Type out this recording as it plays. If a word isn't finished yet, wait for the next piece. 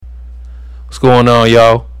What's going on,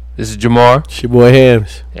 y'all? This is Jamar. It's your boy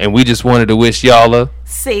Hams. And we just wanted to wish y'all a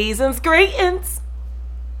season's greetings.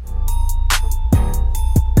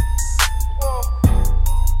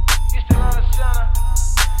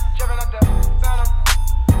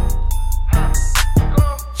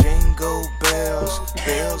 Jingle bells,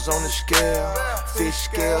 bells on the scale, fish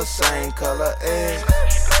scale, same color egg.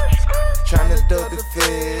 Tryna duck the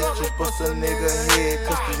feds, just bust a nigga head,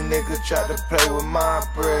 cause this nigga tried to play with my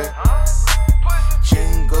bread.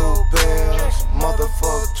 Jingle bells,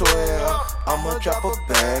 motherfucker 12, I'ma drop a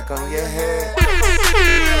bag on your head.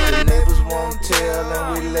 The neighbors won't tell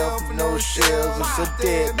and we left no shells, it's a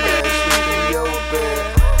dead man sleep in your bed.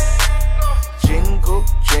 Jingle,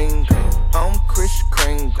 jingle, I'm Chris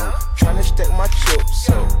Kringle, tryna stack my chips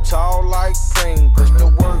up, tall like Pringles. The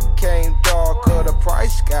work came darker, the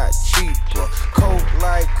price got cheaper. Cold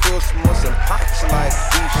like Christmas and pots like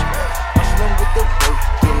Easter. Hustling with the work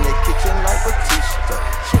in the kitchen like Batista.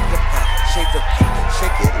 Shake the pot, shake the pot,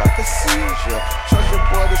 shake it like a seizure. Charge your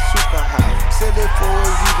boy the super high, set it for a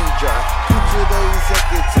even job. Future the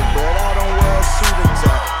executive, but I don't wear a suit and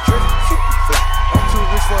tie. Drip super flat, I'm too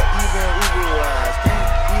rich for even Uber rides. Can't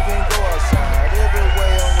even go outside, every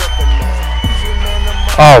way I'm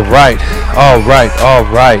recognized. All right.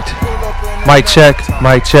 Mic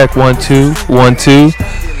check, 1 2 1 2.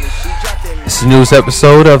 This is the newest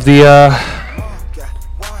episode of the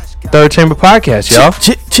Third Chamber Podcast, y'all.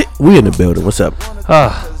 We in the building. What's up?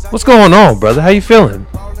 What's going on, brother? How you feeling?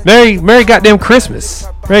 Merry goddamn Christmas.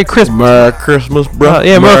 Merry Christmas. Merry Christmas, bro.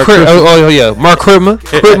 Yeah, Merry Christmas. Oh yeah, Merry Christmas.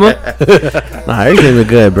 Nah, everything been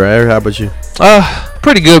good, bro. How about you?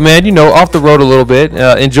 Pretty good, man. You know, off the road a little bit,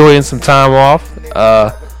 enjoying some time off.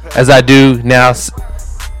 As I do now,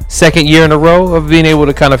 second year in a row of being able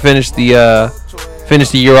to kind of finish the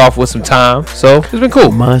year off with some time. So it's been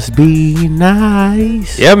cool. Must be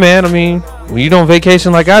nice. Yeah, man. I mean, when you don't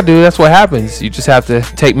vacation like I do, that's what happens. You just have to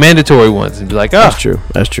take mandatory ones and be like, That's true.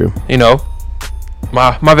 You know,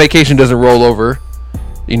 my vacation doesn't roll over,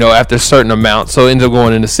 you know, after a certain amount, so it ends up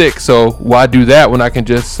going into 6. So why do that when I can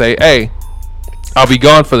just say, hey, I'll be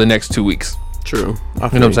gone for the next 2 weeks? True. You know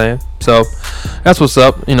what I'm saying? So that's what's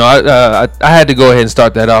up. You know, I had to go ahead and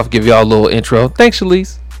start that off, give y'all a little intro. Thanks,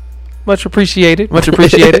 Shalise. Much appreciated.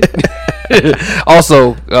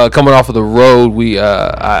 Also, coming off of the road,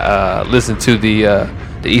 I listened to the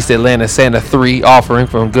East Atlanta Santa 3 offering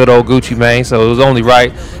from good old Gucci Mane. So it was only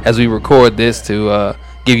right as we record this to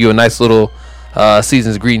give you a nice little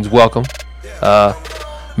season's greetings welcome.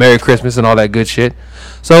 Merry Christmas and all that good shit.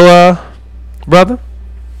 So, brother.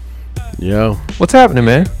 Yo. What's happening,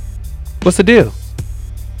 man? What's the deal?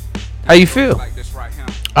 How you feel?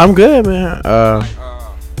 I'm good, man.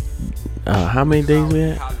 How many days we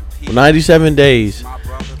had? 97 days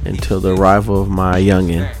until the arrival of my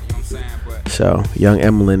youngin'. So, young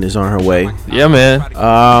Emmeline is on her way. Yeah, man.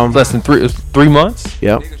 Less than 3 months?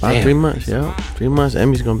 Yep. About 3 months, yep. 3 months.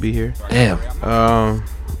 Emmy's gonna be here. Damn.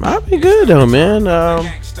 I'll be good though, man.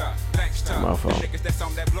 My fault.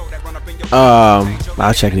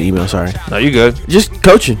 I'll check the email. Sorry. No, you good. Just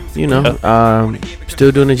coaching, you know.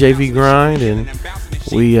 Still doing the JV grind, and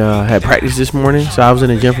we had practice this morning, so I was in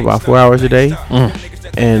the gym for about 4 hours a day.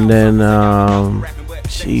 And then,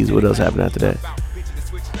 what else happened after that?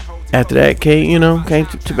 After that, came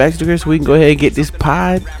to back to the crib, so we can go ahead and get this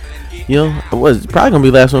pod. You know, it's probably gonna be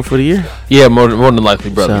the last one for the year. Yeah, more than likely,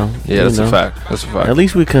 brother. So, yeah, that's a fact. That's a fact. At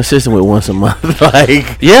least we're consistent with once a month.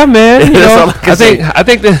 Like, yeah, man. You know, I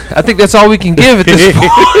think that's all we can give at this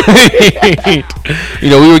point. You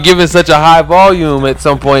know, we were giving such a high volume at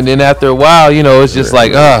some point, and then after a while, you know, it's just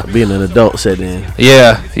like being an adult set in.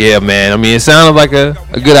 Yeah, man. I mean, it sounded like a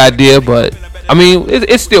good idea, but I mean,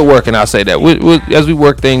 it's still working. I'll say that. As we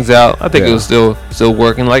work things out, I think it was still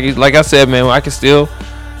working. Like I said, man, I can still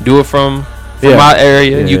do it from my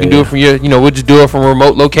area, and you can do it from your, you know, we'll just do it from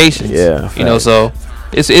remote locations. Yeah, you know, so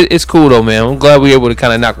it's cool though, man. I'm glad we were able to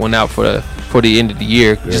kind of knock one out for the end of the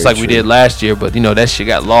year, just like we did last year. But you know, that shit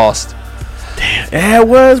got lost. Damn, yeah, it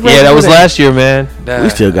was. Bro. Yeah, that was last year, man. We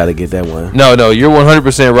still got to get that one. No, you're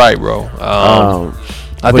 100% right, bro.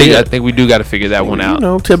 I think we do got to figure that one out. You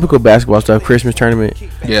know, typical basketball stuff. Christmas tournament.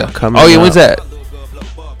 Yeah. Coming. Oh yeah, when's that?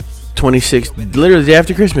 26th, literally the day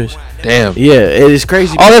after Christmas. Damn. Yeah, it is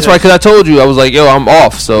crazy. Oh, that's right, because I told you, I was like, yo, I'm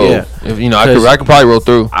off, so if, you know, I could probably roll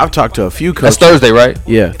through. I've talked to a few coaches. That's Thursday, right?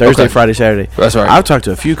 Yeah, Thursday, Friday, Saturday. That's right. I've talked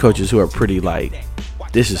to a few coaches who are pretty like,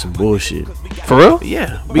 this is some bullshit. For real?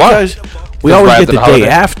 Yeah, because we always get the day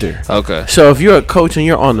after. Okay. So if you're a coach and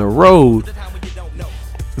you're on the road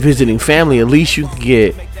visiting family, at least you can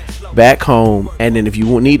get back home, and then if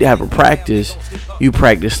you need to have a practice, you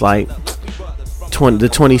practice like the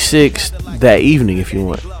 26th that evening if you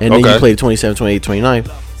want, and then you play the 27th, 28th, 29th.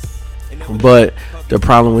 But the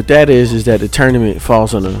problem with that is that the tournament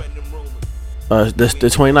falls on the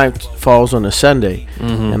 29th falls on a Sunday,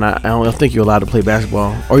 and I don't think you're allowed to play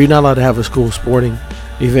basketball, or you're not allowed to have a school sporting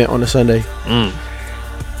event on a Sunday.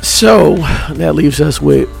 So that leaves us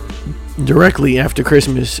with directly after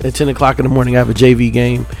Christmas at 10 o'clock in the morning. I have a JV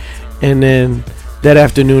game, and then that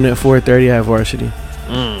afternoon at 4:30 I have varsity.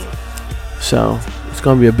 So it's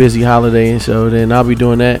gonna be a busy holiday, and so then I'll be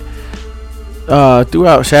doing that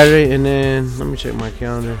throughout Saturday, and then let me check my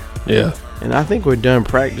calendar. Yeah, and I think we're done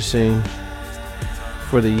practicing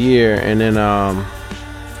for the year, and then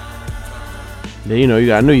you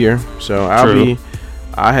got New Year, so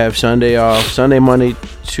I have Sunday off, Sunday, Monday,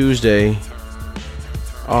 Tuesday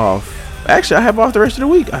off. Actually, I have off the rest of the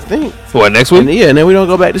week, I think. What, next week? And then we don't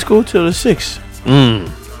go back to school till the 6th.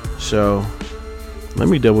 So let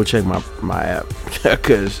me double check my app,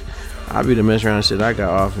 because I'll be the mess around and said I got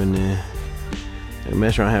off, and then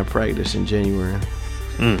mess around have practice in January.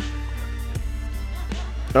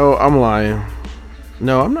 Oh, I'm lying.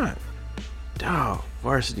 No, I'm not. Oh,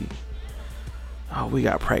 varsity. Oh, we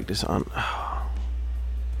got practice on. Oh.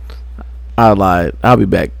 I lied. I'll be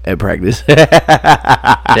back at practice.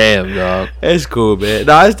 Damn, dog. It's cool, man.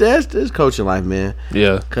 No, it's coaching life, man.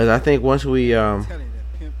 Yeah. Because I think once we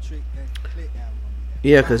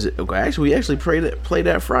because actually we actually played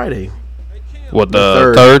that Friday. What,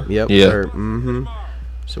 the third? Yep. Yeah. Third.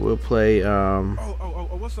 So we'll play.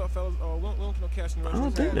 What's up, fellas? I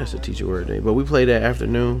don't think that's a teacher word day, but we play that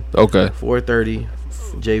afternoon. Okay. 4:30,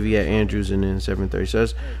 JV at Andrews, and then 7:30. So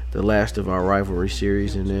that's the last of our rivalry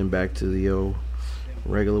series, and then back to the old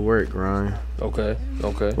regular work grind. Okay.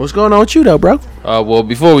 What's going on with you, though, bro? Well,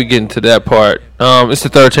 before we get into that part, it's the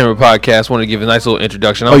Third Chamber Podcast. Want to give a nice little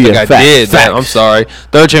introduction. I don't think I did. Facts. I'm sorry.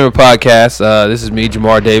 Third Chamber Podcast. This is me,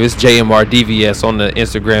 Jamar Davis, JMRDVS on the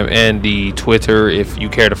Instagram and the Twitter. If you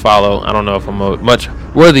care to follow, I don't know if I'm a much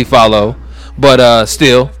worthy follow, but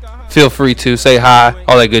still, feel free to say hi,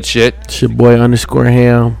 all that good shit. It's your boy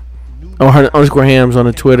 _Ham. _Hams on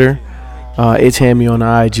the Twitter. It's Hammy on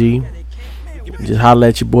the IG. Just holler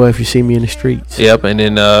at your boy if you see me in the streets. Yep, and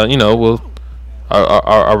then we'll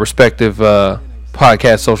our respective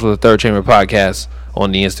podcast social, the Third Chamber Podcast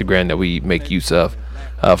on the Instagram that we make use of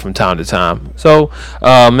from time to time. So,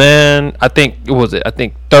 man, I think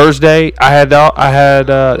Thursday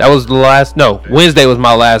that was the last. No, Wednesday was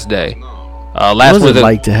my last day. What is it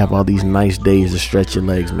like to have all these nice days to stretch your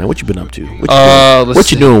legs, man? What you been up to?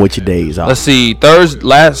 What you doing with your days off? Let's see.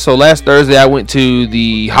 Last Thursday I went to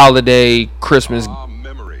the holiday Christmas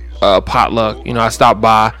potluck. I stopped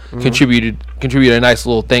by, contributed a nice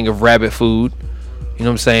little thing of rabbit food. You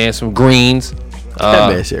know what I'm saying? Some greens.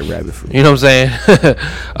 That man said rabbit food. You know what I'm saying?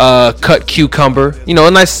 Cut cucumber.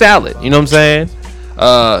 A nice salad. You know what I'm saying?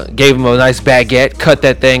 Gave him a nice baguette, cut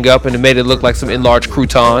that thing up, and it made it look like some enlarged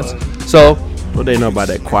croutons. So, what they know about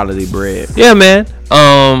that quality bread? Yeah, man.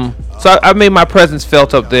 So I made my presence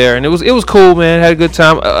felt up there, and it was cool, man. Had a good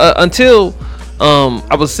time until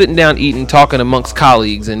I was sitting down eating, talking amongst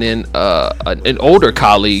colleagues, and then an older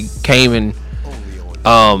colleague came and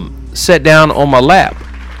sat down on my lap.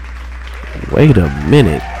 Wait a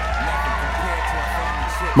minute.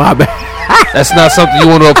 My bad. That's not something you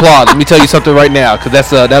want to applaud. Let me tell you something right now, because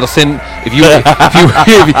that'll send if you were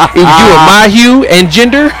my hue and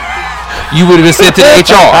gender, you would have been sent to the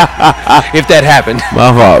HR if that happened.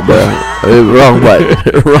 My fault, bro. Wrong button.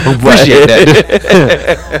 Wrong button. Appreciate that.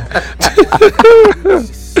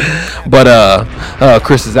 But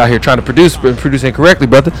Chris is out here trying to produce incorrectly,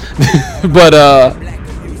 brother.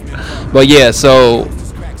 but yeah, so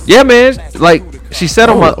yeah, man, like she said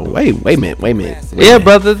on my wait a minute. Yeah,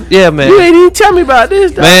 brother. Yeah, man. You ain't even tell me about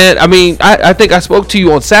this, though. Man. I mean, I think I spoke to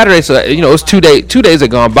you on Saturday, so it's 2 days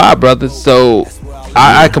had gone by, brother. So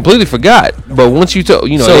I completely forgot. But once you told,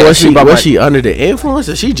 so was she under the influence,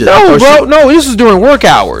 or she just No. This was during work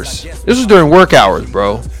hours.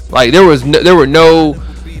 Bro. Like there were no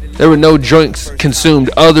drinks consumed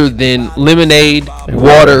other than lemonade,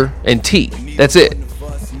 water, and tea. That's it.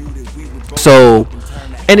 So.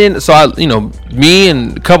 And then, me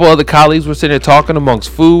and a couple other colleagues were sitting there talking amongst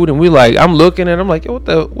food, and I'm looking and I'm like, what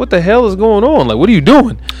the hell is going on? Like, what are you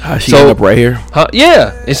doing? She ended up right here.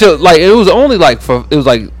 Yeah. And so, it was only and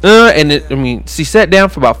she sat down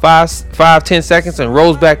for about 5-10 seconds and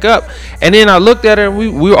rose back up. And then I looked at her, and we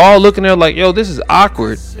were all looking at her like, yo, this is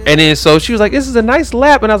awkward. And then so she was like, this is a nice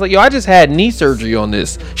lap. And I was like, yo, I just had knee surgery on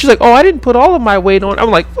this. She's like, oh, I didn't put all of my weight on. I'm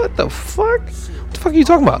like, what the fuck? What the fuck are you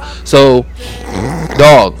talking about? So,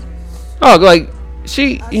 dog, like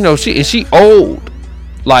she old,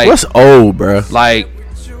 Like What's old, bro? like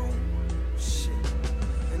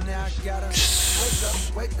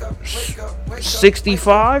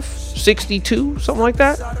 65, 62, something like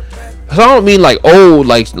that. So I don't mean like old,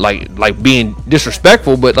 like being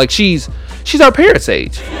disrespectful, but like she's our parents'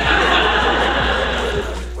 age.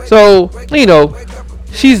 So you know,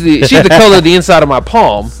 she's the color of the inside of my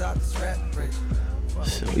palm.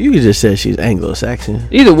 You just said she's Anglo-Saxon.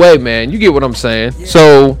 Either way, man, you get what I'm saying.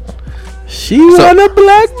 So She want a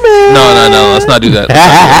black man. no, let's not do that.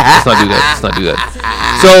 Let's not do that.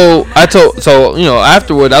 So you know,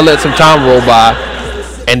 afterward, I let some time roll by,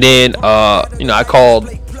 and then you know,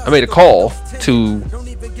 I made a call to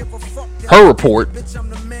her report,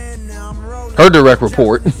 her direct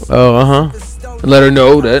report, Oh, and let her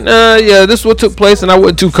know that yeah, this is what took place, and I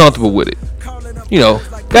wasn't too comfortable with it. You know,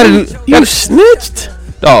 You snitched.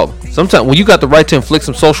 Oh, sometimes when you got the right to inflict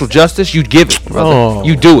some social justice, you give it, brother. Oh.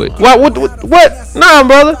 You do it. What? Nah,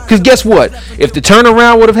 brother. Because guess what? If the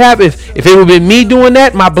turnaround would have happened, if it would have been me doing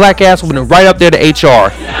that, my black ass would have been right up there to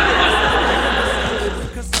HR.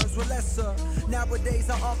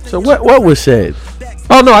 So what was said?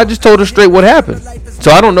 Oh no, I just told her straight what happened.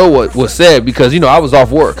 So I don't know what was said because you know I was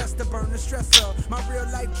off work.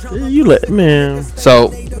 You let man. So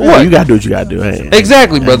Well, what? you gotta do what you gotta do. Hey.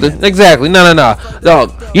 Exactly, brother. Exactly. No.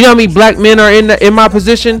 Dog, you know how many black men are in my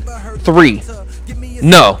position? 3.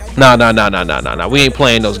 No. We ain't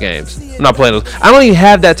playing those games. I'm not playing those. I don't even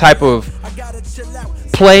have that type of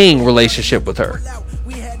playing relationship with her.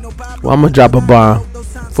 Well, I'm gonna drop a bomb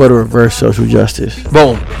for the reverse social justice.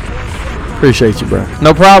 Boom. Appreciate you, bro.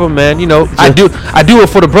 No problem, man. You know, I do it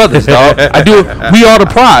for the brothers, dog. We are the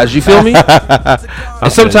prize, you feel me?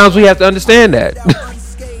 And sometimes we have to understand that.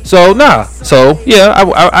 So yeah,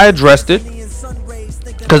 I addressed it.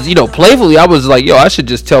 Cause you know, playfully I was like, yo, I should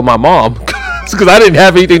just tell my mom. Cause I didn't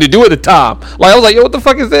have anything to do at the time. Like I was like, yo, what the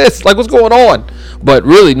fuck is this? Like what's going on? But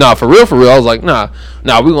really, for real, I was like, I'm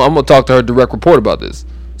gonna talk to her direct report about this.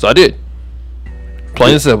 So I did.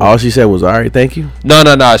 Plain and simple. All she said was, "All right, thank you." No.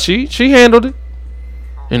 She handled it.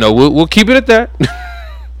 You know, we'll keep it at that.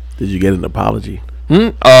 Did you get an apology?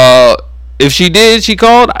 If she did, she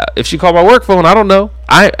called. If she called my work phone, I don't know.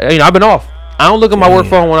 I've been off. I don't look at my work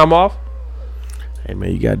phone when I'm off. Hey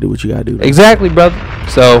man, you gotta do what you gotta do. Exactly, brother.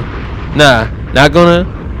 So, not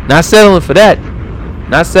settling for that.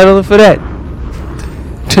 Not settling for that.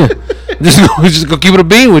 just gonna keep it a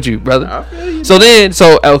bean with you, brother. So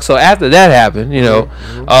after that happened, you know,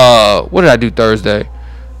 what did I do Thursday?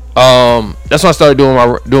 That's when I started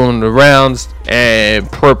doing the rounds and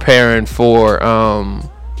preparing for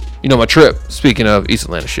you know, my trip. Speaking of East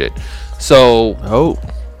Atlanta shit, so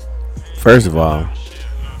First of all,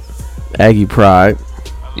 Aggie pride.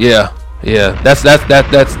 yeah, that's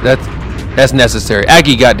necessary.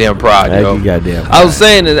 Aggie goddamn pride, yo. Aggie goddamn pride. I was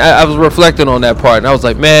saying that I was reflecting on that part, and I was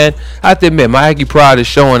like, man, I have to admit, my Aggie pride is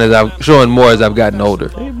showing more as I've gotten older.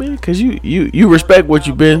 Hey man, cause you respect what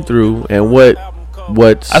you've been through and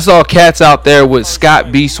what's I saw cats out there with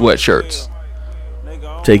Scott B sweatshirts,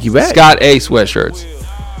 take you back. Scott A sweatshirts.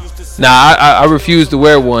 Nah, I refuse to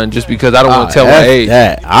wear one just because I don't want to tell my age.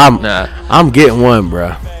 I'm getting one,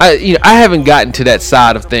 bro. I haven't gotten to that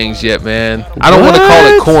side of things yet, man. I don't want to call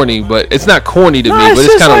it What? corny, but it's not corny to me, it's but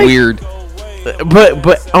it's just kind of like- weird.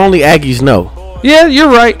 But only Aggies know. Yeah, you're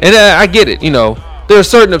right, and I get it. You know, there are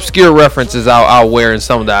certain obscure references I'll wear in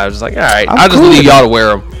some that I was like, all right, I'm I'll just cool leave with y'all to wear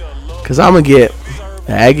them. Cause I'm gonna get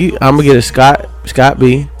Aggie. I'm gonna get a Scott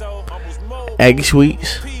B, Aggie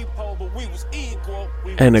Sweets,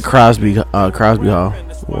 and a Crosby Hall.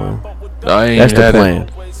 One. That's the plan.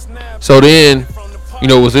 So then, you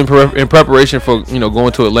know, it was in preparation for, you know,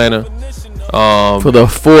 going to Atlanta. For the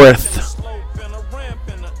 4th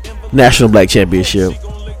National Black Championship.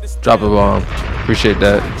 Drop a bomb. Appreciate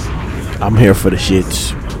that, I'm here for the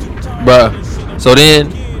shits. bruh. So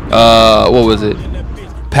then, what was it?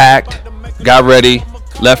 Packed, got ready,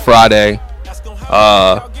 left Friday.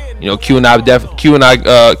 You know, Q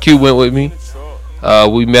went with me.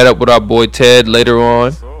 We met up with our boy Ted later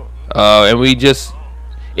on, and we just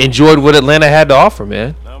enjoyed what Atlanta had to offer,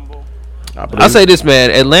 man. I'll say this,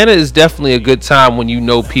 man. Atlanta is definitely a good time when you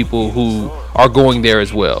know people who are going there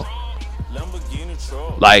as well.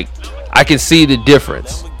 Like, I can see the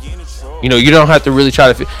difference. You know, you don't have to really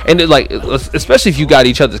try to and like, especially if you got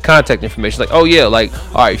each other's contact information. Like, oh yeah, like,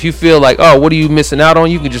 all right, if you feel like, oh, what are you missing out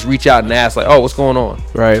on, you can just reach out and ask, like, oh, what's going on,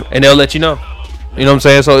 Right. and they'll let you know. You know what I'm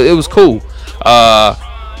saying? So it was cool.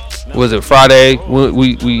 Was it Friday?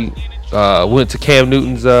 We went to Cam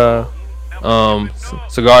Newton's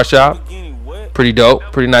cigar shop. Pretty dope.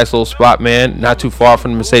 Pretty nice little spot, man. Not too far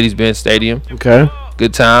from the Mercedes-Benz Stadium. Okay.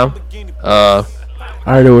 Good time.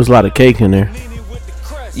 I heard there was a lot of cake in there.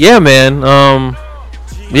 Yeah, man.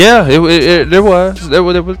 Yeah, there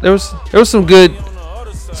was some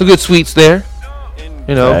good sweets there.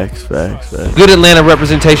 You know, Facts. good Atlanta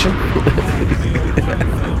representation.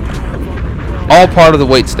 All part of the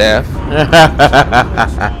wait staff.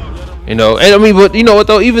 You know, and I mean, but you know what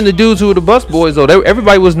though? Even the dudes who were the bus boys though,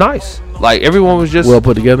 everybody was nice. Like everyone was just well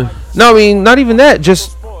put together. No, I mean not even that.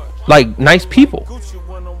 Just like nice people.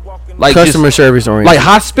 Like customer just, service oriented. like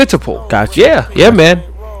hospitable. Gotcha. Yeah, man.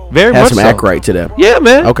 Very Had much some so. act right to them. Yeah,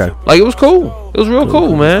 man. Okay. Like it was cool. It was real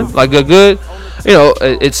cool, man. Like a good, you know,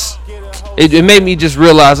 it made me just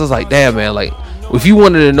realize I was like, damn, man. Like if you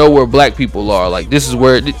wanted to know where black people are, like this is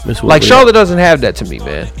where. Like Charlotte doesn't have that to me,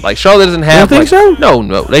 man. Like Charlotte doesn't have. You don't think so?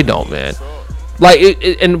 No, they don't, man. Like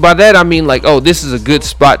and by that I mean like, oh, this is a good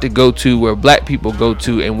spot to go to where black people go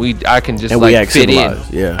to, and I can just like fit in.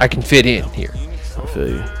 Yeah, I can fit in here. I feel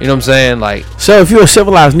you. You know what I'm saying? Like, so if you're a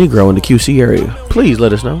civilized Negro in the QC area, please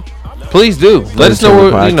let us know. Please do. Let us know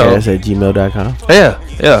where, you know. Podcast at gmail.com.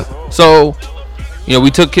 Yeah. So, you know,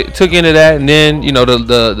 we took into that, and then you know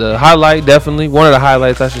the highlight, definitely one of the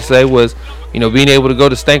highlights I should say, was you know being able to go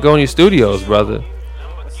to Stankonia Studios, brother,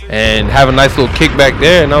 and have a nice little kickback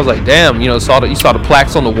there. And I was like, damn, you know, you saw the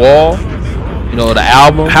plaques on the wall, you know, the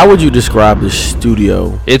album. How would you describe the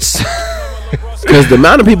studio? It's because the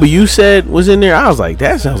amount of people you said was in there, I was like,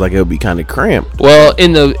 that sounds like it would be kind of cramped. well,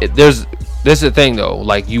 there's the thing though,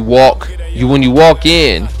 like when you walk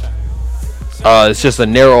in, it's just a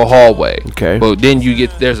narrow hallway. Okay. But then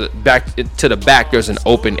there's an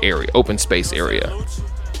open space area.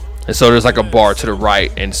 And so there's like a bar to the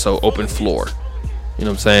right, and so open floor. You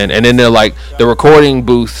know what I'm saying? And then they're like the recording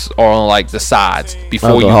booths are on like the sides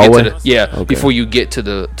before you get to before you get to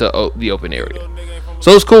the open area.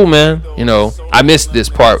 So it's cool, man. You know, I missed this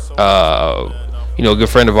part. You know, a good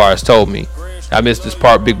friend of ours told me I missed this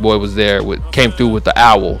part. Big Boy was there came through with the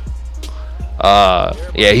owl.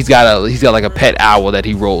 Yeah, he's got like a pet owl that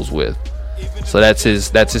he rolls with. So that's his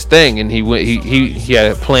thing. And he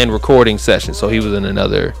had a planned recording session, so he was in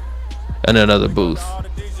another booth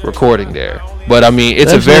recording there. But I mean,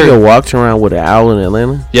 it's That's a very walks around with an owl in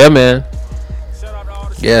Atlanta. Yeah, man.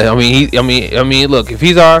 Yeah, I mean, look, if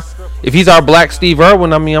he's our black Steve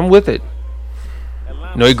Irwin, I mean, I'm with it.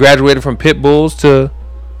 You know, he graduated from pit bulls to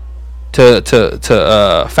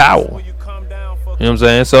foul. You know what I'm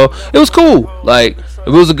saying? So it was cool. Like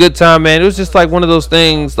it was a good time, man. It was just like one of those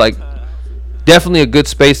things. Like definitely a good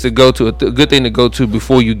space to go to, a good thing to go to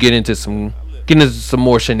before you get into some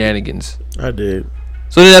more shenanigans. I did.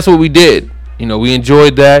 So then that's what we did. You know, we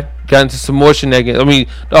enjoyed that. Got into some more shenanigans. I mean,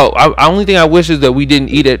 only thing I wish is that we didn't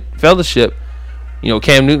eat at Fellowship, you know,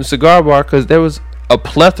 Cam Newton Cigar Bar, because there was a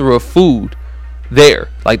plethora of food there.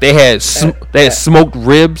 Like they had smoked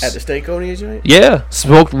ribs At the Stankonia joint? Yeah,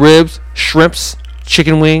 smoked ribs, shrimps,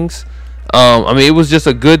 chicken wings. I mean, it was just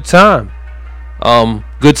a good time.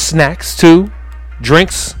 Good snacks too,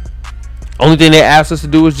 drinks. Only thing they asked us to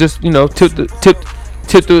do was just, you know, tip the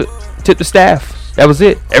staff. That was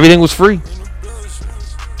it. Everything was free.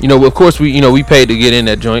 You know, of course we paid to get in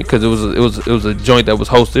that joint because it was a joint that was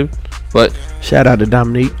hosted. But shout out to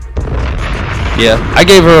Dominique. Yeah, I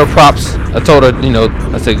gave her props. I told her, you know,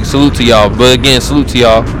 I said salute to y'all. But again, salute to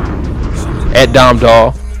y'all at Dom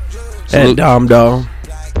Doll. At Dom Doll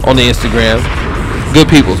on the Instagram. Good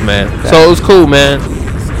peoples, man. So it was cool, man.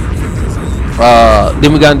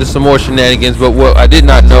 Then we got into some more shenanigans, but what I did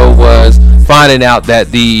not know was finding out that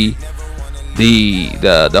the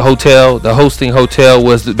hotel, the hosting hotel,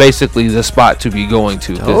 was basically the spot to be going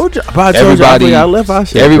to. Everybody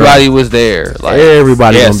was there. Like,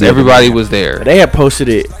 everybody was there. They had posted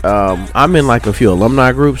it. I'm in like a few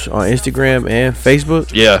alumni groups on Instagram and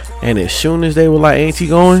Facebook. Yeah. And as soon as they were like, ain't he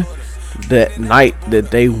going? That night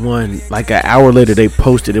that they won, like an hour later, they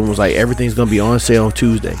posted and was like, everything's gonna be on sale on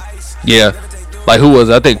Tuesday. Yeah. Like, who was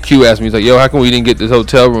it? I think Q asked me, he's like, yo, how come we didn't get this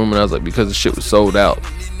hotel room? And I was like, because the shit was sold out.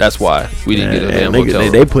 That's why we didn't get a damn hotel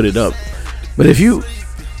room. They put it up. But if you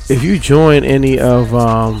join any of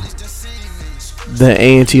the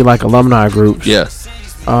A&T like alumni groups,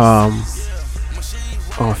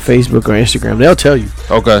 on Facebook or Instagram, they'll tell you.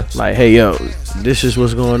 Okay. Like, hey, yo, this is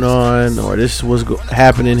what's going on, or this is what's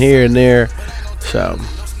happening here and there. So.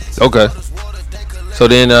 Okay. So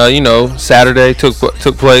then, you know, Saturday took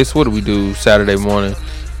place. What did we do Saturday morning?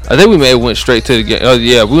 I think we may have went straight to the game. Oh,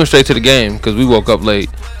 yeah, we went straight to the game because we woke up late.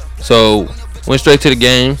 So, went straight to the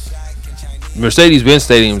game. Mercedes-Benz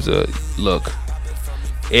Stadium's look.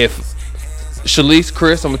 If Shalise,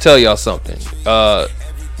 Chris, I'm going to tell y'all something.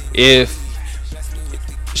 If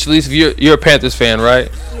Shalise, if you're a Panthers fan, right?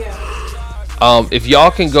 Yeah. If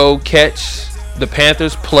y'all can go catch the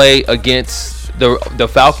Panthers play against the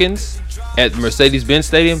Falcons at Mercedes-Benz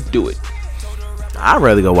Stadium, do it. I'd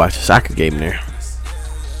rather go watch a soccer game there.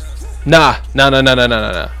 Nah.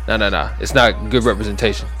 It's not good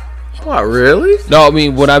representation. What, really? No, I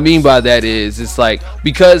mean, what I mean by that is, it's like,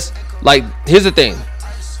 because, like, here's the thing.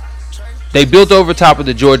 They built over top of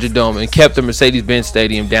the Georgia Dome and kept the Mercedes-Benz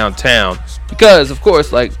Stadium downtown because, of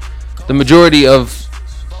course, like, the majority of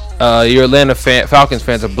your Atlanta Falcons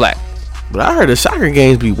fans are black. But I heard the soccer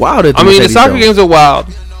games be wild at the the Mercedes soccer Dome. games are wild,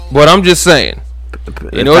 but I'm just saying.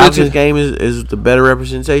 The Falcons game is the better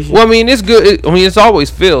representation. Well, I mean, it's good. It's always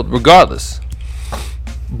filled, regardless.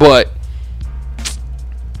 But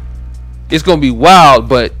it's gonna be wild.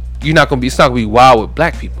 But you're not gonna be. It's not gonna be wild with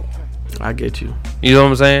black people. I get you. You know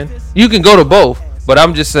what I'm saying? You can go to both, but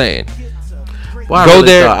I'm just saying. Well, go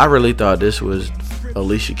there. I really thought this was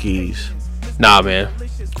Alicia Keys. Nah, man.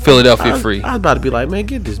 Philadelphia free. I was about to be like, man,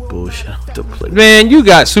 get this bullshit out the playlist. Man, you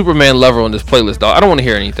got Superman Lover on this playlist, dog. I don't want to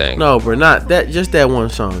hear anything. No, bro, not that. Just that one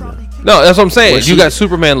song. Though. No, that's what I'm saying. You got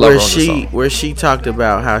Superman Lover on this song. Where she talked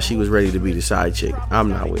about how she was ready to be the side chick. I'm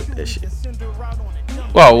not with that shit.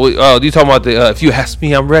 Well, you talking about the if you ask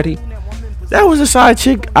me, I'm ready? That was a side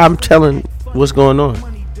chick. I'm telling what's going on.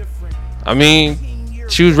 I mean,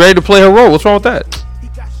 she was ready to play her role. What's wrong with that?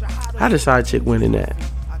 How did side chick win in that?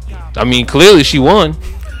 I mean, clearly she won.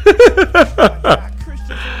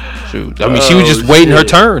 Shoot. I mean, she was just waiting her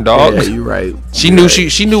turn, dog. Yeah, you're right. She knew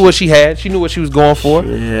what she had. She knew what she was going for.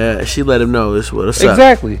 Yeah, she let him know this what's up.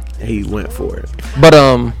 Exactly. He went for it.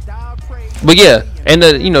 But yeah, and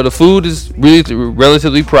the food is really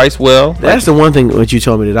relatively priced well. That's the one thing that you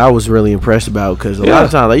told me that I was really impressed about because a lot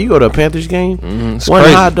of times, like you go to a Panthers game, one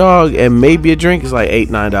crazy. hot dog and maybe a drink is like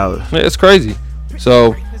 $8-9. Yeah, it's crazy.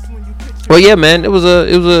 So, well, yeah, man,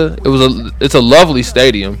 it's a lovely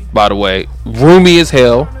stadium, by the way, roomy as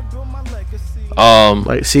hell.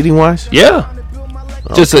 Like seating wise, yeah,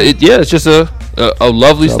 it's just a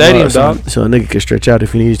lovely stadium, dog. So a nigga could stretch out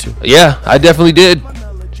if he needed to. Yeah, I definitely did.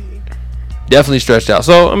 Definitely stretched out.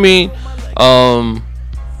 So I mean,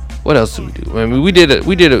 what else did we do? I mean, we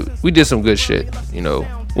did some good shit. You know,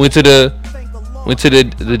 went to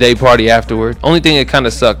the day party afterward. Only thing that kind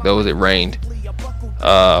of sucked though was it rained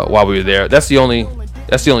while we were there. That's the only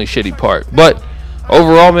shitty part. But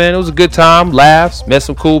overall, man, it was a good time. Laughs, met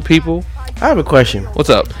some cool people. I have a question. What's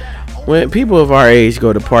up? When people of our age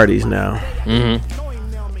go to parties now,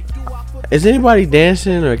 is anybody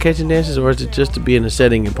dancing or catching dances, or is it just to be in a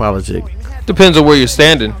setting in politics? Depends on where you're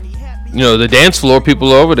standing. You know, the dance floor,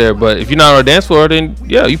 people are over there. But if you're not on a dance floor, then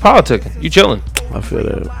yeah, you politicking, you chilling. I feel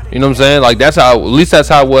that. You know what I'm saying? Like at least that's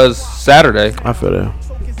how it was Saturday. I feel that.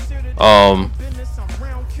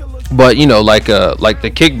 But you know, like the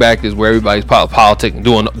kickback is where everybody's politicking,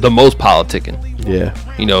 doing the most politicking. Yeah.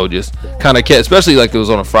 You know, just kind of especially like it was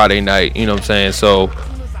on a Friday night. You know what I'm saying? So,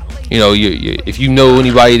 you know, you if you know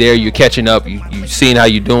anybody there, you're catching up. You seeing how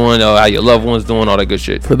you doing, or how your loved ones doing, all that good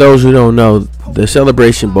shit. For those who don't know, the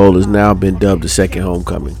Celebration Bowl has now been dubbed the second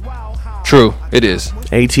homecoming. True, it is.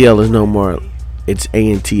 ATL is no more. It's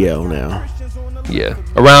ANTL now. Yeah,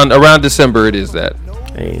 around December it is that.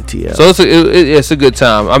 ANTL. So it's a good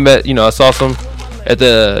time. I saw some at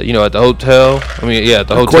the hotel. I mean, yeah, at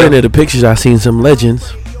the hotel. According to the pictures, I seen some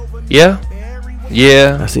legends. Yeah.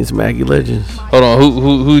 I seen some Aggie legends. Hold on,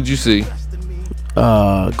 who'd you see?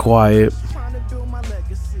 Quiet.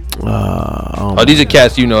 These are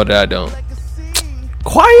cats you know that I don't.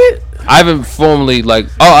 Quiet. I haven't formally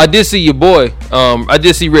I did see your boy. I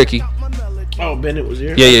did see Ricky. Oh, Bennett was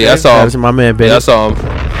here. Yeah, I saw him. That's my man Bennett. Yeah, I saw him.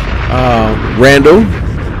 Randall.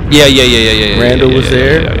 Yeah. Randall was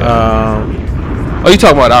there. Oh, you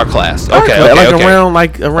talking about our class? Okay.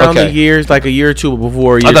 Around the years, like a year or two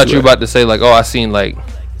before. I thought you were about to say I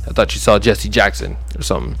thought you saw Jesse Jackson or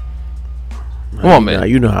something. Come on, man.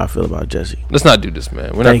 You know how I feel about Jesse. Let's not do this,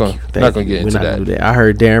 man. We're not going to get into that. I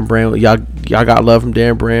heard Darren Brand. Y'all got love from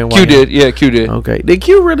Darren Brand. Q did. Yeah, Q did. Okay. Did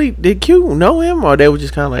Q know him, or they were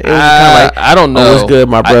just kind of like? I don't know. It was good,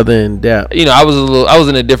 my brother in depth. You know, I was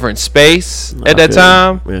in a different space at that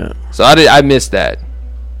time. Yeah. So I missed that.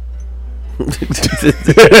 All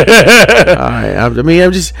right.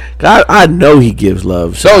 I know he gives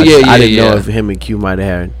love. So I didn't know if him and Q might have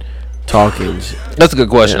had talkings. That's a good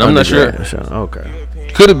question. I'm not sure. Okay.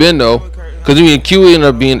 Could have been though, because Q ended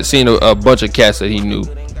up seeing a bunch of cats that he knew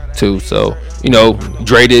too. So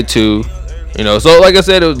Dre did too. So like I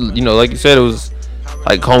said, it was like you said, it was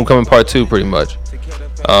like Homecoming Part 2 pretty much.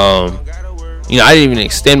 I didn't even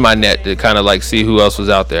extend my net to kind of like see who else was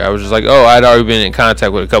out there. I was just like, I'd already been in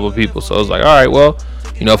contact with a couple of people, so I was like, all right, well,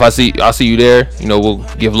 if I'll see you there, we'll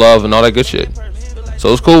give love and all that good shit. So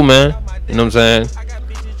it was cool, man. You know what I'm saying?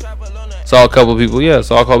 Saw a couple people. Yeah,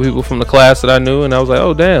 saw a couple people from the class that I knew, and I was like,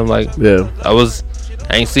 oh damn, like Yeah.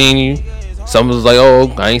 I ain't seen you. Someone was like,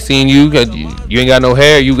 oh, I ain't seen you. You ain't got no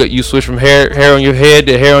hair. You switched from hair on your head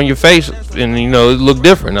to hair on your face, and you know it looked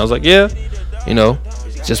different. I was like, yeah, you know,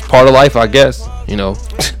 it's just part of life, I guess. You know,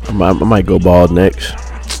 I might go bald next.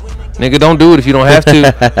 nigga, don't do it if you don't have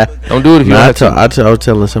to. Don't do it if you don't have to. I was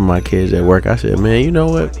telling some of my kids at work. I said, man, you know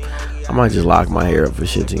what? I might just lock my hair up for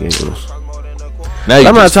shits and giggles. Now you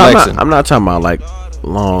I'm not just talking flexing. about. I'm not talking about like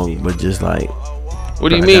long, but just like. What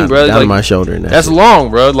do you down- mean, bro? Down Like, my shoulder. And that's it. long,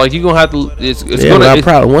 bro. Like you gonna have to. It's Yeah, gonna. but I It's,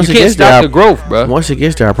 probably once you it can't gets there, stop the growth, bro. Once it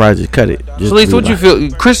gets there, I probably just cut it. Just So, at least be what you like-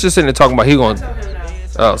 feel? Chris just sitting there talking about he gonna.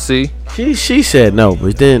 Oh, see. She said no,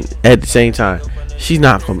 but then at the same time, she's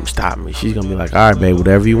not gonna stop me. She's gonna be like, all right, babe,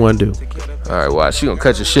 whatever you want to do. All right, watch. She gonna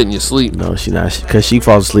cut your shit in your sleep. No, she not, because she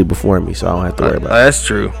falls asleep before me, so I don't have to worry about That's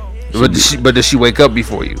true. But does she wake up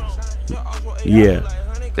before you? it. Yeah.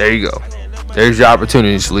 There you go. There's your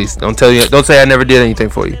opportunity, Shalise. Don't say I never did anything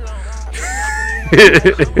for you.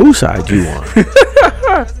 Whose side you on?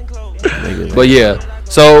 But yeah,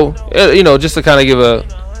 so you know, just to kind of give a,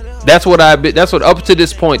 that's what up to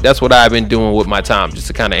this point, that's what I've been doing with my time, just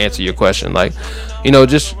to kind of answer your question, like, you know,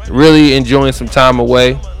 just really enjoying some time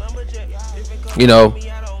away. You know,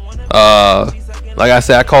 like I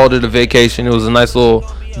said, I called it a vacation. It was a nice little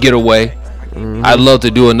getaway. I'd love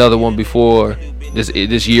to do another one before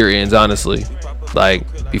this year ends, honestly.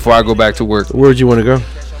 Like before I go back to work. Where'd you want to go?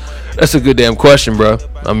 That's a good damn question, bro.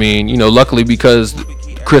 I mean, you know, luckily because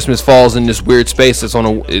Christmas falls in this weird space.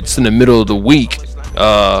 It's in the middle of the week.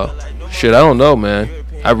 Shit, I don't know, man.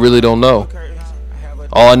 I really don't know.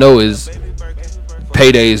 All I know is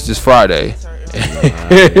payday is this Friday,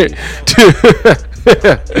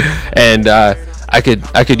 and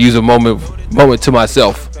I could use a moment to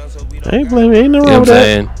myself. I ain't blaming. Ain't no You know wrong what with I'm that.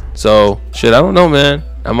 saying? So shit, I don't know, man.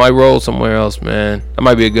 I might roll somewhere else, man. That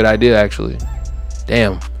might be a good idea, actually.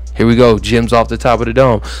 Damn. Here we go. Gyms off the top of the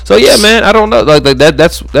dome. So yeah, man. I don't know. Like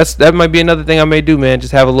that might be another thing I may do, man.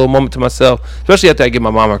 Just have a little moment to myself, especially after I get my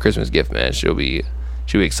mom a Christmas gift, man. She'll be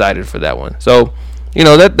excited for that one. So, you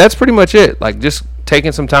know, that's pretty much it. Like just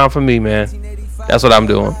taking some time for me, man. That's what I'm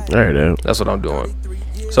doing. All right, now. That's what I'm doing.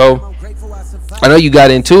 So I know you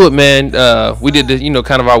got into it, man. We did the, you know,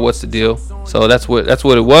 kind of our what's the deal. So that's what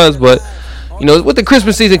it was. But you know, with the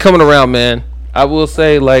Christmas season coming around, man, I will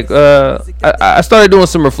say, like, I started doing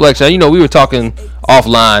some reflection. You know, we were talking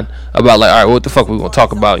offline about, like, all right, what the fuck we gonna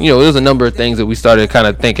talk about? You know, there's a number of things that we started kind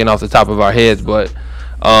of thinking off the top of our heads. But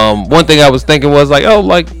one thing I was thinking was, like, oh,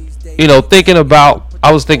 like, you know,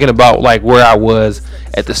 I was thinking about, like, where I was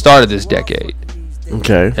at the start of this decade.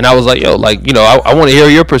 Okay. And I was like, yo, like, you know, I want to hear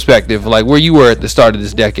your perspective, like, where you were at the start of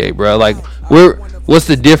this decade, bro. Like, what's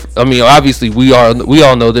the I mean, obviously, we all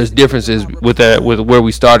know there's differences with where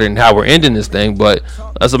we started and how we're ending this thing, but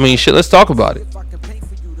shit, let's talk about it.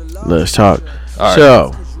 Let's talk. All right.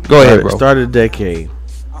 So, Go ahead, bro. Start of the decade.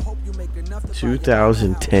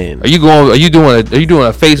 2010. Are you doing a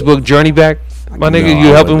Facebook journey back, my nigga? No, You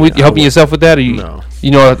I helping wouldn't. helping yourself with that, or you? No.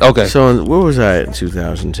 You know, okay. So where was I in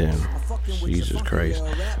 2010? Jesus Christ.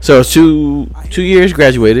 So it's two years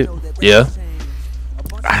graduated. Yeah.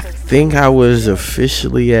 I think I was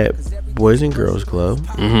officially at Boys and Girls Club.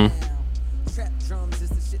 Mm-hmm.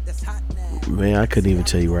 Man, I couldn't even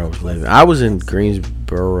tell you where I was living. I was in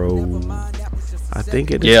Greensboro, I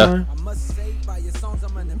think, at the Yeah. time.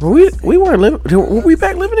 We weren't living. Were we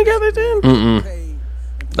back living together then? Mm-mm.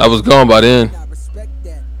 I was gone by then.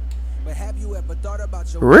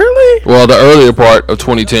 Really? Well, the earlier part of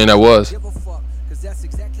 2010, I was.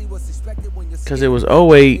 Because it was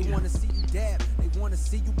 08.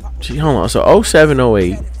 Gee, hold on. So 07,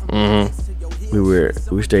 08.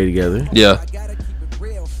 Mm-hmm. We stayed together. Yeah.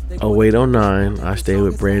 08, 09. I stayed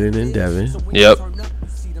with Brandon and Devin. Yep.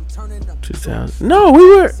 2000. No,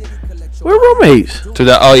 we're roommates. To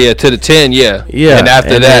the 10, yeah. Yeah, And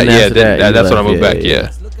after and that, then yeah, after that, that's you when I moved left. back.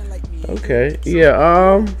 Yeah, Yeah. Okay.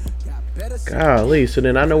 Yeah. Golly. So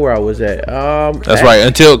then I know where I was at. That's right.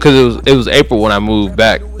 Until because it was April when I moved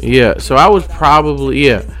back. Yeah. So I was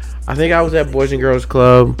probably I think I was at Boys and Girls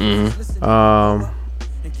Club. Mm-hmm.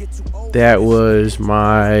 That was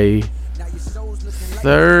my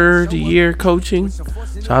third year coaching. So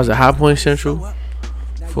I was at High Point Central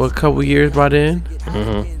for a couple years by then.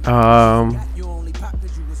 Mm-hmm.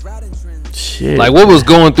 Shit. Like, what was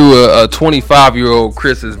going through a 25-year-old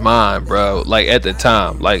Chris's mind, bro? Like at the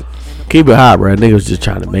time, like. Keep it hot, bro. Nigga was just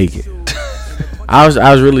trying to make it. I was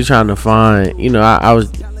really trying to find, you know, I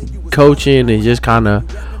was coaching and just kind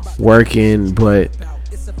of working, but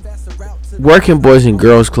working Boys and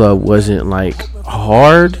Girls Club wasn't like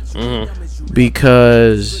hard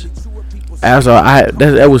because as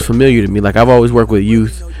that was familiar to me. Like I've always worked with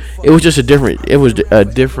youth. It was just a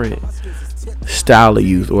different style of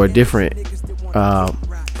youth or a different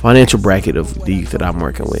financial bracket of the youth that I'm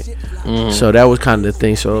working with. So that was kind of the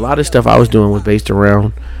thing. So a lot of stuff I was doing was based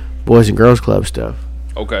around Boys and Girls Club stuff.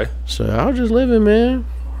 Okay. So I was just living, man.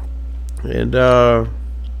 And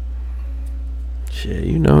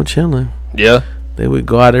chilling. Yeah. They would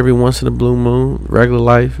go out every once in a blue moon, regular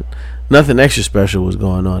life. Nothing extra special was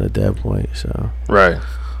going on at that point. So Right.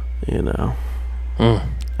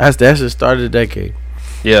 That's the start of the decade.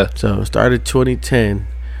 Yeah. So started 2010.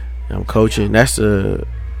 I'm coaching. That's my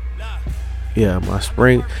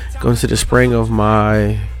spring. Going to the spring of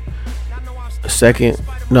my third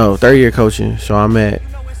year coaching. So I'm at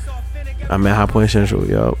High Point Central.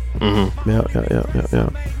 Yup.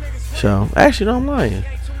 Yep. So actually, no, I'm lying.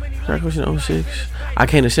 Started coaching in 06. I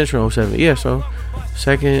came to Central in 07. Yeah, so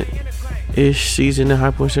second-ish season in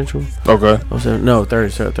High Point Central. Okay. 07. No,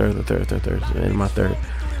 third. In my third.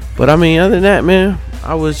 But I mean, other than that, man,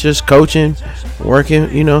 I was just coaching, working,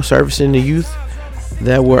 servicing the youth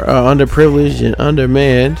that were underprivileged and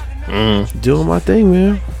undermanned, doing my thing,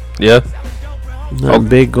 man. Yeah. Nothing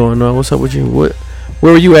big going on. What's up with you? Where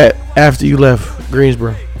were you at after you left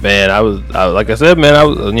Greensboro? Man, I was like I said, man, I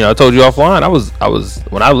was, I told you offline. I was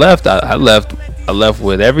when I left, I left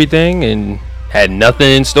with everything and had nothing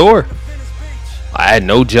in store. I had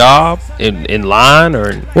no job in line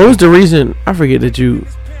or. What was the reason? I forget that you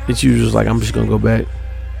was like, I'm just gonna go back.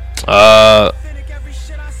 I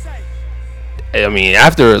mean,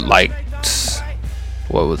 after like,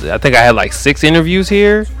 what was it? I think I had like 6 interviews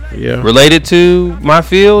here. Yeah. Related to my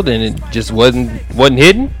field, and it just wasn't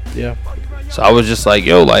hidden. Yeah. So I was just like,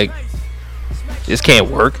 yo, like, this can't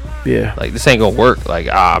work. Yeah. Like, this ain't gonna work. Like,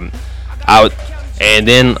 and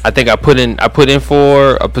then I think I put in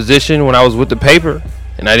for a position when I was with the paper,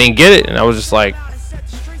 and I didn't get it, and I was just like,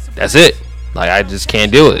 that's it. Like, I just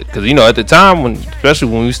can't do it, because at the time especially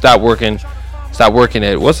when we stopped working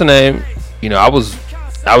at what's the name, I was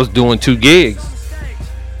doing 2 gigs.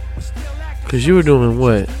 Cause you were doing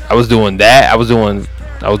what? I was doing that. I was doing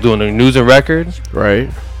the news and record.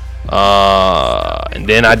 Right. And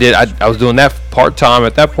then I was doing that part time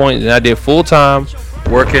at that point, and I did full time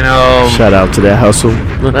working. Shout out to that hustle,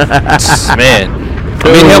 man. I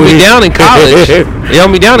mean, it helped me down in college. It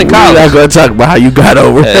helped me down in college. We're not gonna talk about how you got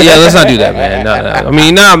over. Yeah, let's not do that, man. No. I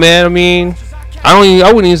mean, nah, man. I mean, I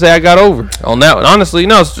wouldn't even say I got over on that one. Honestly,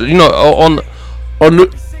 no.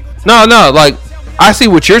 No. Like, I see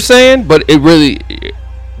what you're saying, but it really,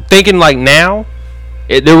 thinking like now,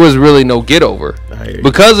 there was really no get over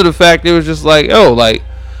because of the fact it was just like, how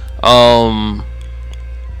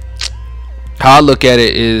I look at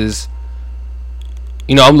it is,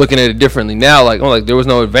 I'm looking at it differently now. Like, there was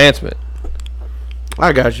no advancement.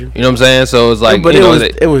 I got you. You know what I'm saying? So it's like, but it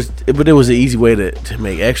was an easy way to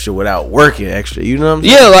make extra without working extra. You know what I'm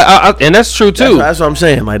saying? Yeah, like, and that's true too. That's what I'm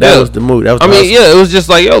saying. Like, that was the move. That was it was just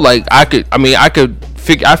like, like I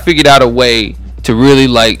figured out a way to really,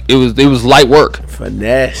 like, it was light work.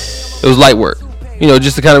 Finesse. It was light work.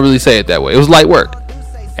 Just to kind of really say it that way. It was light work.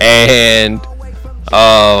 And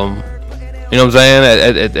you know what I'm saying?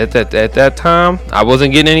 At that time, I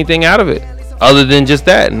wasn't getting anything out of it other than just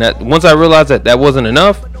that. And that once I realized that wasn't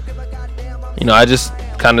enough, I just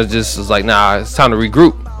kind of just was like, nah, it's time to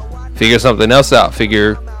regroup, figure something else out,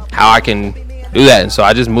 figure how I can do that. And so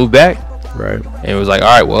I just moved back. Right. And it was like, all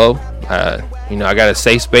right, well, I got a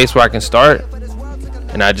safe space where I can start.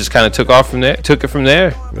 And I just kind of took it from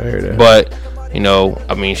there. But,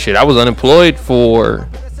 I mean, shit, I was unemployed from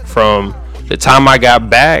the time I got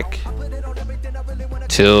back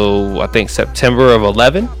till, I think, September of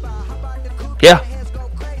 11. Yeah.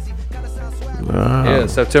 Wow.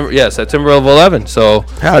 September of 11. So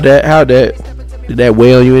how did that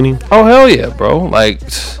weigh on you any? Oh, hell yeah, bro. Like,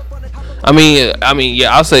 I mean,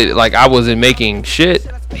 yeah, I'll say, like, I wasn't making shit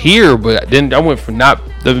here, but then I went from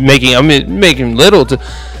making little to,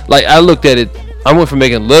 like, I looked at it, I went from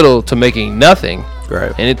making little to making nothing.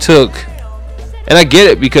 Right. And it took, and I get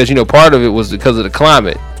it, because, part of it was because of the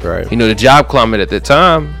climate. Right. The job climate at the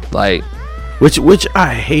time, like, which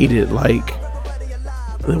I hated. Like,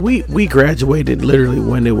 we graduated literally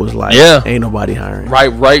when it was like, ain't nobody hiring.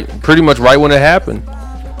 Right, pretty much right when it happened.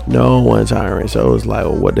 No one's hiring, so it was like,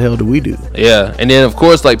 well, what the hell do we do? Yeah, and then of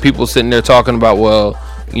course, like, people sitting there talking about, well,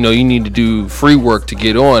 you need to do free work to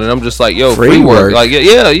get on, and I'm just like, yo, free work, like,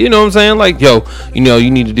 yeah, you know what I'm saying, like, yo, you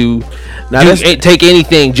need to do take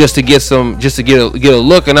anything just to get a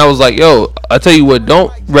look, and I was like, yo, I tell you what,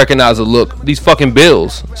 don't recognize a look, these fucking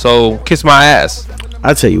bills, so kiss my ass.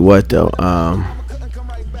 I tell you what though,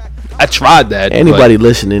 I tried that. Anybody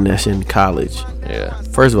listening that's in college, Yeah.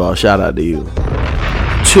 first of all, shout out to you.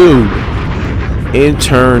 2,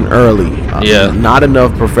 intern early. Yeah. Not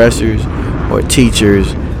enough professors or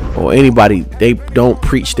teachers or anybody, they don't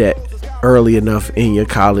preach that early enough in your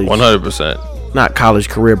college. 100%. Not college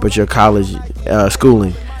career, but your college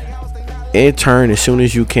schooling. Intern as soon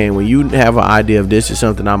as you can. When you have an idea of this is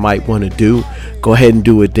something I might want to do, go ahead and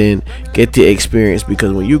do it then. Get the experience,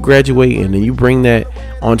 because when you graduate and then you bring that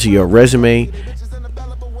onto your resume,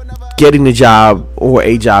 getting the job or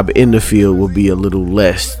a job in the field will be a little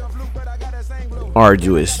less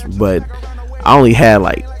arduous. But I only had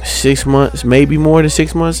like 6 months, maybe more than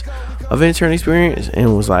 6 months of intern experience, and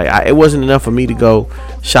it was like it wasn't enough for me to go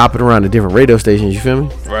shopping around the different radio stations. You feel me?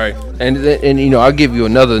 Right. And you know, I'll give you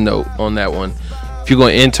another note on that one. If you're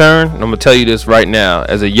going to intern, I'm going to tell you this right now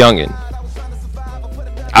as a youngin'.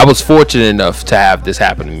 I was fortunate enough to have this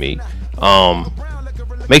happen to me.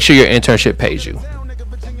 Make sure your internship pays you.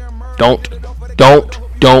 Don't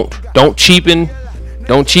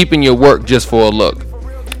cheapen your work just for a look.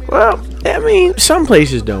 Well, I mean, some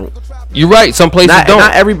places don't. You're right. Some places don't.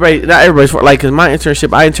 Not everybody's for, like, cause my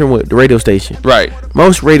internship, I intern with the radio station. Right.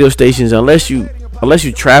 Most radio stations, unless you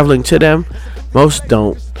traveling to them, most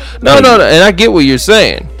don't. No, and I get what you're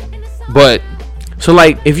saying, but so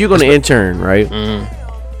like if you're gonna intern, right?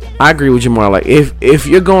 I agree with you more. Like if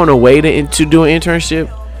you're going away to do an internship,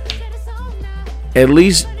 at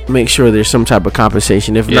least make sure there's some type of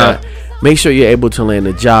compensation. If not, make sure you're able to land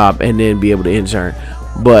a job and then be able to intern.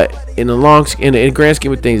 But in the grand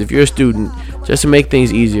scheme of things, if you're a student, just to make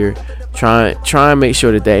things easier, try and make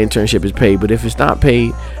sure that internship is paid. But if it's not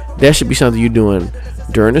paid, that should be something you're doing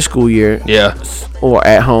during the school year, or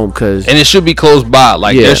at home, and it should be close by.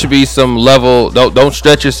 Like there should be some level. Don't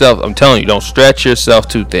stretch yourself. I'm telling you, don't stretch yourself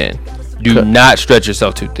too thin. Do not stretch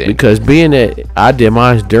yourself too thin. Because being that I did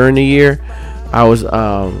mine during the year, I was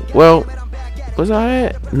was I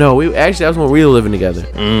at? No, that was when we were living together.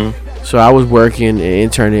 So I was working and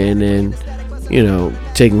interning and then,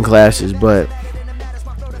 taking classes. But,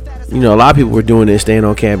 a lot of people were doing this, staying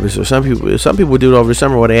on campus. Or some people do it over the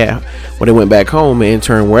summer when they went back home and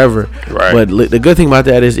interned wherever. Right. But the good thing about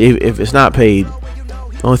that is if it's not paid,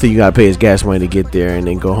 the only thing you got to pay is gas money to get there and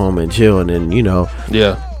then go home and chill. And then,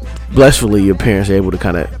 blissfully your parents are able to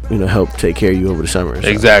kind of, help take care of you over the summer. So.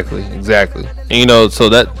 Exactly. And, so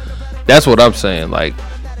that's what I'm saying. Like,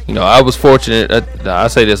 I was fortunate. I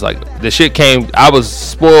say this, like, the shit came. I was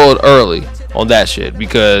spoiled early on that shit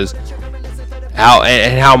because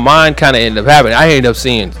how mine kind of ended up happening. I ended up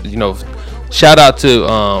seeing, shout out to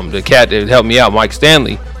the cat that helped me out, Mike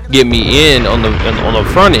Stanley, get me in on the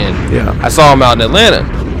front end. Yeah, I saw him out in Atlanta.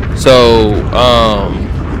 So,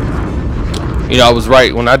 I was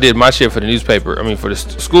right when I did my shit for the newspaper. I mean, for the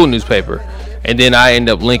school newspaper, and then I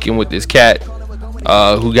ended up linking with this cat.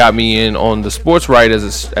 Who got me in on the sports right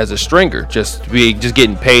as a stringer, just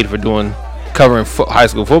getting paid for covering high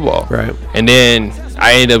school football. Right. And then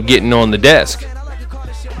I ended up getting on the desk,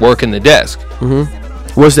 working the desk.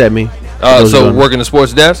 What's that mean? So working the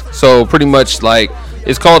sports desk. So pretty much like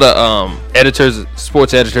it's called a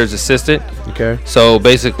sports editor's assistant. Okay. So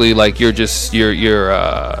basically like you're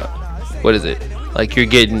what is it? Like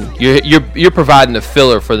you're providing the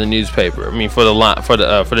filler for the newspaper. I mean for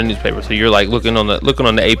the newspaper. So you're like looking on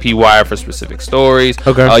the AP wire for specific stories.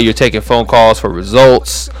 Okay. You're taking phone calls for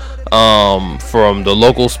results from the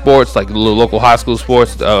local sports, like the local high school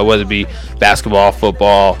sports, whether it be basketball,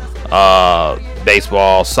 football,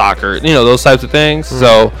 baseball, soccer, those types of things.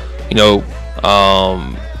 So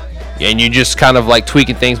and you're just kind of like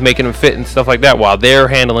tweaking things, making them fit and stuff like that, while they're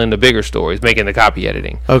handling the bigger stories, making the copy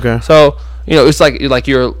editing. Okay. So it's like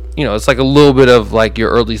you're it's like a little bit of like your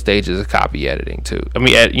early stages of copy editing too. I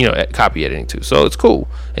mean, copy editing too. So it's cool.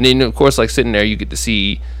 And then of course, like sitting there, you get to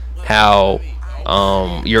see how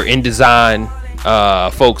your InDesign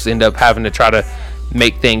folks end up having to try to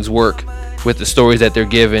make things work with the stories that they're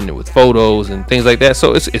given, and with photos and things like that.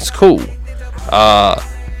 So it's cool.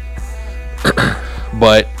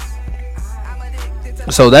 But.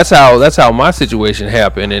 So that's how my situation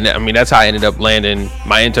happened, and I mean that's how I ended up landing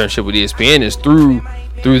my internship with ESPN is through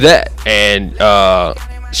that. And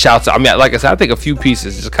shouts out, I mean, like I said, I think a few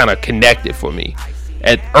pieces just kind of connected for me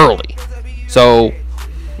at early. So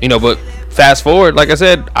but fast forward, like I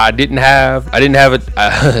said, I didn't have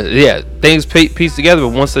it. Things pieced together,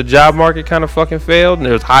 but once the job market kind of fucking failed and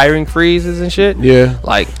there was hiring freezes and shit,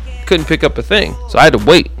 like couldn't pick up a thing, so I had to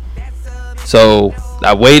wait. So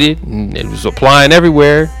I waited and it was applying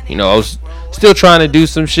everywhere. I was still trying to do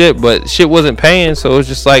some shit, but shit wasn't paying. So it was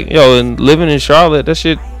just like, and living in Charlotte, that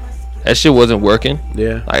shit wasn't working.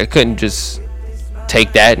 Yeah. Like I couldn't just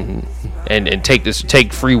take that and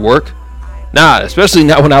take free work. Nah, especially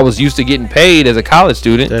not when I was used to getting paid as a college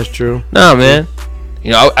student. That's true. Nah, man.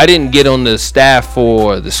 You know, I didn't get on the staff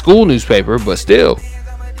for the school newspaper, but still.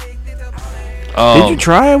 Did you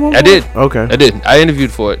try it? I did. Okay. I did. I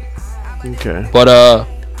interviewed for it. Okay. But I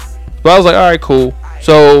was like, all right, cool.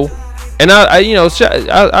 So, and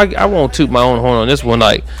I won't toot my own horn on this one.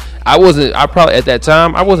 Like, I probably at that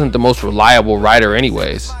time I wasn't the most reliable writer,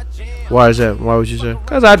 anyways. Why is that? Why would you say?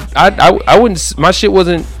 Because I wouldn't. My shit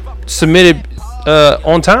wasn't submitted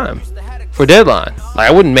on time for deadline.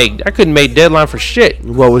 Like I couldn't make deadline for shit.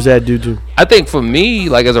 What was that due to? I think for me,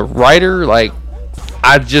 like as a writer, like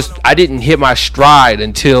I didn't hit my stride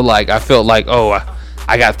until like I felt like, oh,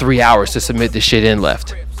 I got 3 hours to submit this shit in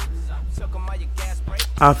left.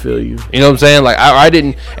 I feel you. You know what I'm saying? Like I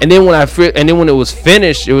didn't, and then when it was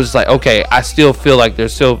finished, it was like, okay, I still feel like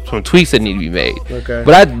there's still some tweaks that need to be made. Okay.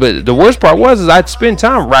 But the worst part is I'd spend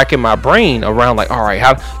time racking my brain around like, all right,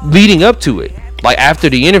 how leading up to it, like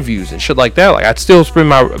after the interviews and shit like that. Like I'd still spend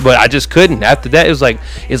but I just couldn't. After that, it's like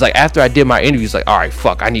after I did my interviews, like, all right,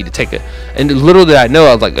 fuck, I need to take and little did I know,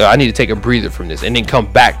 I was like, I need to take a breather from this and then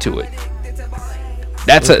come back to it.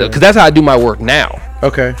 Because that's how I do my work now.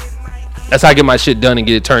 Okay. That's how I get my shit done and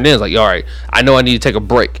get it turned in. It's like, all right, I know I need to take a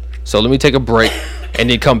break. So let me take a break and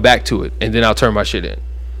then come back to it. And then I'll turn my shit in.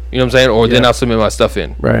 You know what I'm saying? Or then I'll submit my stuff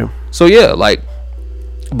in. Right. So, yeah, like,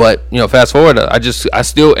 but, you know, fast forward, I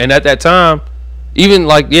still, and at that time, even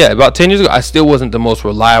like, yeah, about 10 years ago, I still wasn't the most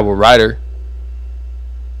reliable writer.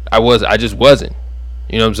 I just wasn't.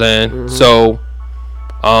 You know what I'm saying? Mm-hmm. So,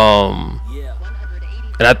 and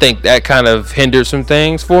I think that kind of hindered some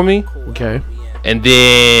things for me. Okay. And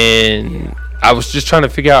then I was just trying to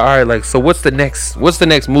figure out, all right, like, so what's the next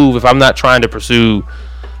move if I'm not trying to pursue,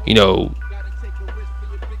 you know,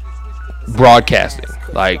 broadcasting?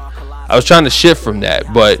 Like, I was trying to shift from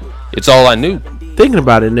that, but it's all I knew. Thinking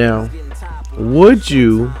about it now, would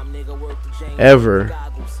you ever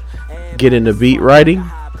get into beat writing?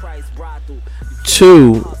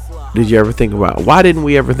 2, did you ever think about, why didn't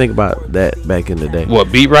we ever think about that back in the day? What,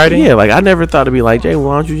 beat writing? Yeah, like I never thought it'd be like, Jay,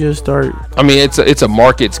 why don't you just start? I mean, it's a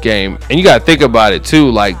markets game, and you gotta think about it too.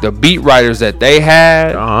 Like the beat writers that they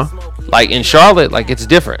had, like in Charlotte, like it's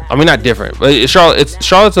different. I mean, not different, but Charlotte's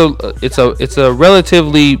a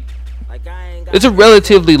relatively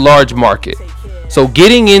large market. So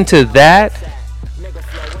getting into that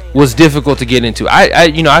was difficult to get into.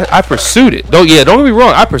 I pursued it. Don't get me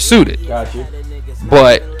wrong, I pursued it. Got you.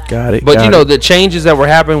 But you know, the changes that were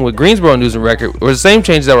happening with Greensboro News and Record were the same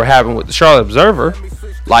changes that were happening with the Charlotte Observer.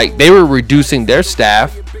 Like they were reducing their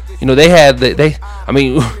staff. You know, they had the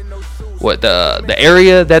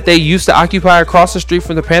area that they used to occupy across the street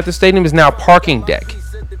from the Panther Stadium is now parking deck.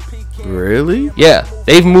 Really? Yeah,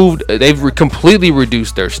 they've completely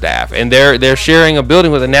reduced their staff, and they're sharing a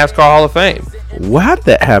building with the NASCAR Hall of Fame. How did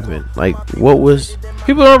that happen? Like, what was?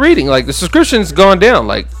 People aren't reading. Like the subscription's gone down.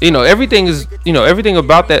 Like, you know, everything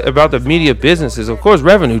about the media business is of course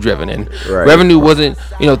revenue driven, and revenue wasn't,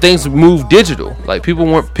 you know, things moved digital. Like people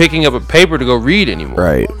weren't picking up a paper to go read anymore.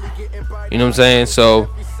 Right. You know what I'm saying? So,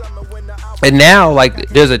 and now like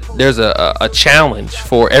there's a challenge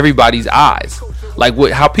for everybody's eyes. Like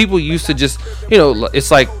how people used to just, you know,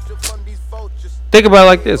 it's like, think about it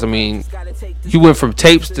like this. I mean, you went from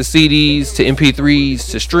tapes to CDs to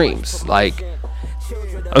MP3s to streams. Like,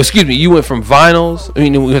 you went from vinyls. I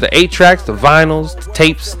mean, we went to 8 tracks to vinyls to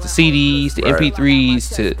tapes to CDs to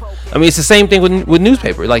MP3s to. I mean, it's the same thing with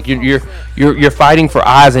newspaper. Like you're fighting for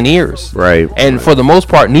eyes and ears. Right. And for the most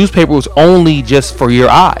part, newspaper was only just for your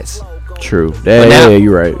eyes. True. Yeah,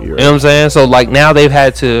 you're right. You know what I'm saying? So like now they've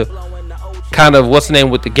had to kind of what's the name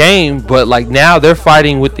with the game, but like now they're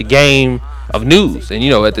fighting with the game of news. And you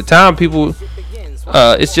know, at the time, people,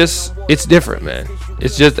 it's different, man.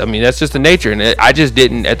 It's just, I mean, that's just the nature. And I just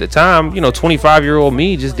didn't at the time, you know, 25-year-old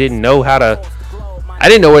me just didn't know I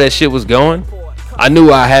didn't know where that shit was going. I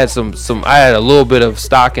knew I had I had a little bit of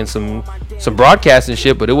stock in some broadcasting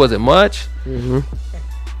shit, but it wasn't much. Mm-hmm.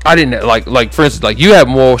 I didn't like for instance, like you have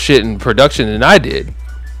more shit in production than I did.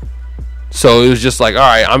 So it was just like, all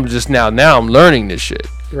right, I'm just now I'm learning this shit.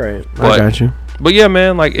 Right. I got you. But yeah,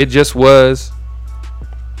 man, like it just was,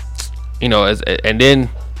 you know, and then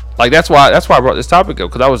like that's why I brought this topic up,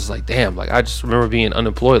 because I was just like, damn, like I just remember being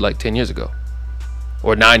unemployed like 10 years ago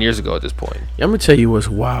or 9 years ago at this point. I'm gonna tell you what's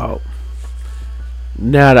wild.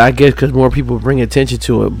 Now that I guess because more people bring attention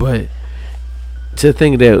to it, but to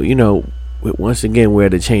think that, you know, once again we're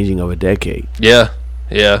at the changing of a decade. Yeah.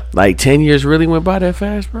 Like 10 years really went by that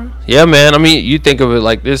fast, bro. Yeah, man. I mean, you think of it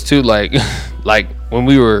like this too, like when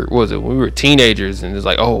we were teenagers, and it's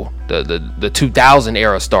like, oh, the 2000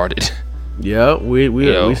 era started. Yeah, we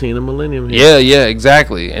know? we seen the millennium here. Yeah,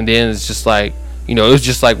 exactly. And then it's just like, you know, it was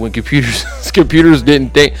just like when computers didn't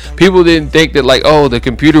think that like, oh, the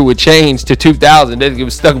computer would change to 2000. Then it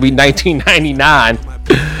was stuck to be 1999.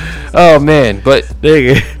 Oh man, but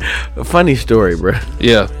Nigga, a funny story, bro.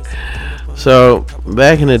 yeah. So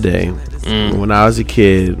back in the day, when I was a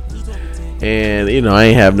kid, and you know I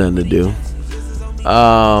ain't have nothing to do.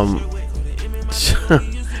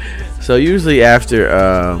 So usually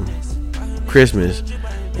after Christmas,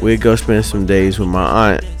 we'd go spend some days with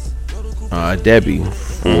my aunt Debbie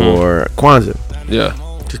for Kwanzaa. Yeah.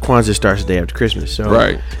 Because Kwanzaa starts the day after Christmas. So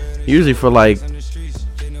Right. usually for like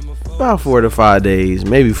about 4 to 5 days,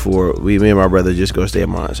 maybe 4, me and my brother just go stay at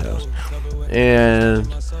my aunt's house. And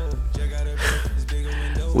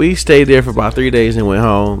we stayed there for about 3 days and went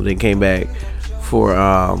home, then came back for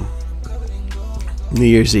New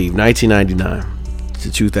Year's Eve, 1999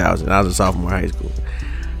 to 2000. I was a sophomore in high school.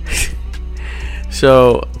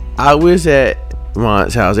 So I was at my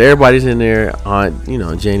aunt's house. Everybody's in there. Aunt, you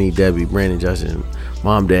know, Jenny, Debbie, Brandon, Justin,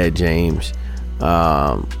 mom, dad, James.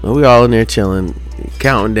 And we all in there chilling,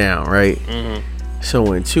 counting down, right? So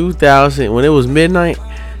when it was midnight,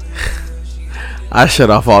 I shut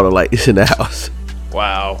off all the lights in the house.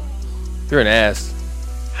 Wow. You're an ass.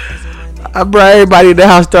 I brought everybody in the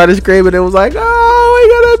house, started screaming. It was like, oh, we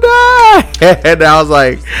gonna die. And I was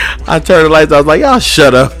like, I turned the lights. I was like, y'all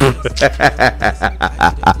shut up.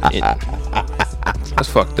 That's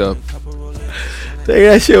fucked up.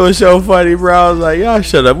 That shit was so funny, bro. I was like, y'all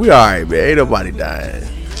shut up. We all right, man. Ain't nobody dying.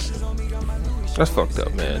 That's fucked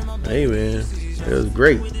up, man. Hey, man. It was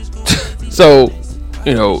great. So,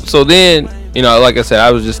 you know, then, you know, like I said,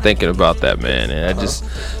 I was just thinking about that, man, and I just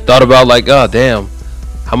thought about like, oh damn,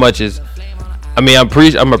 how much is? I mean, I'm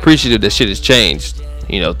appreciative that shit has changed.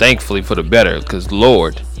 You know, thankfully for the better, because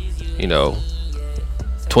Lord, you know,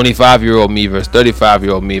 25-year-old me versus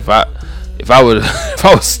 35-year-old me. If I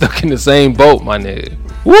was stuck in the same boat, my nigga,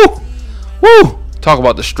 woo, talk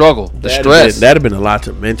about the struggle, the stress. That'd have been a lot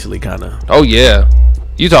to mentally kind of. Oh yeah,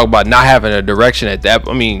 you talk about not having a direction at that.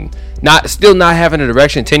 I mean, still not having a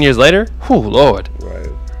direction 10 years later. Whew, Lord. Right.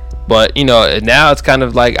 But you know, now it's kind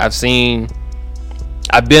of like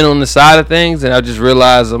I've been on the side of things, and I just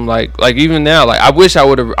realized I'm like even now, like I wish I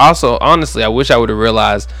would have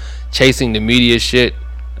realized chasing the media shit.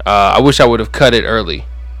 I wish I would have cut it early.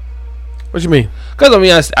 What you mean? Because I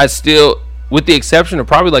mean, I still, with the exception of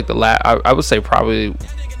probably like I would say probably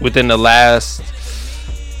within the last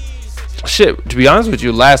shit. To be honest with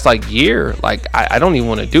you, last like year, like I don't even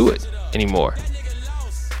want to do it anymore.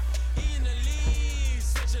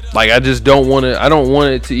 Like I just don't want to. I don't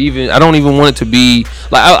want it to even. I don't even want it to be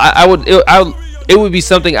like it would be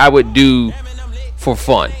something I would do for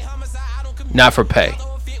fun, not for pay.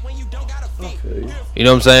 Okay. You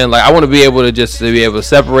know what I'm saying? Like I want to be able to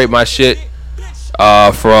separate my shit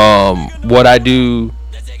from what I do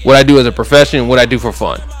as a profession and what I do for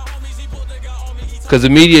fun. Because the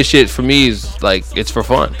media shit for me is like it's for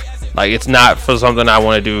fun. Like it's not for something I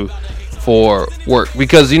want to do for work.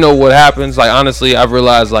 Because you know what happens? Like honestly, I've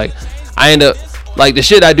realized like I end up like the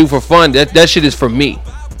shit I do for fun. That shit is for me.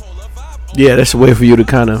 Yeah, that's a way for you to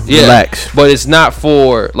kind of relax. But it's not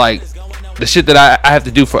for like the shit that I have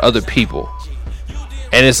to do for other people.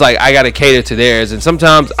 And it's like I gotta cater to theirs. And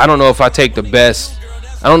sometimes I don't know if I take the best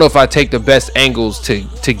angles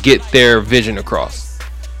to get their vision across.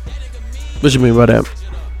 What you mean by that?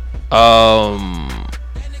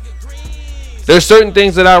 There's certain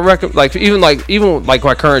things that I recommend, like even my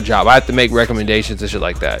current job, I have to make recommendations and shit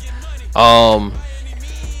like that.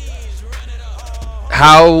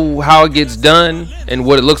 How it gets done and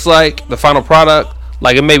what it looks like, the final product,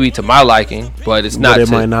 like it may be to my liking, but it's not. But it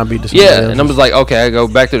might not be to somebody yeah, else's. and I'm just like, okay, I go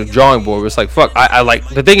back to the drawing board. It's like fuck. I like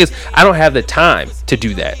the thing is, I don't have the time to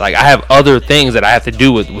do that. Like I have other things that I have to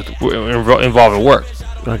do with involving work.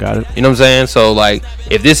 I got it. You know what I'm saying? So like,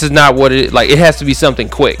 if this is not what it like, it has to be something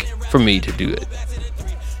quick for me to do it.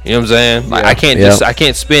 You know what I'm saying? Like I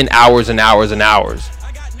can't spend hours and hours and hours,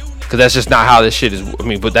 because that's just not how this shit is. I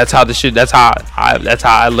mean, but that's how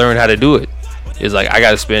I learned how to do it. Is like I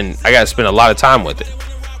gotta spend a lot of time with it,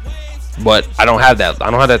 but I don't have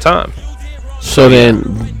that time. So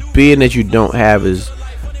then, being that you don't have is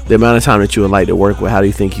the amount of time that you would like to work with, how do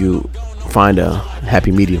you think you find a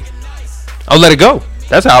happy medium? I'll let it go.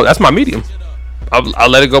 That's my medium. I'll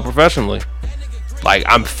let it go professionally. Like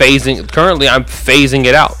currently I'm phasing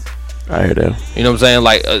it out. I hear that. You know what I'm saying?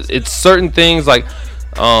 Like it's certain things like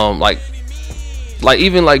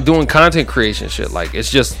even like doing content creation shit. Like it's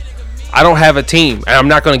just I don't have a team, and I'm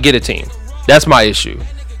not gonna get a team. That's my issue.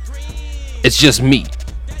 It's just me.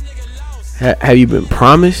 Have you been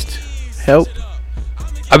promised help?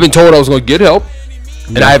 I've been told I was going to get help,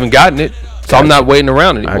 and I haven't gotten it. So I'm not waiting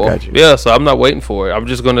around anymore. got you. Yeah, so I'm not waiting for it. I'm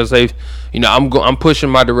just going to say, I'm pushing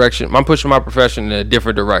my direction. I'm pushing my profession in a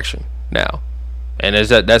different direction now. And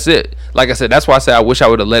that's it. Like I said, that's why I said I wish I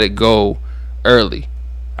would have let it go early.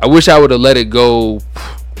 I wish I would have let it go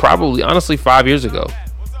probably, honestly, 5 years ago.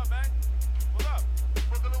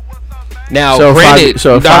 Now, granted,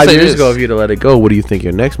 5 years ago, if you'd have let it go, what do you think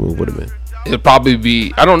your next move would have been? It'd probably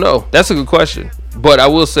be, I don't know. That's a good question. But I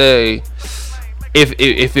will say, if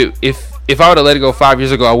I would have let it go 5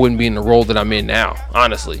 years ago, I wouldn't be in the role that I'm in now,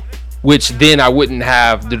 honestly. Which then I wouldn't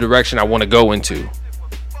have the direction I want to go into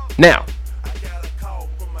now.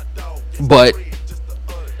 But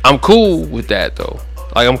I'm cool with that, though.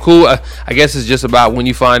 Like, I'm cool. I guess it's just about when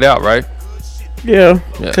you find out, right? Yeah.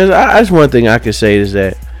 Because that's one thing I can say is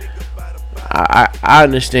that I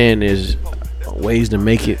understand there's ways to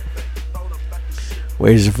make it,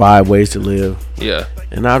 ways to survive, ways to live. Yeah.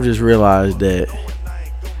 And I've just realized that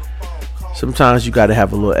sometimes you got to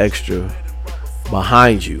have a little extra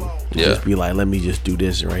behind you. Yeah. Just be like, let me just do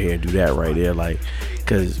this right here and do that right there. Like,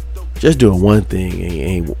 because just doing one thing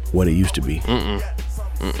ain't what it used to be.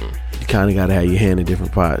 You kind of got to have your hand in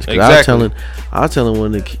different pots. Exactly. I was telling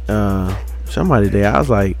one of somebody today, I was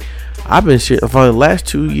like, for the last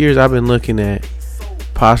 2 years, I've been looking at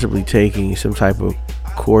possibly taking some type of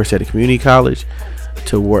course at a community college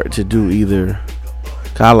to do either.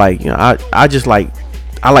 Cause I like,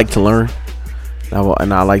 I like to learn,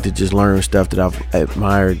 and I like to just learn stuff that I've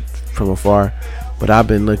admired from afar. But I've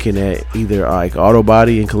been looking at either like auto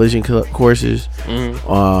body and collision courses,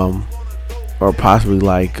 or possibly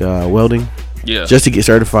like welding, just to get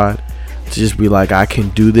certified, to just be like, I can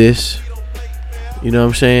do this. You know what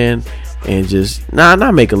I'm saying? And just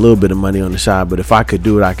not make a little bit of money on the side, but if I could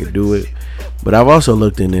do it, I could do it. But I've also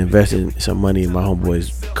looked into investing some money in my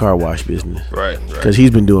homeboy's car wash business, right? Because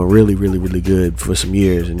he's been doing really, really, really good for some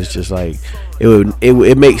years, and it's just like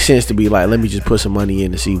it makes sense to be like, let me just put some money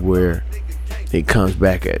in to see where it comes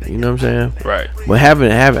back at. You know what I'm saying? Right. But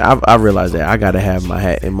I realized that I got to have my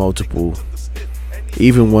hat in multiple.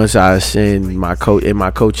 Even once I ascend in my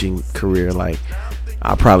coaching career, like,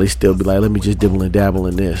 I'll probably still be like, let me just dibble and dabble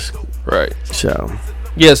in this. Right. So.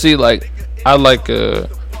 Yeah. See, like, I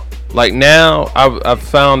like now I've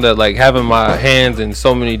found that like having my hands in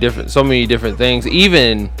so many different things,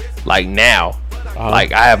 even like now,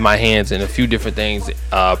 like I have my hands in a few different things,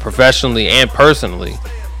 professionally and personally,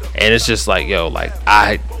 and it's just like, yo, like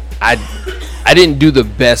I didn't do the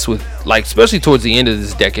best with, like, especially towards the end of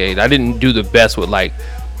this decade, I didn't do the best with like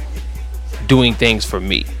doing things for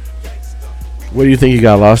me. What do you think you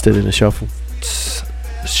got lost in the shuffle?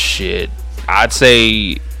 Shit, I'd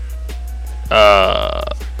say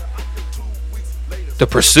the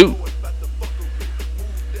pursuit.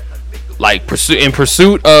 Like in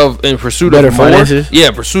pursuit of better more. Finances? Yeah,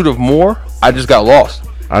 in pursuit of more. I just got lost.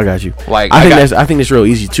 I got you. Like I think it's real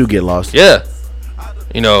easy to get lost. Yeah.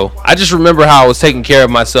 You know, I just remember how I was taking care of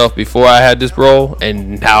myself before I had this role,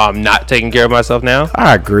 and how I'm not taking care of myself now.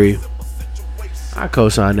 I agree. I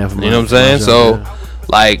co-sign that for myself. You know what I'm saying? So,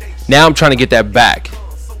 like, now I'm trying to get that back.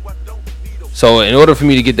 So, in order for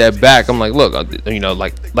me to get that back, I'm like, look, you know,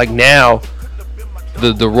 like now,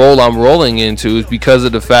 the role I'm rolling into is because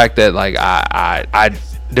of the fact that, like, I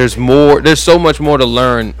there's so much more to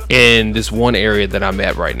learn in this one area that I'm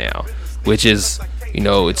at right now, which is, you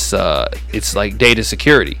know, it's like data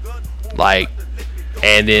security, like,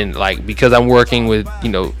 and then, like, because I'm working with, you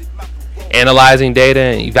know, analyzing data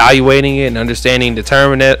and evaluating it and understanding the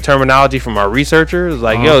terminology from our researchers,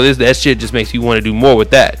 like, yo, that shit just makes you want to do more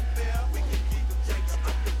with that.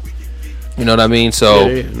 You know what I mean? So,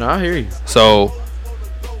 no, I hear you. So,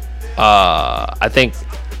 I think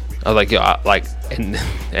I was like, yo,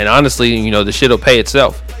 and honestly, you know, the shit'll pay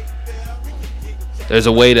itself. There's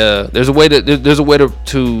a way to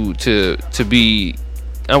be,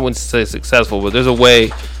 I wouldn't say successful, but there's a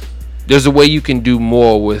way you can do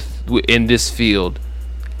more in this field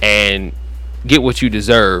and get what you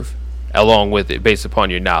deserve along with it based upon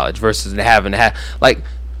your knowledge, versus having to have, like,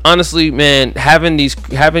 honestly, man,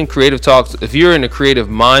 having creative talks. If you're in a creative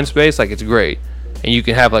mind space, like, it's great, and you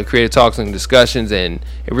can have like creative talks and discussions and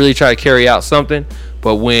really try to carry out something.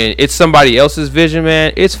 But when it's somebody else's vision,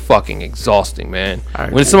 man, it's fucking exhausting, man.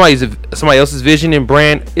 When it's somebody else's vision and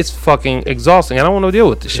brand, it's fucking exhausting. I don't want to deal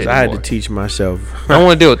with this shit anymore. I had to teach myself. I don't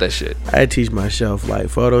want to deal with that shit. I had to teach myself like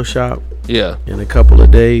Photoshop. Yeah. In a couple of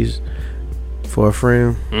days for a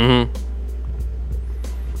friend. Mm-hmm.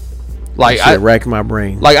 Like, I racked my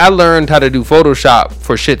brain. Like, I learned how to do Photoshop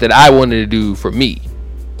for shit that I wanted to do for me.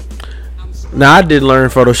 Now I did learn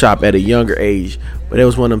Photoshop at a younger age, but it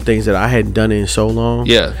was one of them things that I hadn't done it in so long.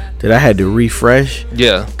 Yeah. That I had to refresh.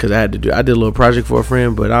 Yeah. Because I did a little project for a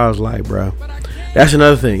friend, but I was like, bro, that's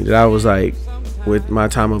another thing that I was like, with my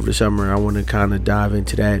time over the summer, I want to kind of dive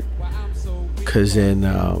into that. Because then,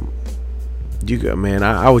 I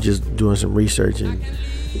was just doing some research and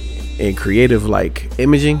creative, like,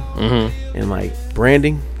 imaging and, like,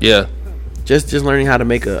 branding. Yeah. Just learning how to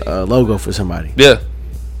make a logo for somebody. Yeah.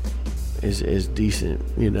 Is decent,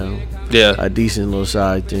 Yeah. a decent little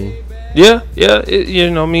side thing. Yeah. You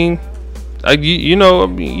know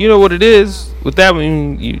what it is with that.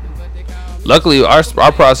 Luckily our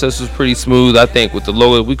process was pretty smooth, I think, with the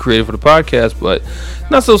logo we created for the podcast, but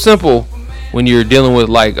not so simple when you're dealing with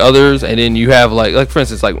like others, and then you have like for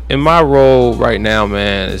instance, like in my role right now,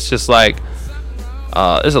 man, it's just like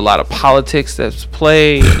there's a lot of politics that's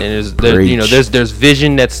played, and there's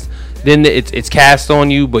vision that's then it's cast on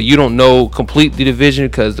you, but you don't know completely the vision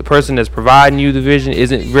because the person that's providing you the vision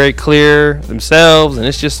isn't very clear themselves, and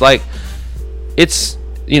it's just like it's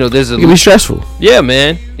there's a. It can be stressful. Yeah,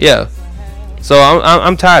 man. Yeah. So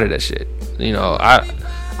I'm tired of that shit.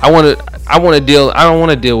 I want to deal. I don't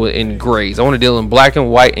want to deal with in grays. I want to deal in black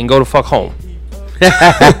and white and go to fuck home.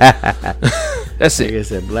 That's it. Like I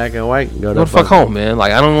said, black and white. Go to fuck home, man.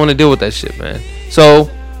 Like I don't want to deal with that shit, man.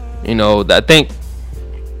 So, I think,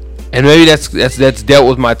 and maybe that's dealt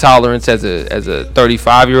with my tolerance as a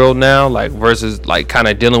 35-year-old now, like versus like kind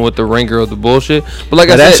of dealing with the ringer of the bullshit. But like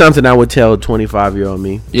that's something I would tell 25-year-old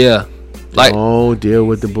me. Yeah. Like, don't deal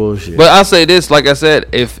with the bullshit. But I'll say this, like I said,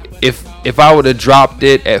 if I would have dropped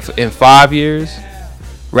it in 5 years,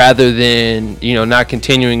 rather than not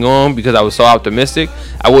continuing on because I was so optimistic,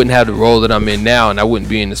 I wouldn't have the role that I'm in now, and I wouldn't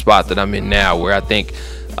be in the spot that I'm in now, where I think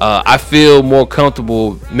I feel more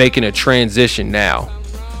comfortable making a transition now,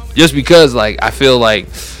 just because like I feel like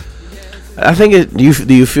I think do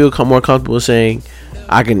you feel more comfortable saying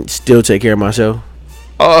I can still take care of myself?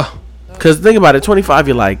 Because think about it, 25,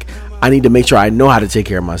 you're like, I need to make sure I know how to take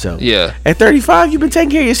care of myself. Yeah. At 35, you've been taking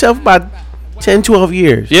care of yourself about 10, 12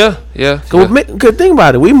 years. Yeah. Good thing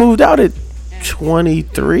about it, we moved out at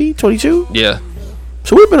 23, 22. Yeah.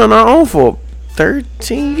 So we've been on our own for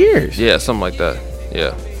 13 years. Yeah, something like that.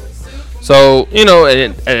 Yeah. So,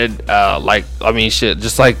 shit,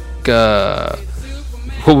 just like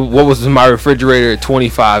what was my refrigerator at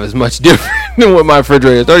 25 is much different than what my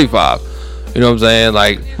refrigerator at 35. You know what I'm saying?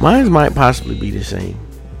 Like, mine might possibly be the same,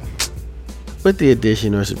 with the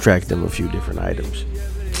addition or subtract of a few different items.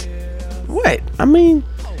 What? I mean,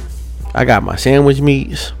 I got my sandwich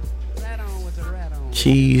meats,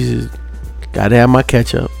 cheese, gotta have my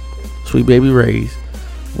ketchup, Sweet Baby Ray's,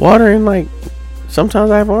 water, and like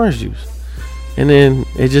sometimes I have orange juice. And then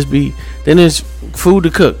then there's food to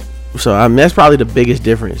cook. So that's probably the biggest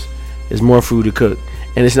difference. Is more food to cook,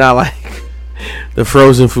 and it's not like the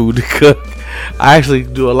frozen food to cook. I actually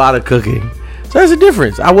do a lot of cooking, so there's a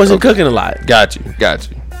difference. I wasn't cooking a lot. Got you. At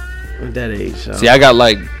that age, so. See, I got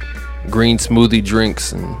like green smoothie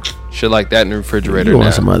drinks and shit like that in the refrigerator. You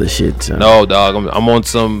want some other shit? So. No, dog. I'm on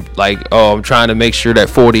some I'm trying to make sure that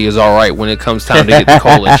 40 is all right when it comes time to get the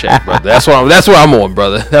colon check, brother. That's what I'm on,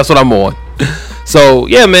 brother. That's what I'm on. So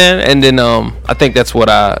yeah, man. And then I think that's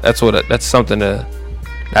something that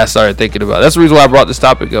I started thinking about. That's the reason why I brought this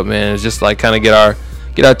topic up, man. It's just like kind of get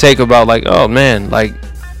our take about like, oh man, like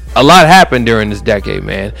a lot happened during this decade,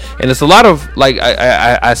 man. And it's a lot of like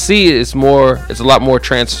I see it's a lot more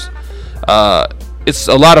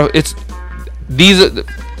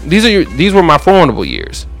these were my formidable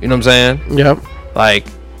years. You know what I'm saying? Yep. Like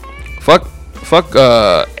fuck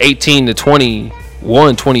 18 to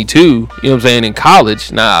 21, 22, you know what I'm saying, in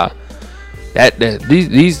college. Nah.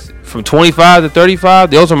 These from 25 to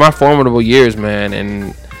 35, those are my formidable years, man.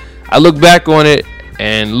 And I look back on it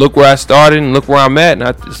and look where I started and look where I'm at,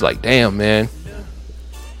 and it's like, damn, man.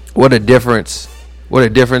 What a difference.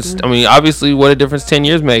 I mean, obviously, what a difference 10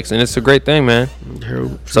 years makes, and it's a great thing, man.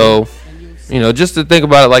 True. So, just to think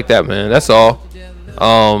about it like that, man. That's all.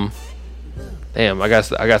 Damn, I got,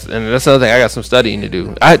 and that's another thing. I got some studying to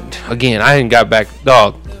do. I hadn't got back,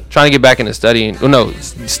 dog. Trying to get back into studying. Oh, no,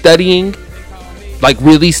 studying, like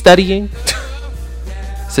really studying.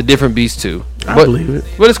 It's a different beast too. I believe it,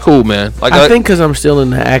 but it's cool, man. Like I think because I'm still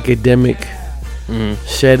in the academic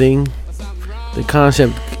setting, the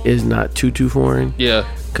concept is not too foreign. Yeah.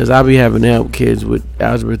 Because I be having to help kids with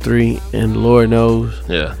Algebra 3, and Lord knows,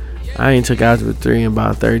 yeah, I ain't took Algebra 3 in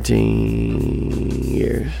about 13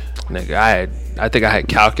 years. Nigga, I think I had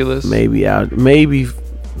calculus. Maybe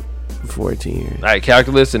 14 years. I had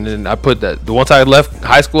calculus, and then I put that. The once I left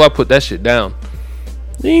high school, I put that shit down.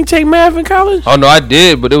 You didn't take math in college? Oh no, I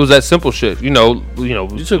did, but it was that simple shit. You know.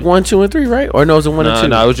 You took 1, 2, and 3, right? Or no, it was a 1 and 2?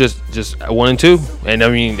 No, it was just 1 and 2, and I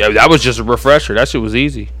mean that was just a refresher. That shit was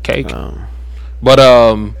easy, cake. But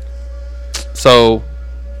so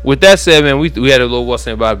with that said, man, we had a little what's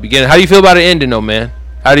in about the beginning. How do you feel about it ending, though, man?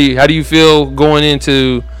 How do you feel going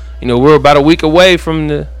into, we're about a week away from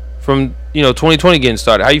 2020 getting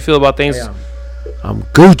started. How you feel about things? I'm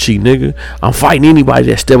Gucci, nigga. I'm fighting anybody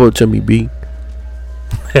that step up to me, B.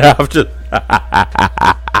 I'm just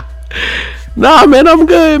nah, man, I'm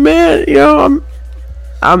good, man.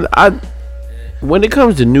 I when it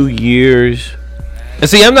comes to New Year's, and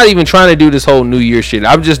see, I'm not even trying to do this whole New Year shit.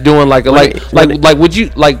 I'm just doing like would you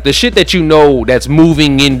like the shit that that's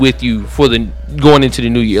moving in with you for the going into the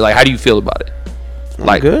new year? Like, how do you feel about it?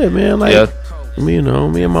 Like, I'm good, man. Like, me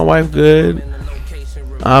and my wife good.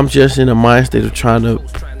 I'm just in a mind state of trying to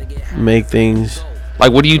make things.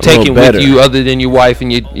 Like, what are you taking with you other than your wife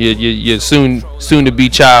and your soon to be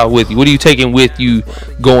child with you? What are you taking with you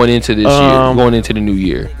going into this year, going into the new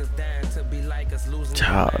year?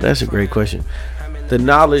 Child, that's a great question.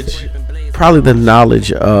 Probably the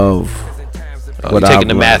knowledge of what I'm taking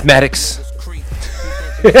the mathematics.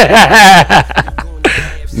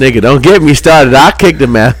 Nigga, don't get me started. I kick the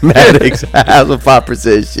mathematics. That's a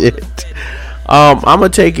 5% shit. I'm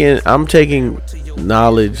taking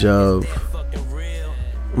knowledge of,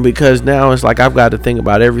 because now it's like I've got to think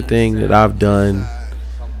about everything that I've done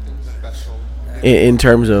in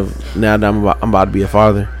terms of now that I'm about to be a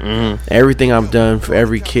father. Mm-hmm. Everything I've done for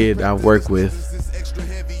every kid I've worked with,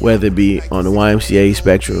 whether it be on the YMCA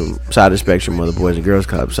spectrum, side of the spectrum, or the Boys and Girls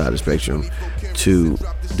Club side of the spectrum, to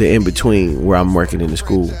the in-between where I'm working in the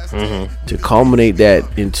school. Mm-hmm. To culminate that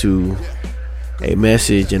into a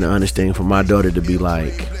message and an understanding for my daughter to be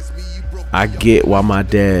like, I get why my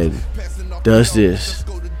dad does this.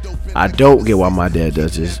 I don't get why my dad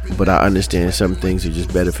does this, but I understand some things are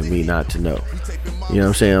just better for me not to know. You know what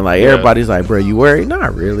I'm saying? Like, everybody's like, bro, you worried?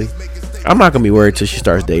 Not really. I'm not going to be worried till she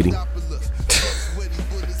starts dating.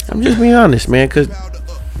 I'm just being honest, man, because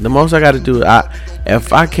the most I got to do,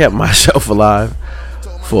 if I kept myself alive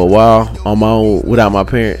for a while on my own without my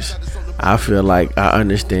parents, I feel like I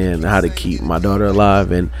understand how to keep my daughter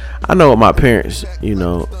alive. And I know what my parents, I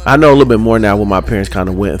know a little bit more now what my parents kind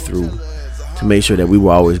of went through to make sure that we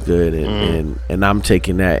were always good. And I'm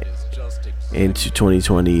taking that into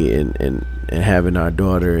 2020 and having our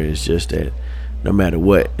daughter is just that no matter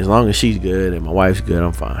what, as long as she's good and my wife's good,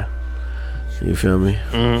 I'm fine. You feel me?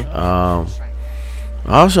 Mm-hmm.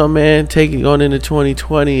 Also, man, going into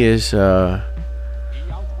 2020 is trying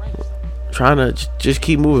to just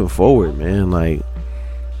keep moving forward, man. Like,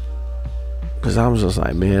 because I'm just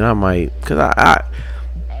like, man, I might, because I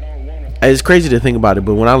it's crazy to think about it,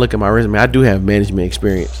 but when I look at my resume, I do have management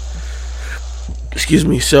experience. Excuse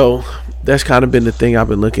me. So that's kind of been the thing I've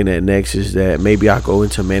been looking at next, is that maybe I'll go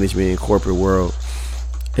into management in corporate world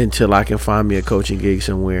until I can find me a coaching gig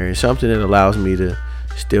somewhere, and something that allows me to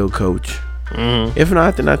still coach. Mm-hmm. If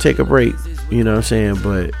not, then I take a break. You know what I'm saying?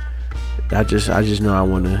 But I just know I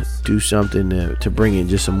want to do something to bring in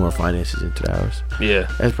just some more finances into the house. Yeah,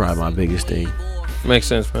 that's probably my biggest thing. Makes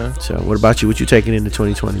sense, man. So, what about you? What you taking into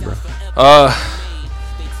 2020, bro?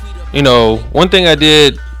 One thing I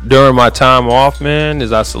did during my time off, man,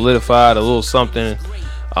 is I solidified a little something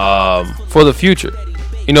for the future.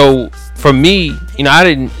 For me, I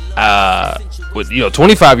didn't, with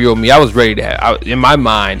 25-year-old me, I was ready to have, in my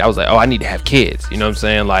mind, I was like, oh, I need to have kids. You know what I'm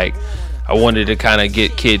saying? Like, I wanted to kind of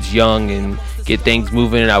get kids young and get things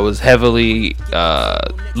moving. I was heavily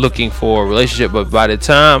looking for a relationship, but by the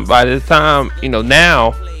time,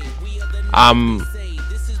 now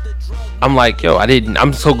I'm like, yo,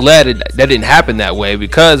 I'm so glad that didn't happen that way,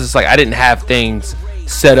 because it's like I didn't have things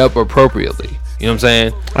set up appropriately. You know what I'm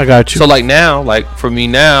saying? I got you. So like now, like for me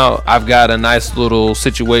now, I've got a nice little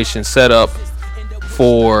situation set up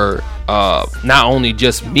for not only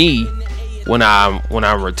just me when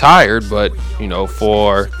I'm retired, but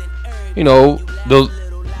for the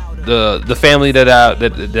family that I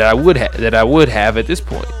would have at this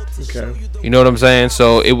point. Okay. You know what I'm saying?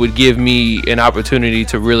 So it would give me an opportunity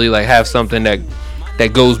to really like have something that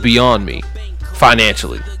goes beyond me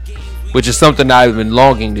financially, which is something I've been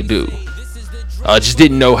longing to do. Just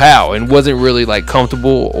didn't know how, and wasn't really like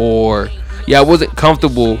comfortable, I wasn't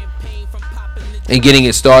comfortable in getting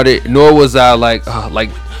it started, nor was I like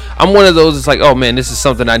I'm one of those. It's like, oh man, this is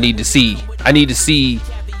something I need to see. I need to see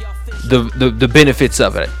the benefits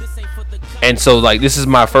of it. And so like this is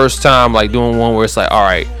my first time like doing one where it's like, all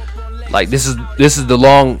right, like this is the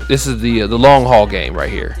long haul game right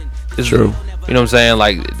here. True. You know what I'm saying?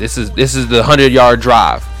 Like this is the 100-yard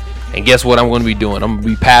drive. And guess what I'm going to be doing? I'm going to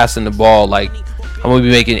be passing the ball like I'm going to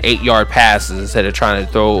be making 8-yard passes instead of trying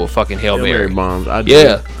to throw a fucking Hail Mary. Bombs. I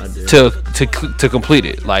To complete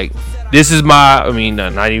it. Like, this is my, I mean,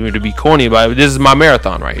 not even to be corny about it, but this is my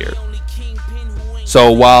marathon right here.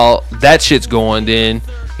 So while that shit's going, then,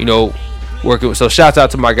 you know, working with, so shouts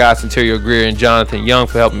out to my guys Interior Greer and Jonathan Young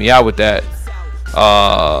for helping me out with that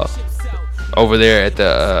over there at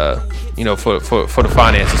the you know, for the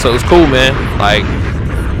finances. So it's cool, man. Like,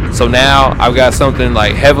 so now I've got something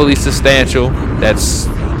like heavily substantial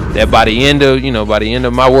that by the end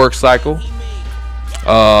of my work cycle,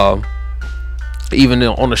 even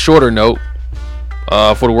on a shorter note,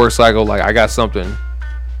 for the work cycle, like I got something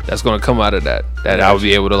that's gonna come out of that I'll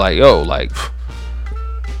be able to like,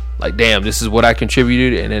 like damn, this is what I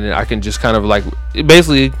contributed, and then I can just kind of like,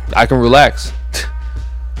 basically I can relax.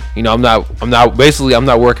 You know, I'm not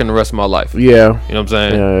working the rest of my life. Yeah. You know what I'm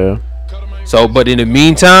saying? Yeah. So, but in the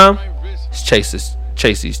meantime, chase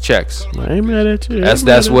these checks. I ain't mad at you.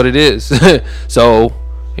 That's what it is. So,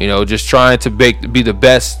 you know, just trying to be the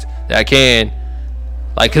best that I can.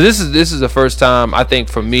 Like, cause this is the first time I think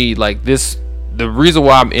for me, like this, the reason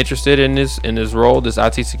why I'm interested in this role, this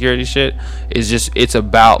IT security shit, is just, it's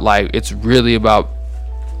really about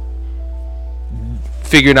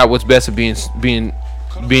figuring out what's best and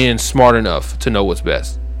being smart enough to know what's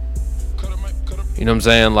best. You know what I'm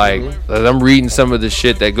saying? Like, as I'm reading some of the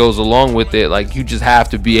shit that goes along with it, like, you just have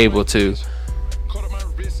to be able to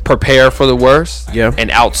prepare for the worst,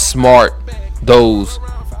 and outsmart those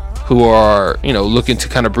who are, you know, looking to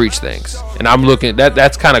kind of breach things. And I'm looking,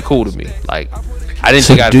 that's kind of cool to me. Like, I didn't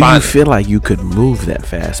think I'd find it. Do you feel like you could move that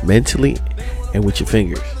fast mentally and with your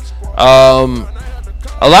fingers? A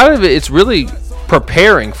lot of it's really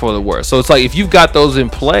preparing for the worst. So it's like, if you've got those in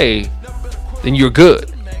play, then you're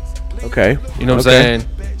good. Okay. You know what I'm saying?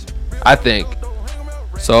 I think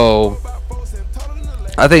so,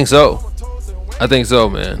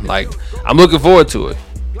 man. Like, I'm looking forward to it.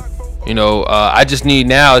 You know, I just need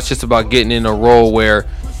now, it's just about getting in a role where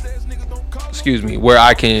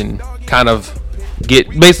I can kind of get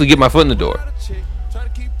my foot in the door.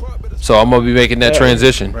 So I'm gonna be making that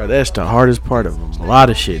transition. Bro, that's the hardest part of a lot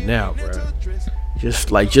of shit now, bro.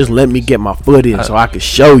 Just let me get my foot in so I can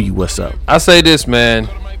show you what's up. I say this, man,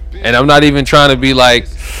 and I'm not even trying to be like,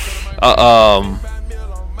 I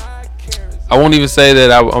won't even say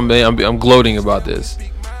that I'm gloating about this.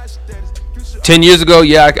 10 years ago,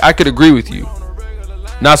 yeah, I could agree with you.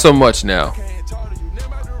 Not so much now.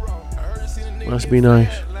 Must be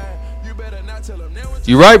nice.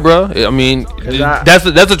 You're right, bro. I mean, that's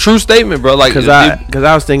a true statement, bro. Like, because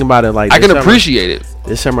I was thinking about it. Like, I can appreciate it.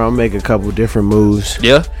 This summer, I'll make a couple different moves.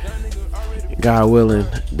 Yeah. God willing,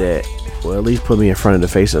 that will at least put me in front of the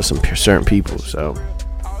face of some certain people. So,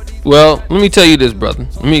 well, let me tell you this, brother.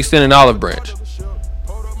 Let me extend an olive branch.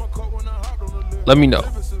 Let me know.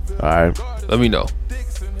 All right. Let me know.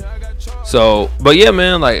 So, but yeah,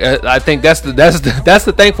 man, like, I think that's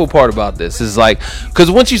the thankful part about this is like, because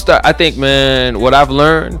once you start, I think, man, what I've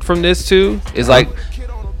learned from this too is like,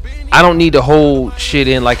 I don't need to hold shit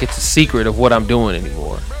in like it's a secret of what I'm doing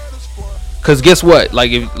anymore. Because guess what?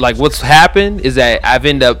 Like, what's happened is that I've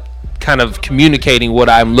ended up kind of communicating what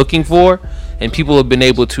I'm looking for, and people have been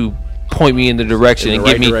able to point me in the direction and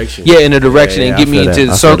get me in the direction and get me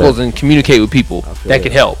into circles and communicate with people that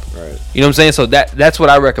can help. Right. You know what I'm saying? So that's what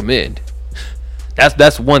I recommend.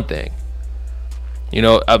 That's one thing. You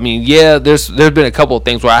know, I mean, yeah, there's been a couple of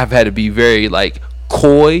things where I've had to be very like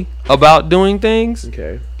coy about doing things.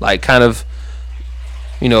 Okay. Like, kind of,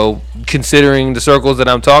 you know, considering the circles that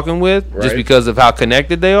I'm talking with, just because of how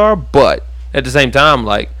connected they are. But at the same time,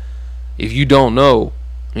 like, if you don't know,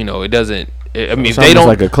 you know, it doesn't. I mean, if they don't,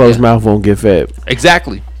 like a closed mouth won't get fed.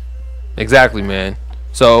 Exactly, man.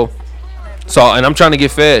 So, and I'm trying to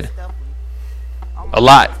get fed a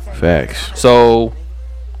lot. Facts. So,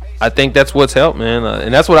 I think that's what's helped, man,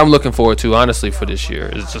 and that's what I'm looking forward to, honestly, for this year.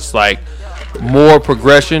 It's just like more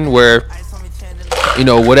progression, where, you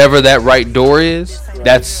know, whatever that right door is,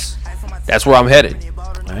 that's where I'm headed.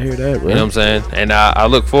 I hear that, bro. You know what I'm saying? And I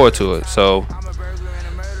look forward to it. So,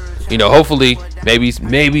 you know, hopefully, maybe,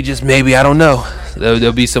 just maybe, I don't know.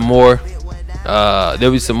 There'll be some more.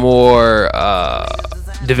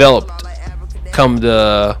 Developed come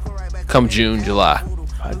June, July.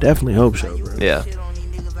 I definitely hope so, bro. Yeah.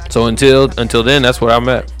 So until then, that's where I'm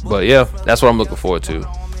at. But yeah, that's what I'm looking forward to.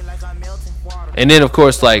 And then, of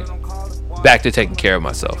course, like, back to taking care of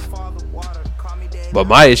myself. But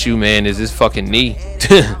my issue, man, is this fucking knee.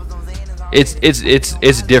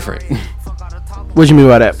 It's different. What you mean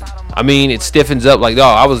by that? I mean, it stiffens up. Like,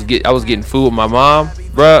 I was getting food with my mom,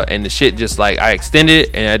 bruh, and the shit just like I extended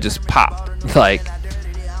it and it just popped. Like,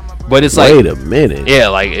 but it's like, wait a minute. yeah,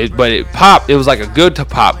 like it, but it popped. It was like a good to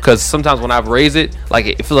pop because sometimes when I've raised it, like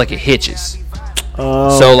it feels like it hitches.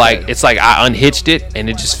 Oh, So like it's like I unhitched it and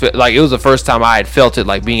it just felt like it was the first time I had felt it,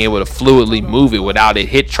 like being able to fluidly move it without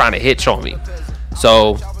it trying to hitch on me.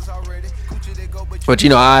 So, but you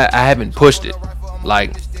know, I haven't pushed it.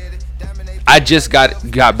 Like I just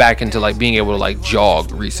got back into like being able to like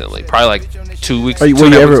jog recently, probably like 2 weeks. Were you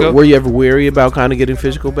 2.5 weeks ago. were you ever weary about kind of getting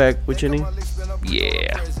physical back with Jenny?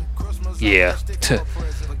 Yeah.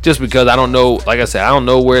 Just because I don't know, like I said, I don't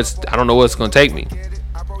know where it's gonna take me.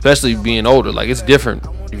 Especially being older, like it's different.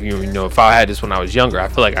 You know, if I had this when I was younger, I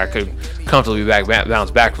feel like I could comfortably bounce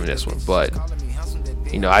back from this one. But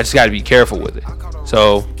you know, I just got to be careful with it.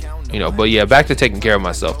 So, you know, but yeah, back to taking care of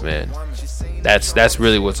myself, man. That's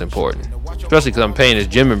really what's important. Especially because I'm paying this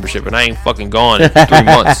gym membership and I ain't fucking gone in 3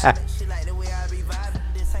 months.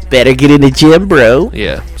 Better get in the gym, bro.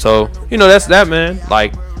 Yeah. So you know, that's that, man.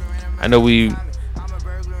 Like I know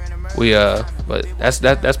but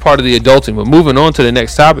that's part of the adulting. But moving on to the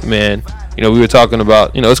next topic, man. You know, we were talking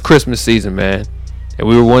about, you know, it's Christmas season, man, and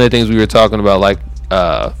one of the things we were talking about, like,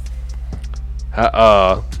 I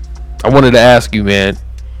wanted to ask you, man,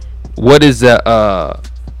 what is that?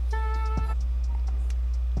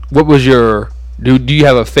 What was your? Do you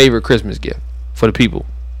have a favorite Christmas gift for the people?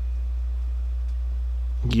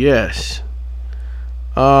 Yes.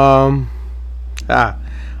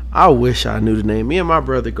 I wish I knew the name. Me and my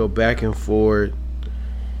brother go back and forth.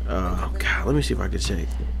 God, let me see if I can check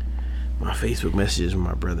my Facebook messages with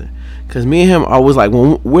my brother. Because me and him always, like,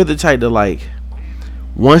 when we're the type to, like,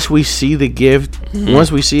 once we see the gift,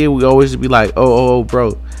 once we see it, we always be like, oh,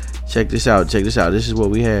 bro, check this out. This is what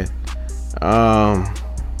we had. Golly.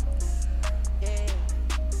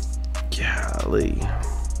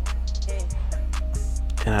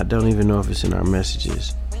 And I don't even know if it's in our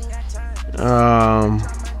messages.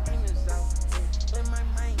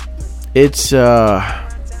 It's I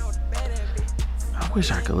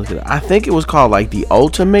wish I could look at it. I think it was called like the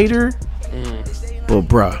Ultimator. But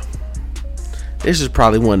bruh, this is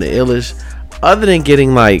probably one of the illest. Other than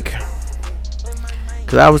getting like,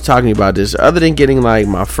 cause I was talking about this. Other than getting like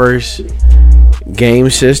my first game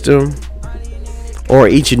system or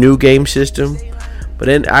each new game system, but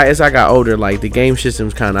then as I got older, like the game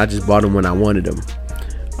systems I just bought them when I wanted them.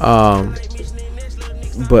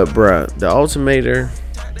 But bruh, the Ultimator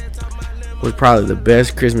was probably the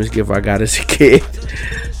best Christmas gift I got as a kid.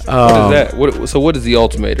 What is that? What is the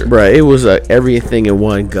Ultimator? Bruh, it was everything in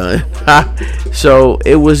one gun. So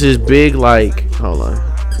it was this big, like, hold on.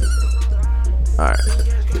 Alright.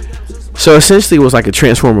 So essentially it was like a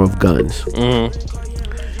transformer of guns.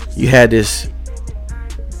 You had this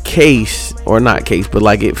case, or not case, but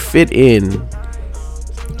like it fit in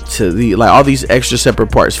to the, like, all these extra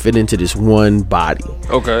separate parts fit into this one body.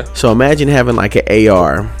 Okay. So imagine having like an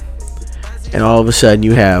AR, and all of a sudden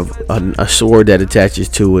you have a sword that attaches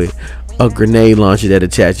to it, a grenade launcher that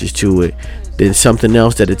attaches to it, then something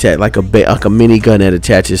else that attaches, like a minigun that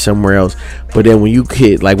attaches somewhere else. But then when you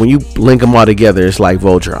link them all together, it's like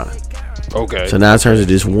Voltron. Okay. So now it turns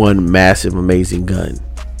into this one massive, amazing gun.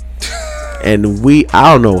 And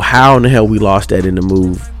I don't know how in the hell we lost that in the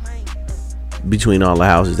move between all the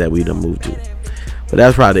houses that we done moved to. But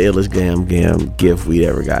that's probably the illest damn gift we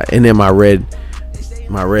ever got. And then my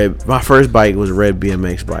first bike was a red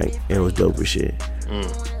BMX bike. It was dope as shit. I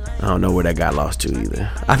don't know where that got lost to either.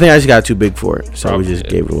 I think I just got too big for it, so we just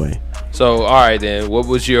gave it away. So all right then, what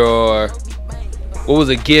was a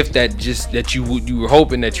gift that you were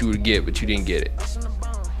hoping that you would get but you didn't get it?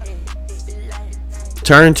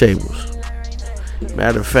 Turntables.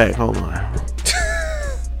 Matter of fact, hold on.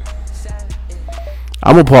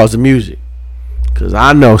 I'm gonna pause the music because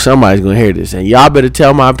I know somebody's gonna hear this, and y'all better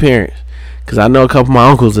tell my parents, because I know a couple of my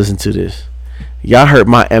uncles listen to this. Y'all hurt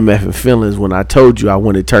my MF and feelings when I told you I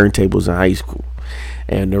wanted turntables in high school.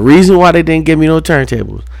 And the reason why they didn't give me no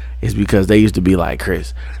turntables is because they used to be like,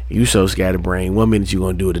 Chris, you so scatterbrained. 1 minute you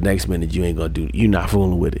gonna do it, the next minute you ain't gonna do it. You not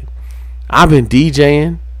fooling with it. I've been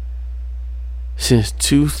DJing since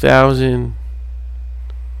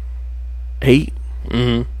 2008.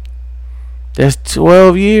 That's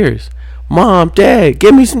 12 years. Mom, Dad,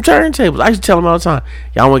 give me some turntables. I used to tell them all the time,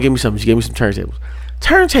 y'all want to give me something, just give me some turntables.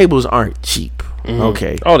 Turntables aren't cheap.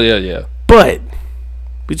 Okay. Oh yeah. But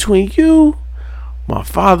between you, my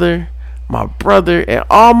father, my brother, and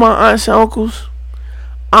all my aunts and uncles,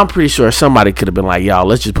 I'm pretty sure somebody could have been like, y'all,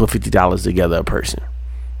 let's just put $50 together a person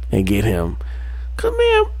and get him. Cause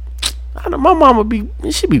man, I know my mama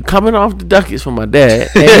she'd be coming off the ducats for my dad,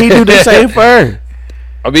 and he do the same for her.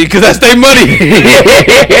 I mean, because that's their money.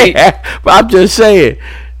 But I'm just saying,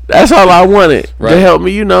 that's all I wanted Right. to help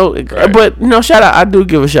me, you know. Right. But shout out. I do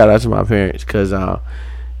give a shout out to my parents because,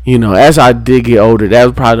 as I did get older, that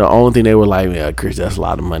was probably the only thing they were like, "Yeah, Chris, that's a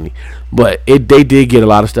lot of money." But they did get a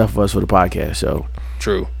lot of stuff for us for the podcast.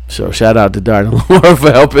 True. So shout out to Dart and Lamar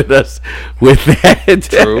for helping us with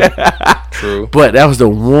that. True. But that was the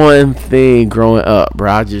one thing growing up,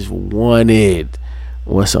 bro. I just wanted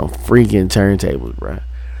was some freaking turntables, bro.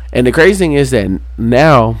 And the crazy thing is that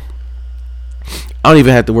now I don't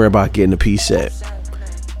even have to worry about getting a piece set.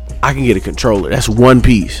 I can get a controller. That's one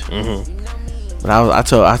piece. But I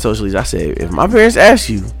told Shalise, I said, if my parents ask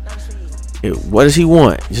you, what does he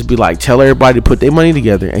want? Just be like, tell everybody to put their money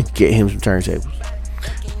together and get him some turntables.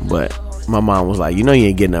 But my mom was like, you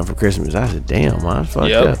ain't getting nothing for Christmas. I said, damn, mom,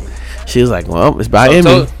 fucked up. She was like, well, it's about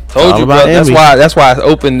Emmy. Told you, bro. That's why I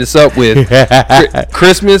opened this up with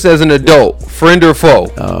Christmas as an adult, friend or foe.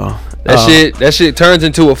 That shit turns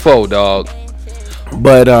into a foe, dog.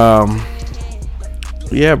 But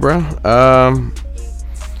yeah, bro.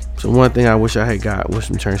 So one thing I wish I had got was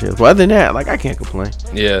some turntables. But other than that, like, I can't complain.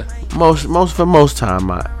 Yeah. Most time,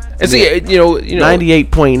 And see,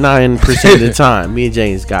 98.9% of the time, me and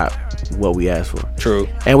James got what we asked for. True.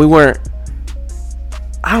 And we weren't.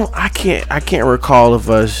 I can't recall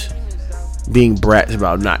of us being brats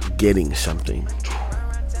about not getting something.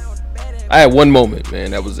 I had one moment,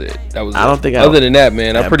 man. That was it. I don't think. Other than that,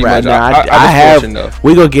 man, I pretty much. I have. Fortunate enough.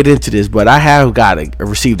 We gonna get into this, but I have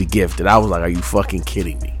received a gift that I was like, "Are you fucking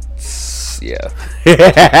kidding me?" Yeah.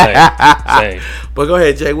 Same. But go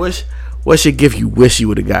ahead, Jay. What's your gift you wish you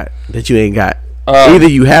would have got that you ain't got? Either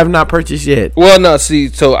you have not purchased yet. Well, no. See,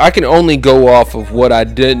 so I can only go off of what I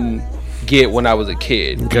didn't get when I was a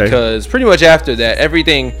kid, because pretty much after that,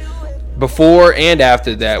 everything before and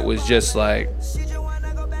after that was just like,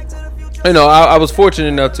 I was fortunate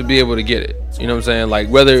enough to be able to get it. You know what I'm saying? Like,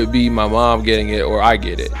 whether it be my mom getting it or I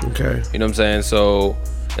get it. Okay. You know what I'm saying? So,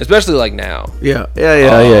 especially like now. Yeah.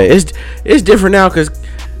 It's different now because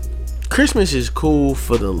Christmas is cool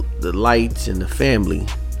for the lights and the family.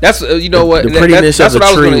 That's what. The prettiness that's of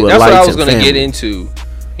what the tree with that's what I lights was and gonna get family. into.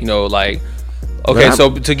 Like, okay,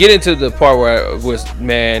 so to get into the part where I was,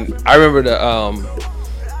 man, I remember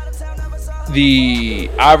the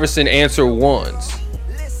Iverson Answer ones.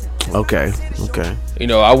 Okay.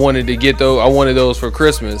 I wanted to get those. I wanted those for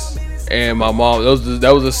Christmas, and my mom.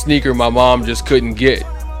 That was a sneaker my mom just couldn't get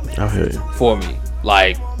for me,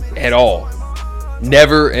 like, at all.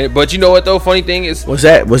 Never. But you know what though? Funny thing is, was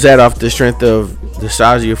that off the strength of the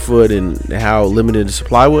size of your foot and how limited the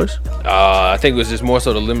supply was? I think it was just more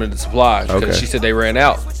so the limited supply because Okay. she said they ran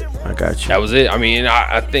out. I got you. That was it. I mean,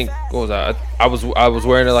 I think, what was I? I was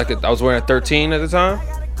wearing it I was wearing a 13 at the time.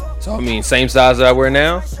 So I mean, same size that I wear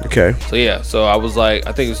now. Okay. So yeah. So I was like,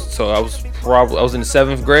 I was in the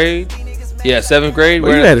 7th grade. Yeah, 7th grade.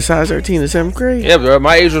 Well, you had a size 13 in 7th grade? Yeah, bro.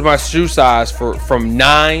 My age was my shoe size from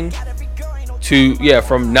 9 to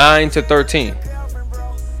 13.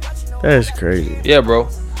 That's crazy. Yeah, bro.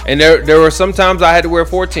 And there were some times I had to wear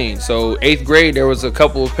 14. So 8th grade, there was a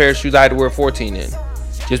couple of pair of shoes I had to wear 14 in,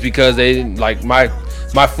 just because they didn't like my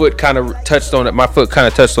foot kind of touched on it. My foot kind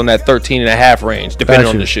of touched on that 13.5 range, depending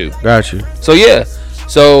on the shoe. Got you. So yeah,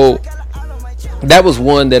 so that was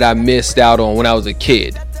one that I missed out on when I was a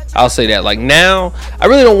kid. I'll say that. Like, now, I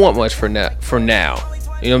really don't want much for now. You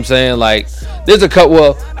know what I'm saying? Like, there's a couple.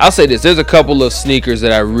 Well, I'll say this. There's a couple of sneakers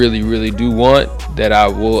that I really, really do want that I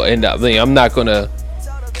will end up. I'm not gonna.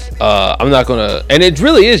 And it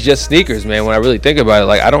really is just sneakers, man. When I really think about it,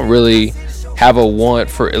 like, I don't really have a want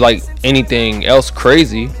for like anything else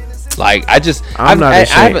crazy. Like, I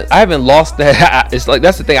haven't lost that. It's like,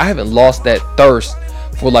 that's the thing. I haven't lost that thirst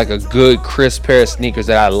for like a good crisp pair of sneakers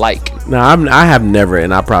that I like. No, I have never,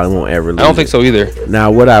 and I probably won't ever. I don't think so either.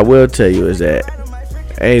 Now, what I will tell you is that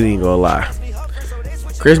I ain't even gonna lie.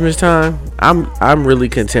 Christmas time, I'm really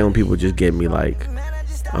content when people just give me like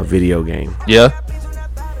a video game. Yeah.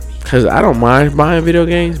 Cause I don't mind buying video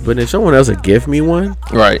games, but if someone else would give me one,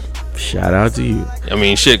 right? Shout out to you. I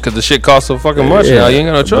mean, shit, because the shit costs so fucking much now. You ain't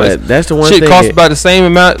got no choice. But that's the one shit thing. Shit costs about the same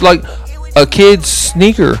amount. Like, a kid's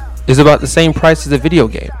sneaker is about the same price as a video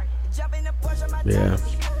game. Yeah.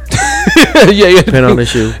 yeah. Depending on the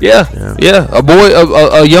shoe. Yeah.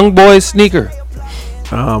 A young boy's sneaker.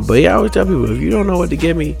 But yeah, I always tell people, if you don't know what to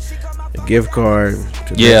give me, a gift card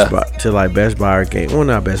to Best Buy or Game. Well,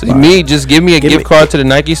 not Best Buy. Just give me a gift card to the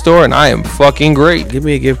Nike store and I am fucking great. Give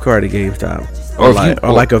me a gift card to GameStop. or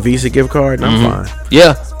like a Visa gift card, I'm fine.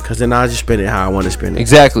 Yeah, Because then I just spend it how I want to spend it.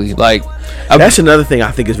 exactly. Like That's another thing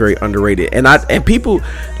I think is very underrated. And people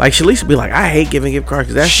like Shalisa be like, I hate giving gift cards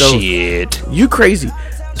because that's shit. you crazy.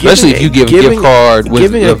 Especially if you give a gift card with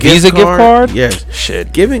giving a Visa gift card. Yes.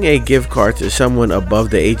 Shit. Giving a gift card to someone above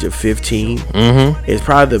the age of 15 is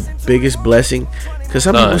probably the biggest blessing. Because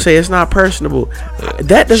some people say it's not personable.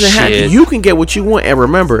 That doesn't happen. Shit. You can get what you want. And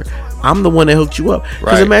remember, I'm the one that hooked you up.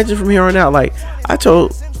 Because Right. imagine from here on out, like I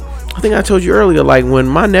think I told you earlier, like when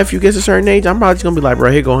my nephew gets a certain age, I'm probably just going to be like, bro,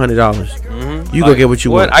 here go $100. You go get what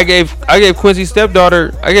you want. I gave Quincy's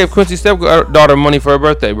stepdaughter money for her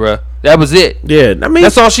birthday, bro. That was it. Yeah, I mean,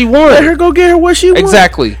 That's all she wanted. Let her go get her what she wants.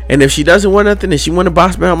 Exactly. And if she doesn't want nothing and she want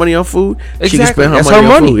to spend her money on food, she can Exactly. spend her That's money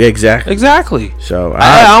her on money. food. Exactly. Exactly. So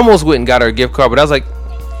I almost went and got her a gift card, but I was like,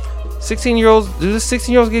 16-year-olds, do the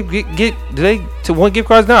 16-year-olds get do they to want gift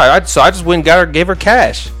cards now? So I just went and gave her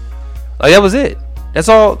cash. Like that was it. That's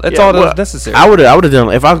all. That's all that was necessary. I would have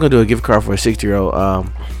done if I was gonna do a gift card for a 60-year-old.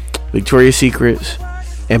 Victoria's Secrets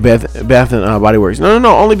and Bath and Body Works. No.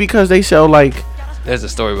 Only because they sell like. There's a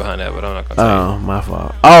story behind that, but I'm not gonna tell you. Oh, my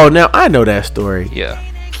fault. Oh, now I know that story. Yeah,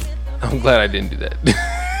 I'm glad I didn't do that.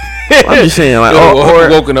 I'm just saying, like,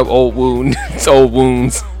 woken up old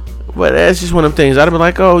wounds. But that's just one of them things. I'd have been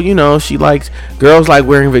like, oh, she likes girls like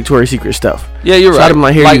wearing Victoria's Secret stuff. Yeah, you're So right. I'd be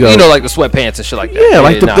like, here you go. You know, like the sweatpants and shit like that. Yeah,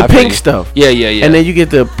 like the I feel pink you. stuff. Yeah. And then you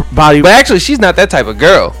get the body. But actually, she's not that type of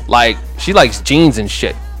girl. Like, she likes jeans and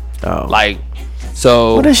shit. Oh. Like,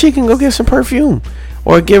 so. Well, then she can go get some perfume,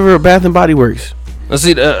 or give her a Bath and Body Works. Let's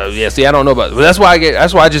see. See, I don't know about. But that's why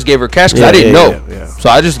I just gave her cash because I didn't know. Yeah. So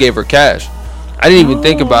I just gave her cash. I didn't even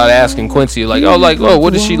think about asking Quincy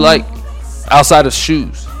what does she like outside of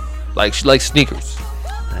shoes? Like she likes sneakers.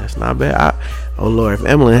 That's not bad. Oh Lord, if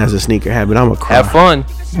Emily has a sneaker habit, I'm gonna cry. Have fun.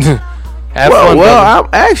 Have fun. Well,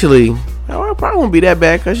 I probably won't be that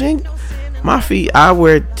bad because my feet. I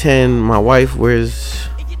wear 10. My wife wears.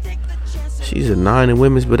 She's a 9 in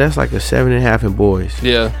women's, but that's like a 7.5 in boys.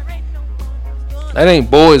 Yeah. That ain't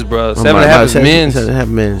boys, bro. 7.5 is men's. 7.5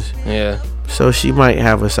 men's. Yeah. So she might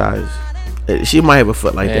have a size. She might have a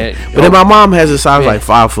foot like Man, that. But then my mom has a size like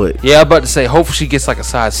 5 foot. Yeah, I'm about to say, hopefully she gets like a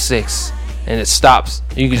size 6 and it stops.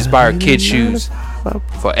 You can just buy her kid shoes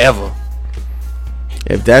forever.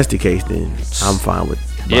 If that's the case, then I'm fine with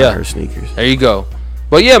buying her sneakers. There you go.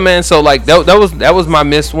 But yeah, man. So like that was my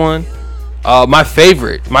missed one. My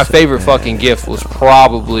favorite fucking gift was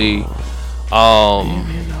probably,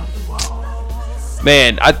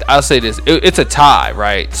 man. I'll say this. It's a tie,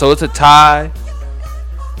 right? So it's a tie.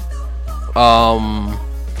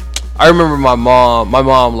 I remember my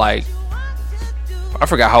mom like, I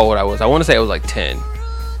forgot how old I was. I want to say it was like 10.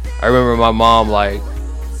 I remember my mom like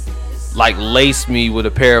laced me with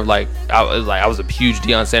a pair of I was a huge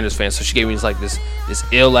Deion Sanders fan, so she gave me this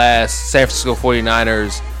ill ass San Francisco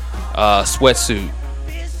 49ers sweatsuit.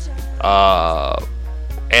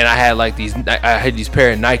 And I had these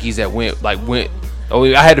pair of Nikes that went.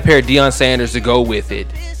 I had a pair of Deion Sanders to go with it.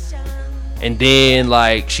 And then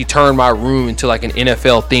she turned my room into like an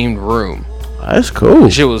NFL themed room. That's cool.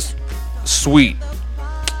 Shit was sweet.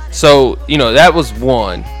 So, that was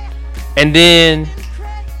one. And then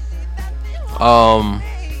I'm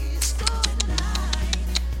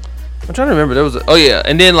trying to remember. There was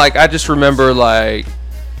and then I just remember I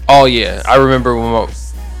remember when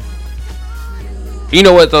you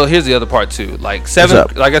know what though? Here's the other part too. I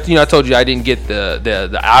told you I didn't get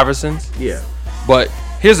the Iversons. Yeah. But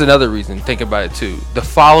here's another reason. Think about it too.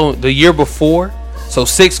 The year before, so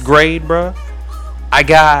 6th grade, bro, I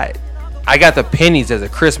got the pennies as a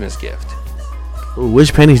Christmas gift. Ooh,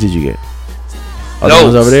 which pennies did you get? Oh,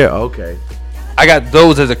 those over there. Okay. I got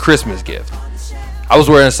those as a Christmas gift. I was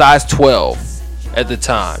wearing a size 12 at the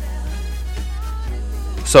time.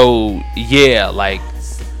 So yeah,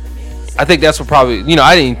 I think that's what probably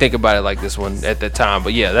I didn't even think about it like this one at that time,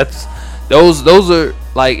 but yeah, those are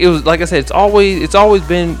it was like I said, it's always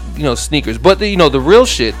been sneakers, but the real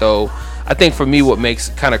shit though, I think for me what makes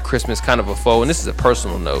kind of Christmas kind of a foe, and this is a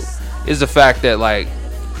personal note, is the fact that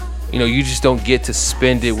you just don't get to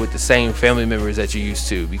spend it with the same family members that you used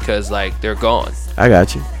to because they're gone. I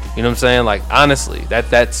got you. You know what I'm saying? Honestly,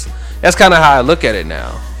 that's kind of how I look at it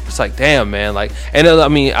now. It's damn, man. And I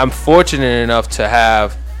mean, I'm fortunate enough to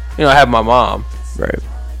have, have my mom. Right.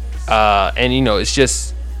 And it's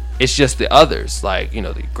just the others,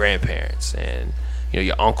 the grandparents and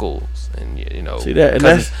your uncles and See that? And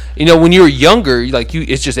that's when you were younger,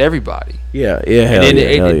 it's just everybody. Yeah. And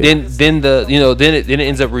then it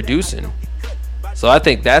ends up reducing. So I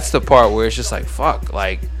think that's the part where it's just fuck.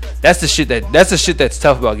 That's the shit that's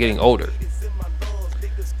tough about getting older.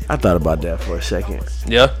 I thought about that for a second.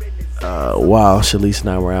 Yeah. While Shalise and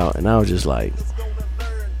I were out, and I was just like,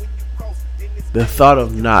 the thought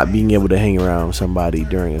of not being able to hang around somebody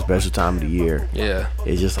during a special time of the year, Yeah.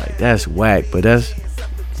 it's just like, that's whack. But that's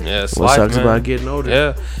It's what life, sucks man. about getting older.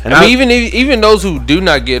 Yeah. And I mean, even those who do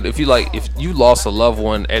not get, if you lost a loved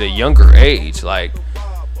one at a younger age, like,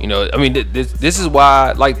 you know, I mean, this is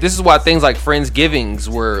why things like Friendsgivings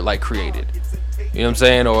were like created. You know what I'm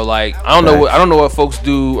saying? Or like, I don't know what folks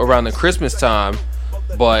do around the Christmas time,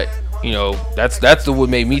 but you know, that's what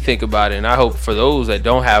made me think about it. And I hope for those that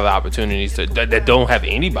don't have opportunities that don't have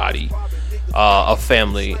anybody, a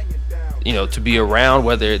family, you know, to be around,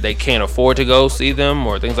 whether they can't afford to go see them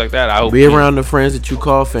or things like that. I hope be around the friends that you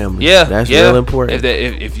call family. Yeah, that's real important.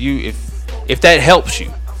 If that helps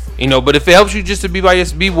you, you know. But if it helps you just to be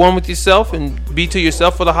one with yourself and be to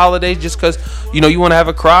yourself for the holidays, just because you know you want to have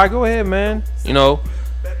a cry, go ahead, man. You know.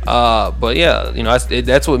 But yeah, you know,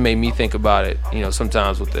 that's what made me think about it. You know,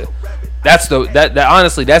 sometimes with that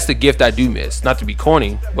honestly, that's the gift I do miss. Not to be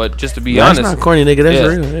corny, but just to be honest. That's not corny, nigga. That's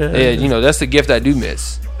real. Yeah, you know, that's the gift I do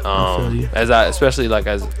miss. feel you. Especially like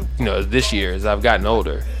as you know, this year as I've gotten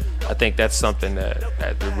older, I think that's something that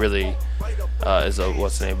really is a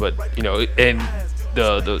what's the name. But you know, and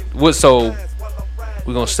so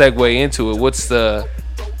we're gonna segue into it. What's the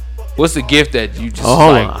gift that you just? Oh,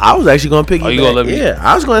 hold on. I was actually gonna pick you. You gonna let me? Yeah,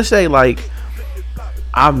 I was gonna say like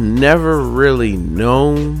I've never really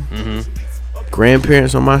known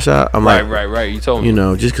grandparents on my side. I'm Right. You told me. You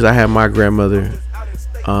know, just because I had my grandmother.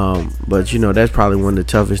 But you know, that's probably one of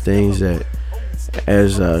the toughest things that,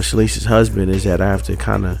 as Shalice's husband, is that I have to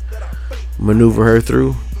kind of maneuver her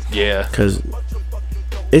through. Yeah. Because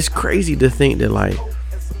it's crazy to think that like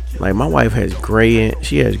my wife has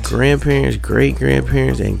she has grandparents, great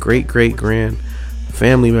grandparents, and great grand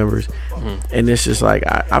family members, and it's just like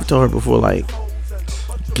I've told her before, like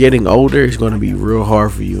getting older is going to be real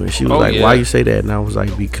hard for you, and she was like, "Why you say that?" And I was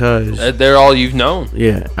like, "Because they're all you've known."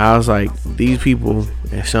 Yeah, I was like, these people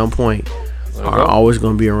at some point are always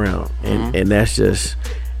going to be around, and that's just.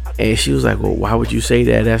 And she was like, "Well, why would you say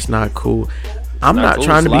that? That's not cool." I'm not cool.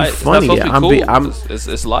 trying to be funny.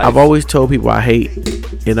 It's life. I've always told people I hate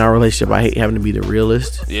in our relationship. I hate having to be the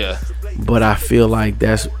realist. Yeah. But I feel like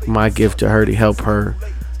that's my gift to her, to help her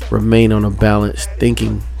remain on a balanced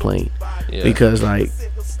thinking plane. Yeah. Because like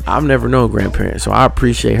I've never known grandparents, so I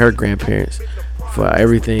appreciate her grandparents for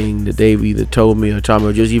everything that they've either told me or taught me,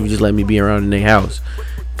 or just let me be around in their house.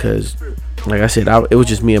 Because like I said, it was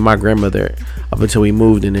just me and my grandmother up until we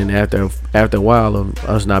moved, and then after a while of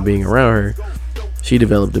us not being around her, she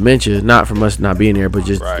developed dementia, not from us not being there, but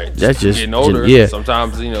just that's just getting older. Yeah.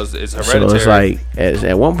 Sometimes, you know, it's hereditary. So it's like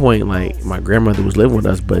at one point, like my grandmother was living with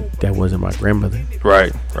us, but that wasn't my grandmother.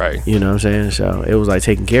 Right. You know what I'm saying? So it was like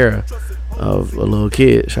taking care of a little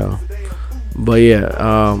kid. So, but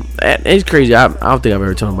yeah, it's crazy. I don't think I've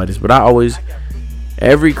ever told about this, but I always,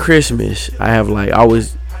 every Christmas, I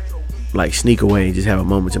always sneak away and just have a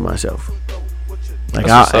moment to myself. Like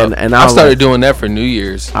I started doing that for New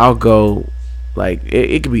Year's. I'll go. Like it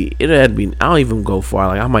had to be. I don't even go far.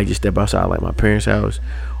 Like I might just step outside, like my parents' house,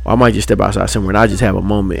 or I might just step outside somewhere and I just have a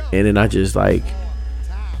moment, and then I just like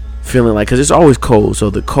feeling like, because it's always cold, so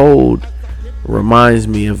the cold reminds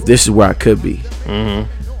me of this is where I could be.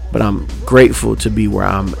 But I'm grateful to be where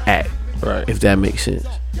I'm at. Right. If that makes sense.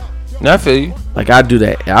 I feel you. Like I do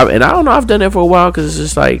that, and I don't know. I've done that for a while because it's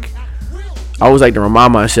just like I always like to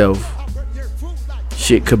remind myself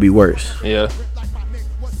shit could be worse. Yeah.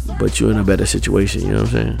 But you're in a better situation, you know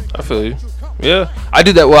what I'm saying? I feel you. Yeah. I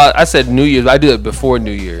do that. Well, I said New Year's. I do it before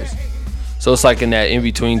New Year's. So it's like in that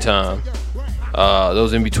in-between time.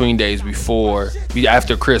 Those in-between days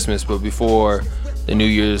after Christmas, but before the New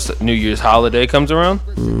Year's holiday comes around.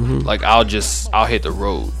 Like I'll hit the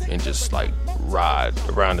road and just like ride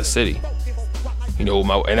around the city. You know,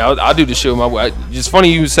 I'll do the shit with my wife. It's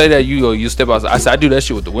funny you say that. You step outside. I said I do that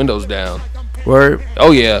shit with the windows down. Word.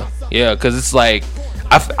 Oh yeah, because it's like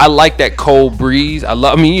I like that cold breeze. I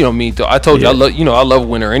you know me. I told you I love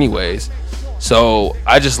winter anyways. So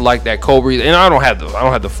I just like that cold breeze, and I don't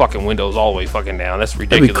have the fucking windows all the way fucking down. That's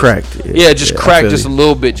ridiculous. That'd be cracked. Yeah, just crack just a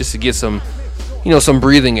little bit, just to get some, you know, some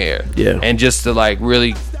breathing air. Yeah. And just to like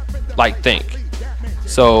really, like think.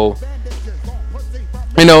 So,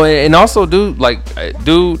 you know, and also I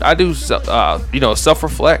do you know,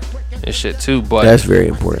 self-reflect and shit too. But that's very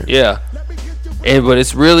important. Yeah. But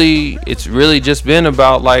it's really just been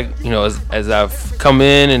about, like, you know, as I've come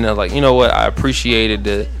in and I'm like, you know what, I appreciated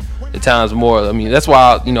the times more. I mean, that's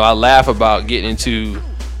why I laugh about getting into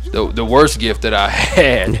the worst gift that I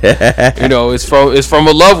had. You know, it's from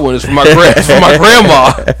a loved one. It's from my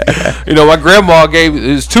grandma. You know, my grandma gave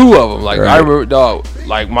there's two of them. Like I remember, dog.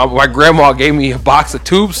 Like my grandma gave me a box of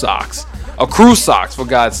tube socks, crew socks for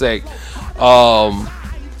God's sake.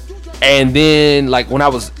 And then like when I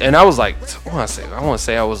was like,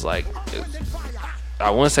 I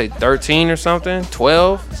want to say 13 or something,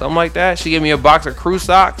 12, something like that. She gave me a box of crew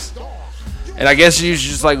socks. And I guess she was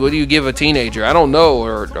just like, what do you give a teenager? I don't know,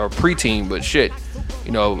 or preteen, but shit.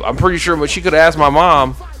 You know, I'm pretty sure, but she could have asked my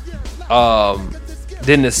mom.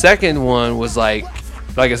 Then the second one was like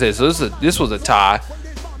I said, so this was a tie.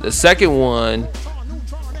 The second one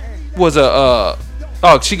was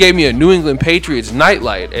she gave me a New England Patriots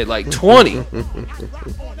nightlight at like 20.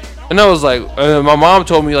 And I was like, my mom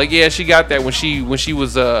told me like, yeah, she got that when she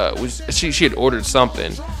had ordered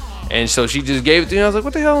something, and so she just gave it to me. I was like,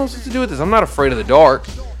 what the hell am I supposed to do with this? I'm not afraid of the dark,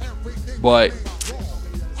 but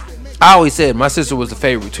I always said my sister was the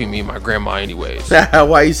favorite between me and my grandma, anyways.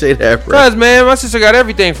 Why you say that, bro? Because man, my sister got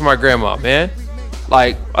everything from my grandma, man.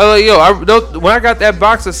 Like, when I got that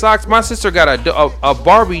box of socks, my sister got a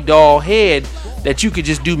Barbie doll head that you could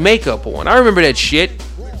just do makeup on. I remember that shit. You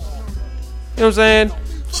know what I'm saying?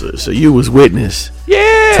 So you was witness.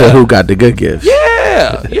 Yeah. To who got the good gifts.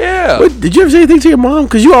 Yeah. Did you ever say anything to your mom?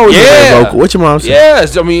 Because you always very vocal. What your mom said?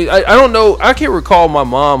 Yes. I mean, I don't know. I can't recall my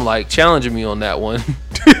mom like challenging me on that one.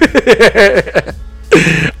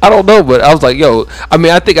 I don't know, but I was like, yo. I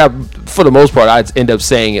mean, I think for the most part, I'd end up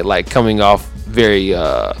saying it like coming off very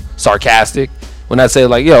sarcastic when I say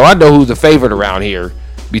like, yo, I know who's the favorite around here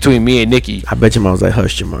between me and Nikki. I bet your mom was like,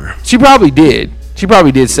 hush, Jamar. She probably did. She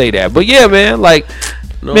probably did say that. But yeah, man, like,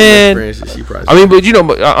 no, man. I mean, but you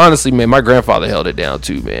know, honestly, man, my grandfather held it down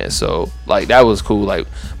too, man. So like, that was cool. Like,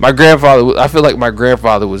 my grandfather, I feel like my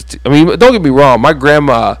grandfather was. I mean, don't get me wrong. My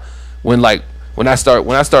grandma, when I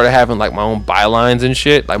started having like my own bylines and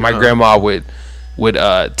shit, like my grandma would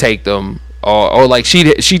take them. Or like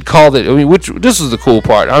she'd call it. I mean, this was the cool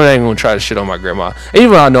part. I'm not even gonna try to shit on my grandma,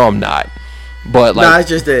 even though I know I'm not. But like, nah, it's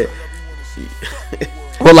just that.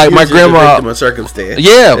 Well, like my grandma, victim of circumstance.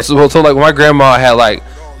 Yeah. So like my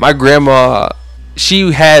grandma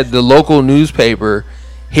she had the local newspaper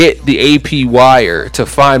hit the AP wire to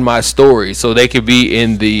find my story so they could be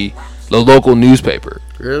in the local newspaper.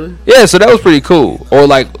 Really? Yeah. So that was pretty cool. Or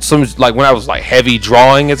like when I was like heavy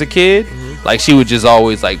drawing as a kid, like she would just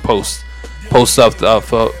always like post stuff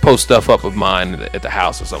up of mine at the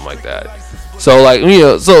house or something like that. So like, you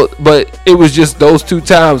know, but it was just those two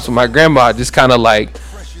times when my grandma just kind of like,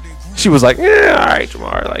 she was like, yeah, all right,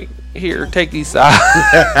 Jamar, like, here, take these socks.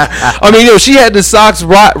 I mean, you know, she had the socks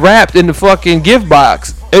wrapped in the fucking gift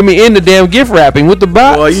box. I mean, in the damn gift wrapping with the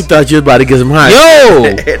box. Well, you thought you was about to get some high. Yo,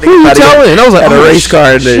 who you telling? And I was like, a race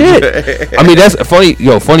car. Shit. I mean, that's funny.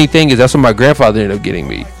 Yo, funny thing is that's what my grandfather ended up getting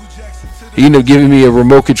me. He ended up giving me a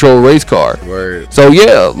remote control race car. Word. So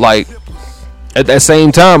yeah, like at that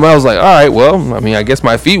same time, I was like, all right, well, I mean, I guess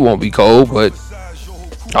my feet won't be cold, but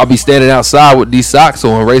I'll be standing outside with these socks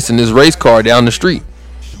on, racing this race car down the street.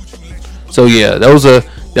 So yeah, those are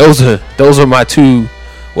my two.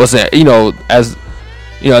 What's that? You know, as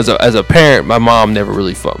a parent, my mom never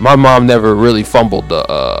really fumbled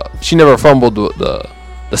she never fumbled the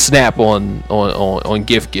snap on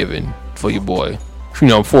gift giving for your boy. You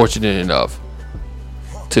know, I'm fortunate enough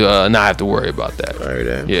to not have to worry about that.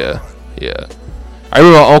 Right. Yeah. I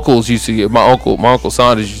remember my uncles used to give my uncle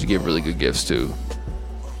Saunders used to give really good gifts too.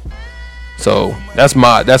 So those are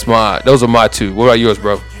my two. What about yours,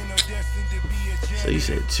 bro? So you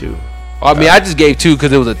said two. I mean, I just gave two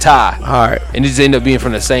because it was a tie. All right. And it just ended up being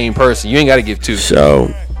from the same person. You ain't got to give two.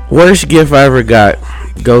 So, worst gift I ever got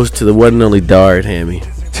goes to the one and only Dard Hammy.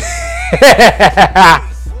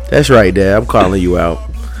 That's right, Dad. I'm calling you out.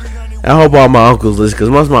 I hope all my uncles listen, because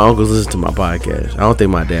most of my uncles listen to my podcast. I don't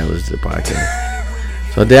think my dad listens to the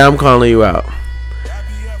podcast. So, Dad, I'm calling you out.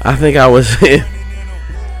 I think I was in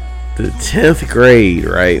the 10th grade,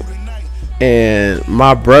 right? And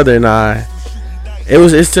my brother and I,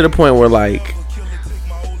 it's to the point where, like,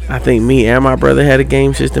 I think me and my brother had a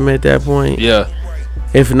game system at that point. Yeah.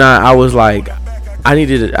 If not, I was like, I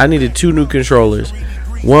needed two new controllers,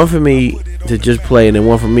 one for me to just play, and then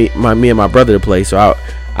one for me and my brother to play. So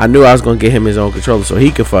I knew I was gonna get him his own controller so he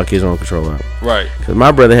could fuck his own controller up. Right. Because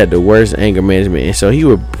my brother had the worst anger management, and so he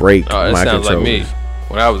would break my controllers. That sounds like me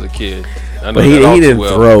when I was a kid. But he didn't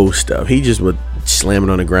throw stuff. He just would slam it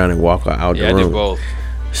on the ground and walk out the room. Yeah, I did both.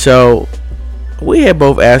 So we had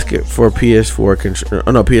both asked for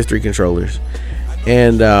PS3 controllers,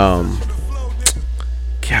 and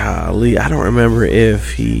golly, I don't remember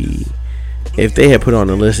if he if they had put on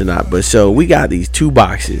the list or not. But so we got these 2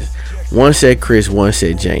 boxes. One said Chris, one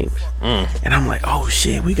said James. And I'm like, oh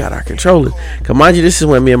shit, we got our controllers. Cause mind you, this is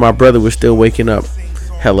when me and my brother were still waking up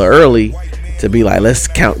hella early to be like, let's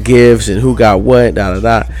count gifts and who got what, da da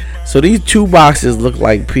da. So these 2 boxes look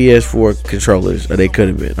like PS4 controllers, or they could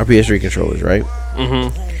have been, or PS3 controllers, right?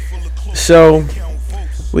 So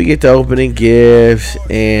we get to opening gifts,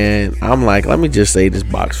 and I'm like, let me just save this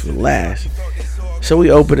box for last. So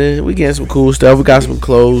we open it, we getting some cool stuff, we got some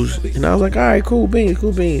clothes, and I was like, all right, cool beans.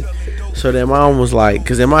 So then mom was like,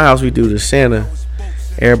 because in my house we do the Santa,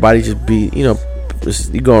 everybody just be, you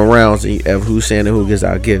going around so of who's Santa, who gets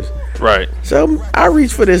out gifts. Right. So I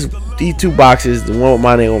reached for these 2 boxes, the one with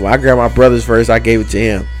my name on it. I grabbed my brother's first, I gave it to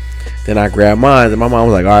him. Then I grabbed mine, and my mom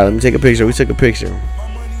was like, all right, let me take a picture. We took a picture.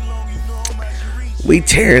 We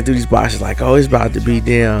tearing through these boxes like, oh, it's about to be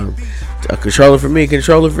damn a controller for me,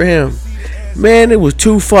 controller for him. Man, it was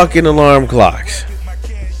 2 fucking alarm clocks.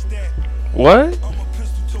 What?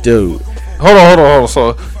 Dude. Hold on.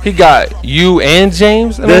 So he got you and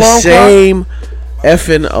James an The alarm same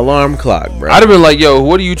effing alarm clock, bro. clock? I'd have been like, yo,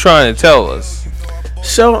 what are you trying to tell us?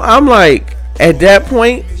 So I'm like, at that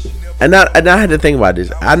point, and I had to think about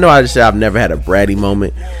this. I know I just said I've never had a bratty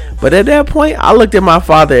moment, but at that point, I looked at my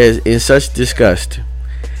father as in such disgust,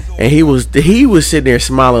 and he was sitting there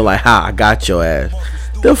smiling like, "Ha, I got your ass."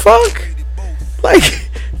 The fuck, like,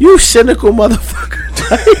 you cynical motherfucker.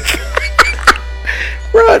 Like,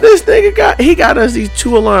 bro, this nigga got us these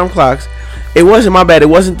 2 alarm clocks. It wasn't my bad. It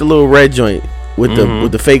wasn't the little red joint with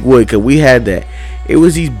the fake wood, cause we had that. It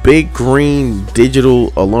was these big green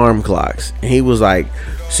digital alarm clocks. And he was like,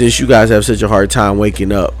 since you guys have such a hard time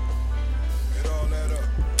waking up.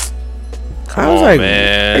 I was like,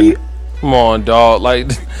 man. Come on, dog. Like,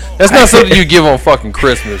 that's not something you give on fucking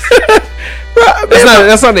Christmas.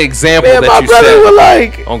 That's not the example that you set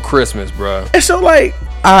like, on Christmas, bro. And so, like,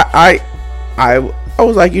 I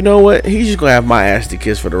was like, you know what? He's just gonna have my ass to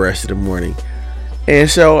kiss for the rest of the morning. And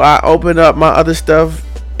so I opened up my other stuff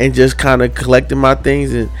and just kind of collected my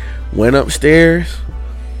things and went upstairs.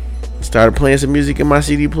 Started playing some music in my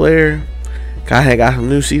CD player. I had got some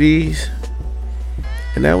new CDs,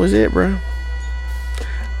 and that was it, bro.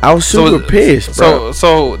 I was super pissed, bro.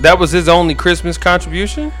 So that was his only Christmas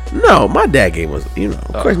contribution? No, my dad gave us,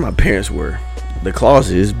 of course my parents were the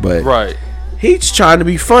Clauses, but right. He's trying to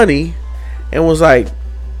be funny and was like,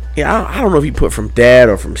 yeah, I don't know if he put from dad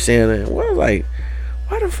or from Santa. And I was like,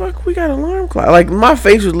 why the fuck we got an alarm clock? Like, my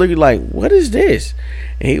face was looking like, what is this?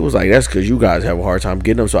 And he was like, that's because you guys have a hard time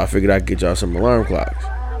getting them, so I figured I'd get y'all some alarm clocks.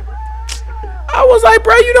 I was like,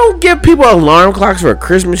 bro, you don't give people alarm clocks for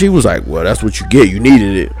Christmas. He was like, well, that's what you get. You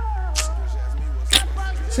needed it.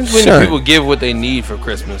 Since when do people give what they need for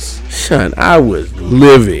Christmas? Son, I was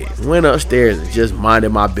livid. Went upstairs and just minded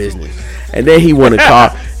my business. And then he wanted to call.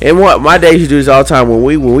 And what my dad used to do this all the time. When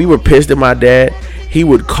we were pissed at my dad, he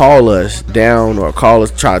would call us down or call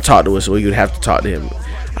us, try to talk to us, so we would have to talk to him.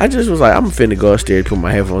 I just was like, I'm finna go upstairs, put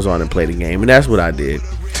my headphones on, and play the game. And that's what I did.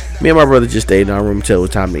 Me and my brother just stayed in our room until it was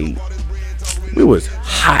time to eat. We was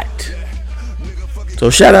hot. So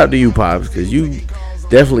shout out to you, Pops, because you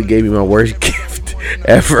definitely gave me my worst gift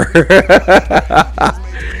ever.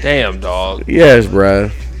 Damn, dog. Yes, bro.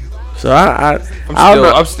 So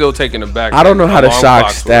I'm still taking it back. I don't know how the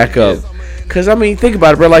socks stack up. Cause I mean, think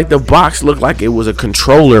about it, bro. Like, the box looked like it was a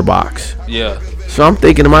controller box. Yeah. So I'm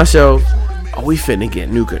thinking to myself, "Oh, we finna get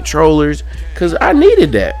new controllers," cause I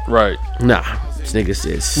needed that. Right. Nah, this nigga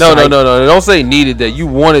says no. Don't say needed that. You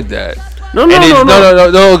wanted that. No.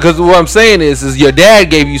 Because what I'm saying is your dad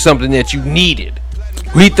gave you something that you needed.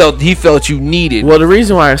 He felt you needed. Well, the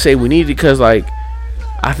reason why I say we needed, because like,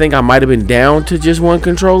 I think I might have been down to just one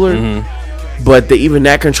controller, but even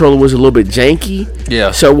that controller was a little bit janky.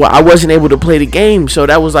 Yeah. So I wasn't able to play the game. So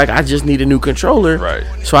that was like, I just need a new controller, right?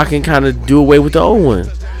 So I can kind of do away with the old one.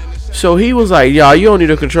 So he was like, "Y'all, you don't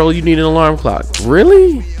need a controller. You need an alarm clock."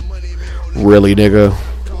 Really, nigga.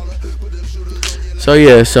 So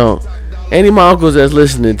yeah. So any of my uncles that's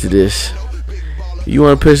listening to this, you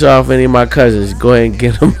want to piss off any of my cousins, go ahead and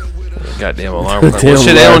get them. Goddamn alarm clock. Well,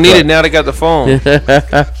 shit, they don't need it now. They got the phone. You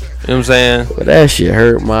know what I'm saying? But that shit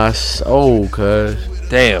hurt my soul, cuz.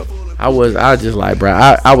 Damn. I was just like, bro,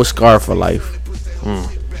 I was scarred for life.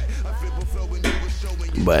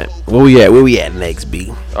 But where we at next, B?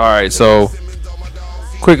 All right, so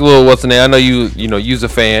quick little what's the name? I know you's a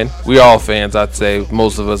fan. We all fans, I'd say.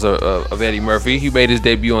 Most of us are of Eddie Murphy. He made his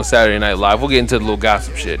debut on Saturday Night Live. We'll get into the little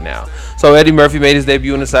gossip shit now. So Eddie Murphy made his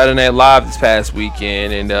debut on the Saturday Night Live this past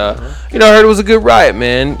weekend, and I heard it was a good riot,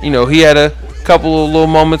 man. He had a couple of little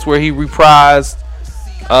moments where he reprised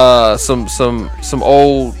some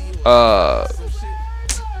old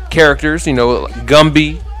characters. You know,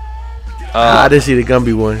 Gumby. I didn't see the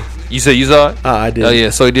Gumby one. You said you saw it? I did. Oh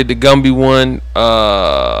yeah, so he did the Gumby one.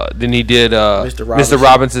 Then he did Mr.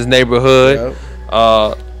 Robinson's Neighborhood.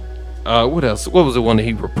 Yep. What else? What was the one that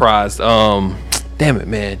he reprised? Damn it,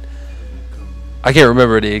 man. I can't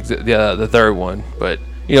remember the third one, but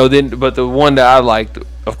you know, but the one that I liked,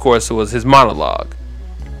 of course, was his monologue.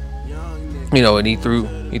 You know, and he threw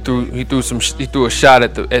a shot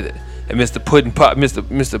at Mr. Pudding Pop,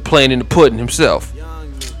 Mr. Playing in the Pudding himself.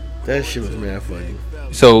 That shit was mad funny.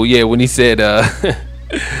 So yeah, when he said,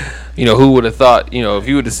 you know, who would have thought? You know, if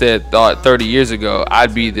you would have thought 30 years ago,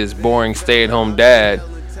 I'd be this boring stay-at-home dad,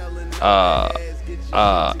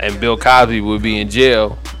 and Bill Cosby would be in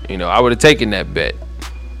jail. You know, I would have taken that bet.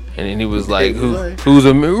 And then he was like, "Who's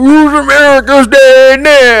America's dad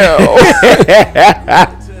now?"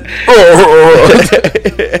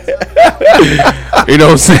 You know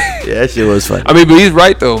what I'm saying? Yeah, that shit was funny. I mean, but he's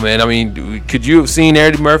right though, man. I mean, could you have seen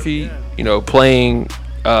Eddie Murphy, you know, playing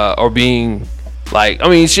or being like? I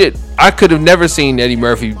mean, shit. I could have never seen Eddie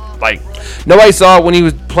Murphy like. Nobody saw it when he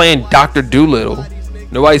was playing Dr. Dolittle.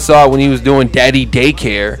 Nobody saw it when he was doing Daddy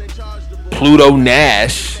Daycare, Pluto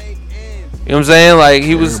Nash. You know what I'm saying? Like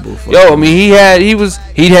he was, I mean, he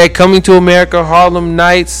had Coming to America, Harlem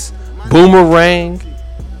Nights, Boomerang.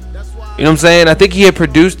 You know what I'm saying? I think he had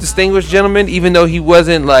produced Distinguished Gentleman, even though he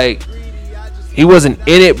wasn't in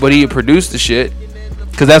it, but he had produced the shit.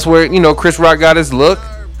 Cause that's where, you know, Chris Rock got his look. You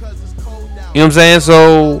know what I'm saying?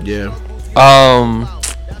 So yeah.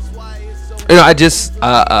 You know, I just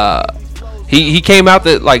he came out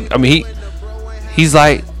that like, I mean, he's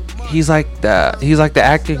like the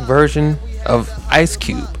acting version of Ice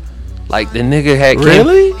Cube. Like the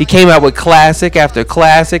nigga he came out with classic after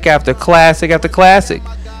classic after classic after classic.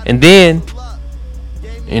 And then,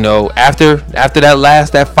 you know, after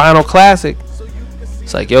that final classic,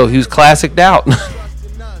 it's like, yo, he was classiced out.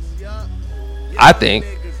 I think.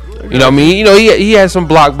 You know what I mean? You know, he had some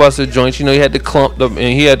blockbuster joints. You know, he had the Clump, and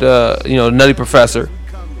he had you know, Nutty Professor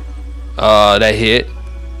that hit.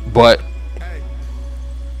 But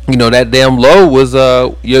you know, that damn low was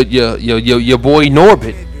your boy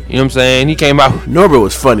Norbit. You know what I'm saying? He came out. Norbit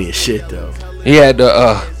was funny as shit though. He had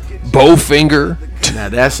Bowfinger. Now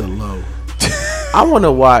that's a low. I want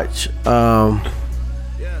to watch. Oh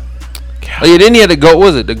yeah, then he had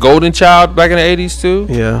the Golden Child back in the 80s too.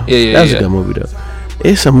 Yeah. That's a good movie though.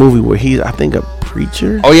 It's a movie where he's, I think, a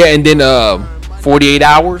preacher. Oh yeah, and then 48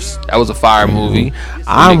 Hours. That was a fire movie.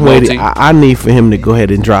 I'm waiting. I need for him to go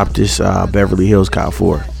ahead and drop this Beverly Hills Cop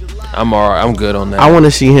 4. I'm alright. I'm good on that. I want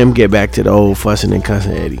to see him get back to the old fussing and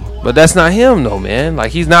cussing Eddie. But that's not him though, man.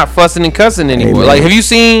 Like he's not fussing and cussing anymore. Hey, like have you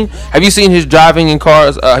seen his driving in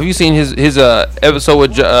cars? Have you seen his episode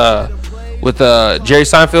with Jerry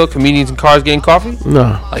Seinfeld, Comedians in Cars Getting Coffee?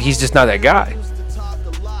 No. Like he's just not that guy.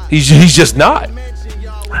 He's just not.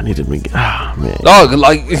 I need to be. Oh man. Dog,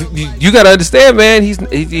 like you gotta understand, man. He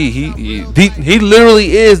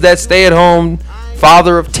literally is that stay-at-home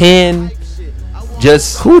father of 10.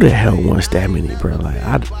 Just who the hell wants that many, bro? Like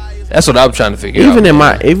that's what I'm trying to figure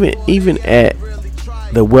out. Even even at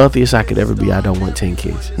the wealthiest I could ever be, I don't want 10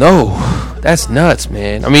 kids. No, that's nuts,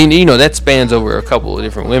 man. I mean, you know, that spans over a couple of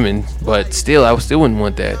different women, but still, I still wouldn't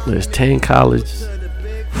want that. There's 10 college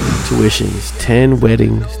tuitions, 10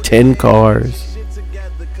 weddings, 10 cars.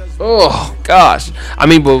 Oh gosh, I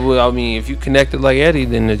mean, if you connected like Eddie,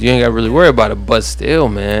 then you ain't got to really worry about it. But still,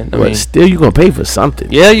 man, still, you gonna pay for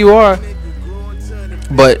something. Yeah, you are.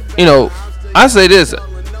 But you know, I say this,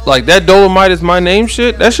 like that Dolomite Is My Name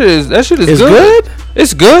shit. That shit is good.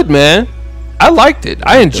 It's good, man. I liked it.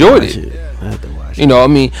 I enjoyed it. I have to watch it. You know, I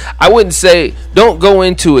mean, I wouldn't say don't go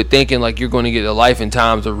into it thinking like you're going to get the life and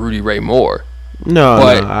times of Rudy Ray Moore. No,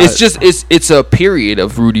 but it's a period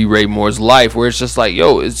of Rudy Ray Moore's life where it's just like,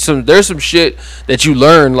 yo, there's some shit that you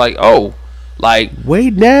learn, like, oh, like way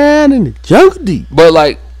down in the jungle deep. But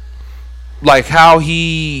like how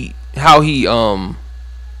he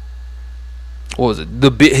what was it?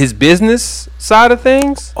 His business side of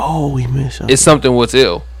things? Oh, we missed something. It's something what's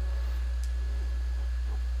ill.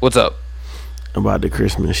 What's up? About the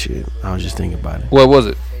Christmas shit. I was just thinking about it. What was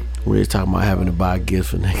it? We were talking about having to buy gifts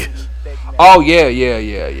for niggas. Oh yeah.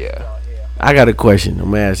 I got a question.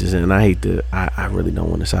 I'm gonna ask this, and I really don't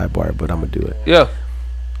want to sidebar, but I'm gonna do it. Yeah.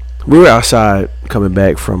 We were outside coming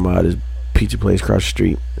back from this pizza place across the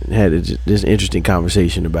street and had this interesting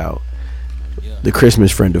conversation about the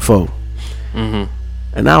Christmas friend of foe. Mm-hmm.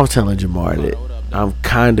 And I was telling Jamar that I'm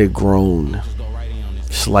kind of grown,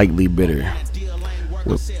 slightly bitter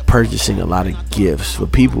with purchasing a lot of gifts for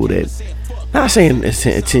people that, not saying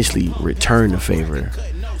intentionally return the favor,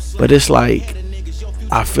 but it's like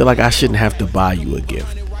I feel like I shouldn't have to buy you a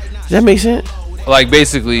gift. Does that make sense? Like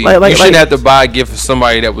basically, you Like- shouldn't have to buy a gift for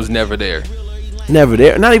somebody that was never there. Never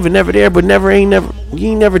there, not even never there, but you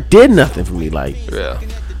ain't never did nothing for me. Like Yeah.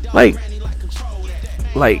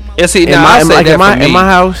 Yeah, see, in now my, I say that for me. in my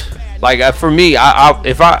house. Like for me, I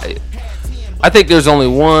think there's only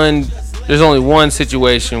one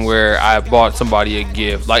situation where I bought somebody a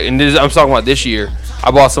gift. Like, and I'm talking about this year. I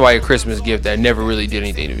bought somebody a Christmas gift that never really did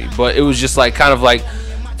anything to me, but it was just like kind of like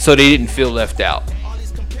so they didn't feel left out.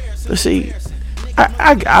 But see,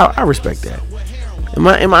 I respect that.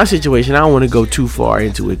 In my situation, I don't want to go too far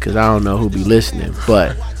into it because I don't know who be listening.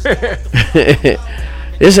 But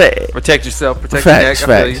it's a Protect yourself, protect facts. your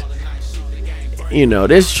neck. I feel you. You know,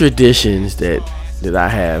 there's traditions that I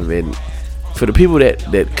have, and for the people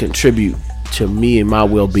that contribute to me and my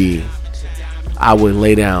well-being, I would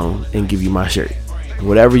lay down and give you my shirt,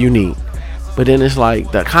 whatever you need. But then it's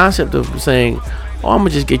like the concept of saying, "Oh, I'm gonna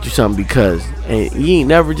just get you something because," and you ain't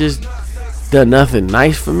never just done nothing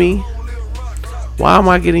nice for me. Why am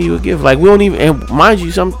I getting you a gift? Like, we don't even, and mind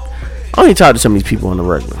you, I only talk to some of these people on the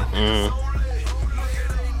regular.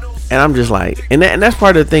 And I'm just like, and that's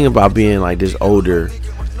part of the thing about being like this older,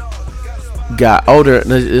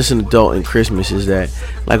 this an adult in Christmas is that,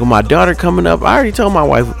 like, with my daughter coming up, I already told my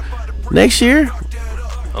wife, next year,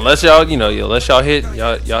 Unless y'all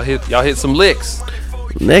hit some licks.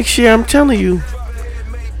 next year, I'm telling you,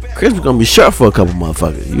 Christmas gonna be short for a couple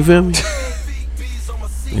motherfuckers. You feel me?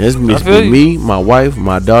 It's me, my wife,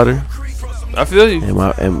 my daughter, I feel you.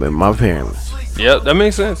 and my parents, Yep, that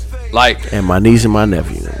makes sense. Like, and my niece and my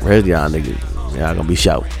nephew. Rest of y'all niggas, y'all gonna be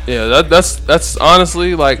shout. yeah, that's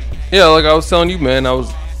honestly like, yeah, like I was telling you, man. I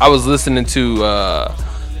was listening to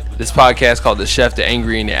this podcast called the Chef, the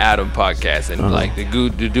Angry and the Adam podcast, and like the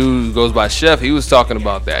dude who goes by Chef, he was talking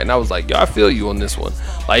about that, and I was like, yo, I feel you on this one.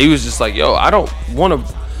 Like, he was just like, yo, I want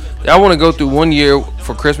to go through 1 year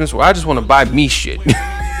for Christmas where I just want to buy me shit.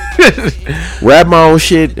 Wrap my own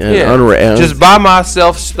shit and unwrap. Just buy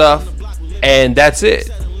myself stuff, and that's it.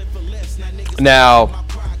 Now,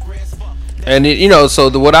 and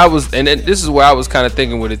what I was, and this is where I was kind of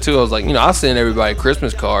thinking with it too. I was like, I'll send everybody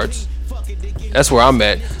Christmas cards. That's where I'm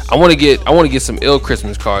at. I want to get some ill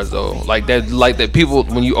Christmas cards though, like that people,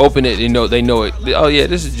 when you open it, they know it. Oh yeah,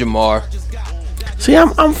 this is Jamar. See,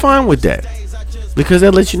 I'm fine with that because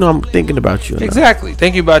that lets you know I'm thinking about you. Exactly,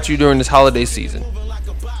 thinking about you during this holiday season.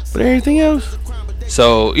 But everything else.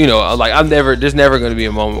 So, like, there's never going to be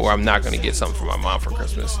a moment where I'm not going to get something for my mom for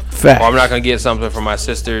Christmas. Facts. Or I'm not going to get something for my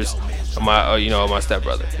sisters or my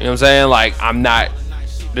stepbrother. You know what I'm saying? Like,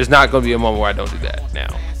 there's not going to be a moment where I don't do that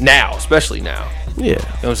now, especially now. Yeah. You know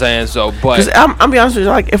what I'm saying? So, but. 'Cause I'm be honest with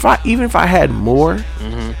you, like, if I had more,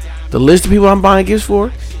 the list of people I'm buying gifts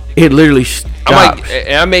for, it literally stops.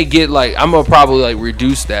 I may get, like, I'm going to probably, like,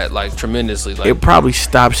 reduce that, like, tremendously. Like, it probably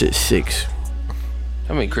stops at 6.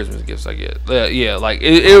 how many Christmas gifts I get? Yeah, like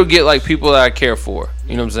it'll get like people that I care for.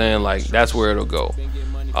 You know what I'm saying? Like, that's where it'll go.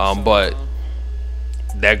 But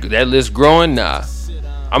that list growing, nah.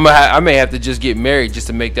 I may have to just get married just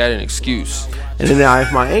to make that an excuse. And then now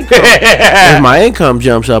if my income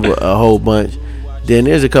jumps up a whole bunch, then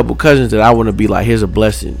there's a couple cousins that I want to be like, here's a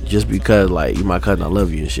blessing, just because like you my cousin, I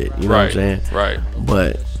love you and shit. You know what I'm saying? Right.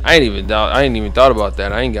 But I ain't even thought about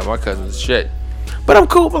that. I ain't got my cousins shit. But I'm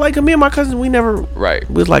cool. But like me and my cousins, we never Right.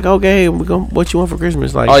 was like, okay, what you want for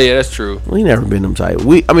Christmas? Like, Oh yeah, that's true. we never been them tight.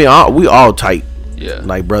 We all tight, Yeah.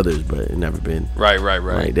 like brothers, but it never been Right.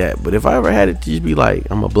 like that. But if I ever had it to just be like,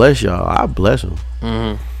 I'm gonna bless y'all, I bless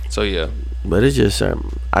them. So yeah. But it's just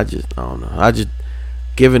I don't know. I just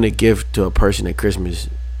giving a gift to a person at Christmas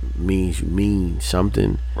means you mean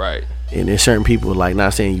something. Right. And there's certain people, like,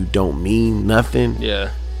 not saying you don't mean nothing, Yeah.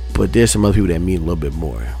 but there's some other people that mean a little bit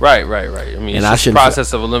more. Right. I mean, And it's I just a shouldn't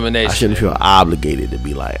process of elimination. I shouldn't feel obligated to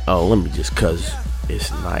be like, oh, let me just cause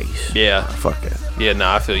it's nice. Yeah. Fuck that. Yeah.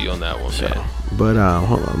 Nah, I feel you on that one, So, man. but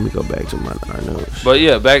hold on, let me go back to our notes. But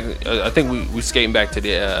yeah, back. I think we skating back to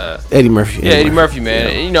the. Eddie Murphy. Eddie Murphy, man.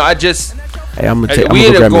 Yeah. And, I just. Hey, I'm gonna we go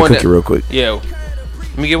ended up grab me a going cookie real quick. Yeah.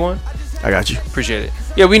 Let me get one. I got you. Appreciate it.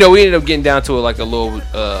 Yeah, we ended up getting down to like a little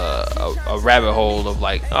a rabbit hole of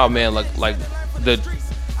like, oh man, like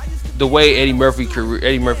the way Eddie Murphy's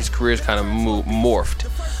career is kind of morphed.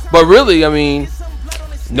 But really, I mean,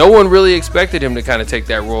 no one really expected him to kind of take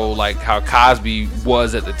that role like how Cosby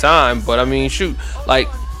was at the time. But I mean, shoot, like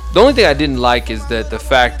the only thing I didn't like is that the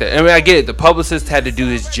fact that, I mean, I get it, the publicist had to do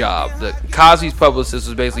his job. The Cosby's publicist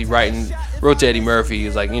was basically wrote to Eddie Murphy. He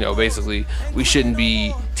was like, basically we shouldn't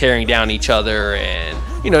be tearing down each other and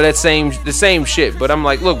the same shit. But I'm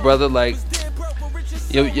like, look, brother, like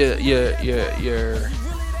your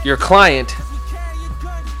your client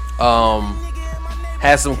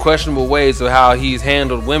has some questionable ways of how he's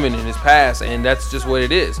handled women in his past, and that's just what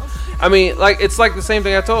it is. I mean, like, it's like the same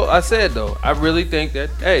thing I said though. I really think that,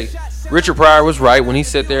 hey, Richard Pryor was right when he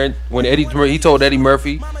sat there when he told Eddie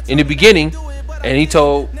Murphy in the beginning, and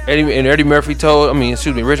Eddie Murphy told,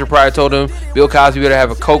 Richard Pryor told him, Bill Cosby better have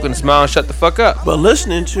a Coke and smile and shut the fuck up. But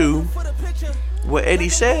listening to what Eddie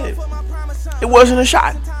said, it wasn't a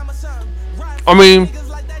shot. I mean,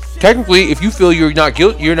 technically, if you feel you're not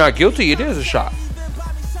guilty, it is a shot.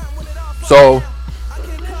 So,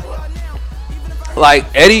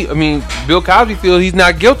 like Bill Cosby feels he's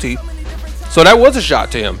not guilty, so that was a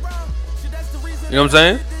shot to him. You know what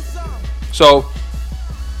I'm saying? So,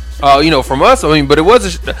 from us, but it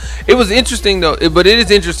was interesting though. But it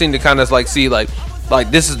is interesting to kind of like see like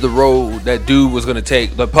this is the road that dude was gonna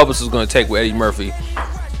take, the publicist was gonna take with Eddie Murphy.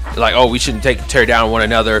 Like, oh, we shouldn't tear down one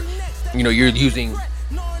another. You're using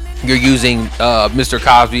Mr.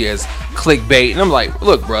 Cosby as clickbait, and I'm like,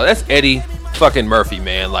 look, bro, that's Eddie fucking Murphy,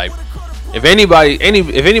 man. Like, if anybody's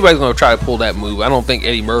gonna try to pull that move, I don't think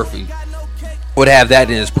Eddie Murphy would have that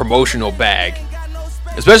in his promotional bag,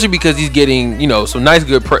 especially because he's getting some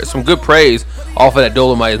good praise off of that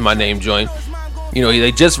Dolomite Is My Name joint.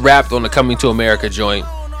 They just rapped on the Coming to America joint.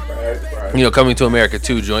 Coming to America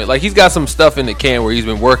 2 joint. Like, he's got some stuff in the can where he's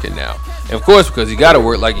been working now. And of course, because he got to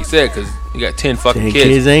work, like he said, because he got 10 fucking 10 kids.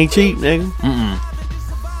 Kids ain't cheap, nigga.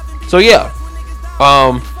 So, yeah.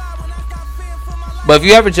 But if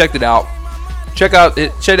you haven't checked it out, check out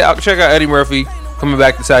Eddie Murphy coming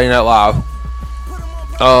back to Saturday Night Live.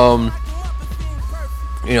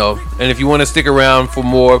 And if you want to stick around for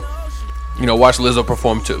more, watch Lizzo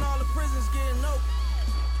perform too.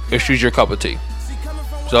 If she's your cup of tea.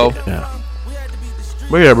 So, yeah.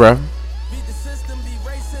 But yeah, bro.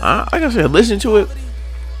 Like I said, listen to it.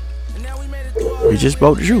 You just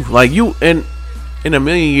spoke the truth. Like, you, in a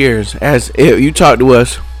million years, as if you talked to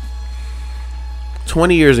us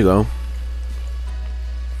 20 years ago,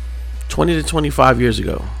 20 to 25 years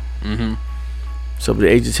ago. So, at the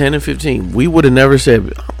age of 10 and 15, we would have never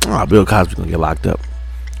said, "Oh, Bill Cosby's gonna get locked up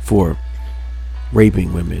for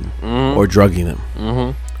raping women or drugging them."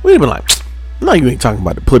 We'd have been like, "No, you ain't talking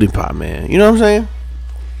about the pudding pot, man." You know what I'm saying?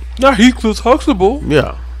 Nah, he was Huxtable.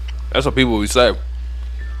 Yeah. That's what people would say.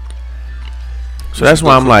 So that's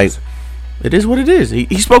why I'm like, it is what it is.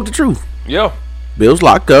 He spoke the truth. Yeah. Bill's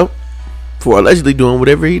locked up for allegedly doing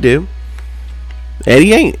whatever he did.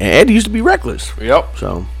 Eddie ain't. And Eddie used to be reckless. Yep.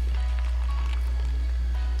 So,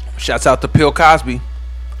 shouts out to Bill Cosby.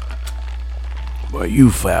 Boy,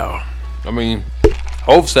 you foul.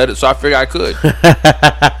 Hov said it, so I figured I could.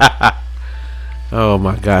 Oh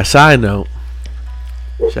my God. Side note.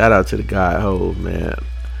 Shout out to the guy Hov, man.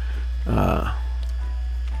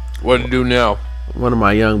 What to do now? One of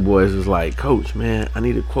my young boys was like, "Coach, man, I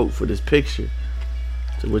need a quote for this picture."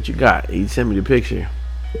 So what you got? He sent me the picture,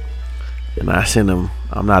 and I sent him,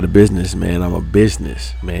 "I'm not a businessman. I'm a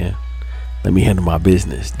business man. Let me handle my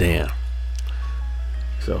business." Damn.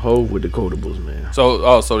 So Hov with the quotables, man.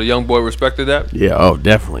 So the young boy respected that? Yeah. Oh,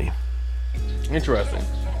 definitely. Interesting.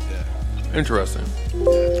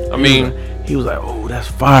 He was like, "Oh, that's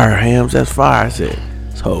fire, Hams. That's fire." I said,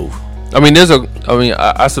 "It's Hov."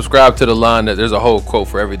 I subscribe to the line that there's a whole quote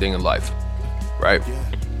for everything in life, right?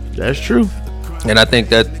 That's true. And I think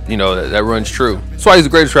that that runs true. That's why he's the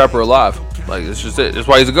greatest rapper alive. Like, it's just it. That's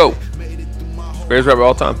why he's a GOAT. Greatest rapper of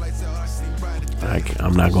all time.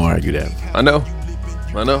 I'm not gonna argue that. I know.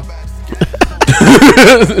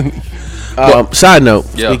 Side note,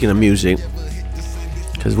 speaking of music,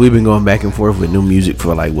 because we've been going back and forth with new music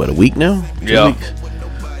for like a week now? 2 weeks?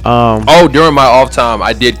 During my off time,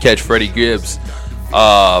 I did catch Freddie Gibbs.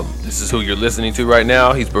 This is who you're listening to right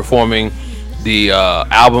now. He's performing the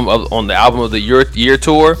album of the year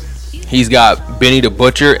tour. He's got Benny the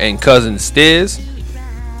Butcher and Cousin Stiz.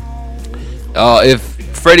 If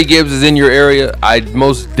Freddie Gibbs is in your area, I'd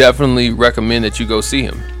most definitely recommend that you go see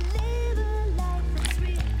him.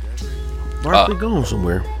 Mark, we going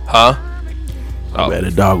somewhere? Huh? I bet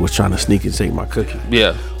a dog was trying to sneak and take my cookie.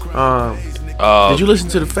 Yeah. Did you listen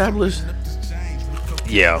to the Fabulous?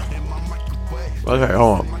 Yeah. Okay,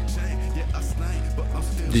 hold on.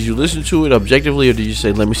 Did you listen to it objectively, or did you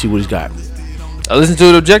say, "Let me see what he's got"? I listened to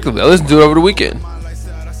it objectively. I listened to it over the weekend.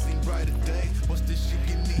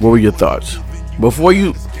 What were your thoughts before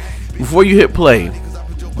you hit play?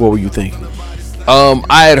 What were you thinking?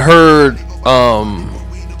 I had heard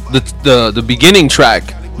the beginning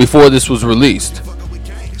track before this was released,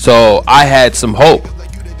 so I had some hope.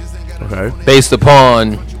 Okay. Based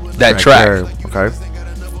upon that track. Okay.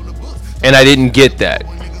 And I didn't get that.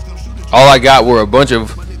 All I got were a bunch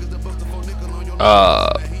of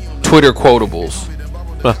Twitter quotables.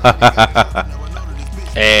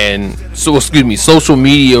 And social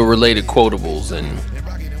media related quotables and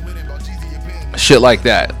shit like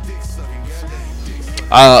that.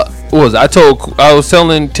 I was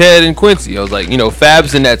telling Ted and Quincy, I was like,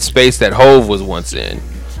 Fab's in that space that Hove was once in,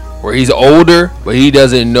 where he's older, but he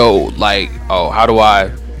doesn't know, like, how do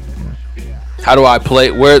I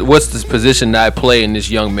play? What's this position that I play in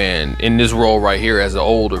this young man, in this role right here as an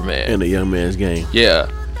older man? In a young man's game. Yeah.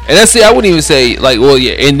 And I wouldn't even say, like, well,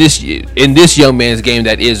 yeah, in this young man's game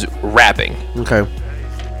that is rapping. Okay.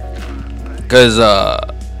 Because,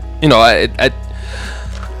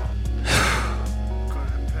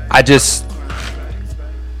 I just,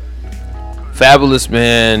 Fabulous,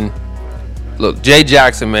 man. Look, Jay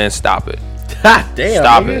Jackson, man, stop it. Damn.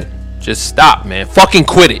 Stop nigga. it. Just stop, man. Fucking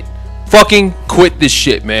quit it. Fucking quit this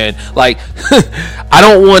shit, man. Like, I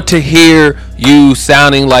don't want to hear you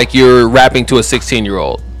sounding like you're rapping to a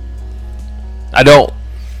 16-year-old. I don't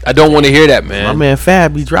want to hear that, man. My man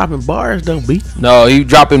Fab be dropping bars, though, B. No, he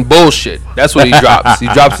dropping bullshit. That's what he drops. He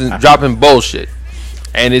dropping bullshit,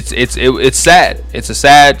 and it's sad. It's a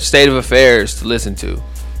sad state of affairs to listen to.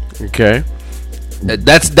 Okay.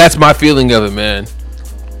 That's my feeling of it, man.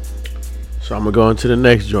 So I'm gonna go into the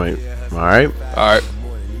next joint. All right. All right.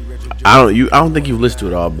 I don't think you've listened to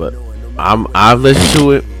it all, but I've listened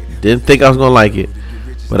to it. Didn't think I was gonna like it,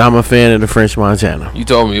 but I'm a fan of the French Montana. You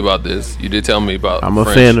told me about this. You did tell me about. I'm a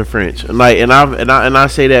fan of French, and I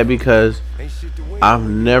say that because I've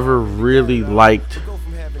never really liked.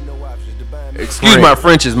 Excuse my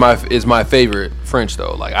French is my favorite French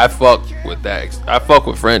though. Like I fuck with that. I fuck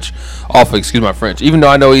with French off of Excuse My French. Even though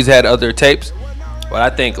I know he's had other tapes, but I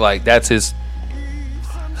think like that's his.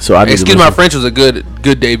 So I Excuse My French was a good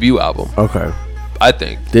debut album. Okay. I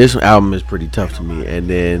think this album is pretty tough to me, and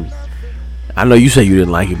then I know you say you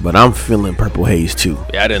didn't like it, but I'm feeling Purple Haze 2.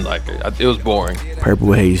 Yeah, I didn't like it. It was boring.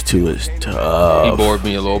 Purple Haze 2 is tough. He bored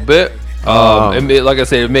me a little bit. Like I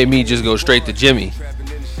said, it made me just go straight to Jimmy.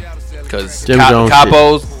 Because El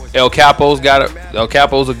Capo's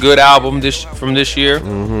a good album from this year.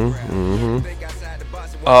 And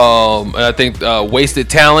I think Wasted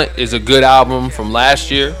Talent is a good album from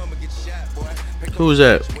last year. Who was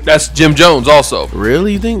that? That's Jim Jones also.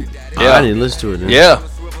 Really? You think? Yeah. I didn't listen to it then. Yeah.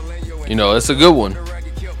 It's a good one.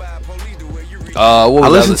 I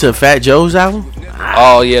listened to Fat Joe's album.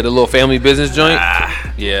 Oh yeah, the little Family Business joint.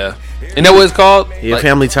 Yeah. Isn't that what it's called? Yeah, like,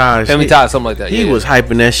 Family Ties. Family Ties, something like that. He was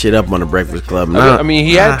hyping that shit up on the Breakfast Club. I mean,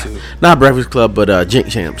 he had to. Not Breakfast Club, but Jink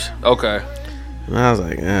Champs. Okay. And I was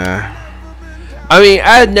like, I mean,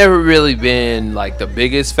 I had never really been like the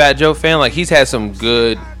biggest Fat Joe fan. Like he's had some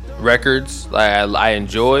good records, like I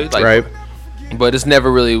enjoyed, like, right. But it's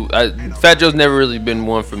never really Fat Joe's never really been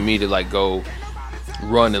one for me to like go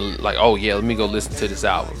run and like, oh yeah, let me go listen to this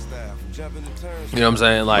album. You know what I'm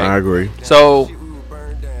saying? Like I agree. So,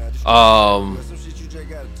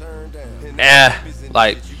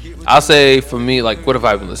 like I'll say for me, like what have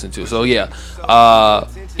I been listening to? So yeah,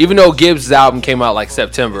 even though Gibbs' album came out like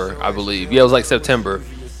September, I believe. Yeah, it was like September.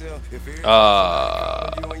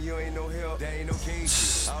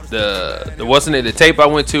 The wasn't it the tape I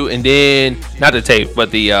went to, and then not the tape,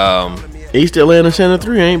 but the East Atlanta Santa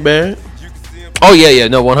 3 ain't bad. Oh yeah,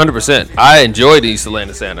 no, 100%. I enjoyed East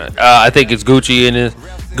Atlanta Santa. I think it's Gucci in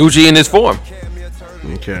his form.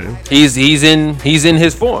 Okay. He's in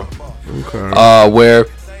his form. Okay. Where,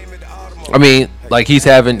 I mean, like he's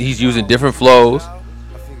using different flows.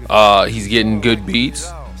 He's getting good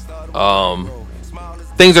beats.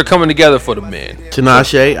 Things are coming together for the man.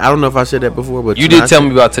 Tinashe, I don't know if I said that before, but you did tell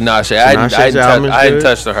me about Tinashe. I hadn't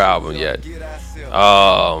touched her album yet.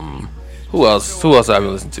 Who else have I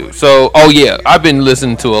been listening to? So, I've been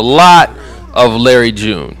listening to a lot of Larry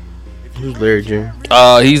June. Who's Larry June?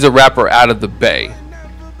 He's a rapper out of the Bay.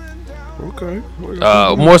 Okay.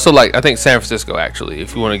 More so like I think San Francisco actually,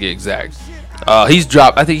 if you want to get exact. I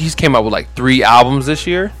think he's came out with like 3 albums this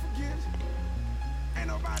year.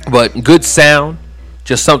 But good sound,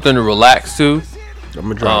 just something to relax to.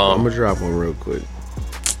 I'm gonna drop one real quick.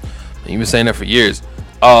 You've been saying that for years.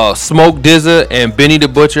 Smoke DZA and Benny the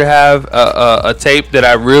Butcher have a tape that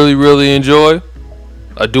I really, really enjoy.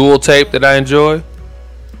 A dual tape that I enjoy.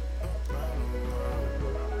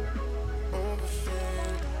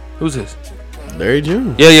 Who's this? Larry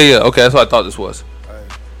June. Yeah. Okay, that's what I thought this was.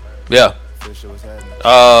 Yeah.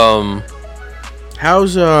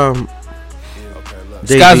 How's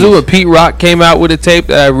Skyzoo and Pete Rock came out with a tape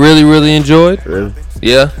that I really, really enjoyed. Really?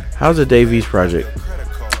 Yeah. How's the Dave East project?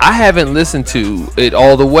 I haven't listened to it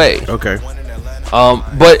all the way. Okay.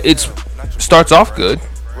 But it starts off good,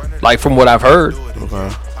 like from what I've heard.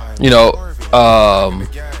 Okay.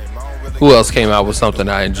 Who else came out with something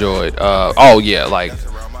I enjoyed? Cousin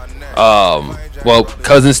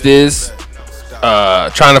Stiz,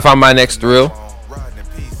 Trying to Find My Next Thrill.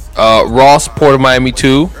 Ross, Port of Miami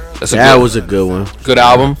 2. That was a good one. Good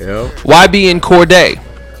album. Yep. YB and Corday,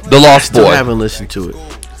 The Lost Still Boy. haven't listened to it.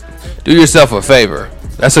 Do yourself a favor.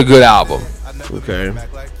 That's a good album. Okay.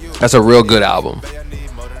 That's a real good album.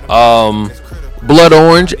 Blood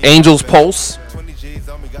Orange, Angel's Pulse.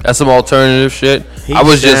 That's some alternative shit. He I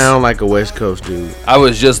was sound like a West Coast dude. I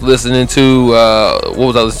was just listening to what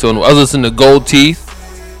was I listening to? I was listening to Gold Teeth,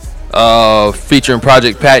 featuring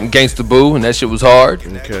Project Pat and Gangsta Boo, and that shit was hard.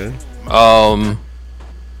 Okay.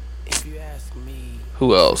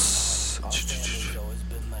 Who else?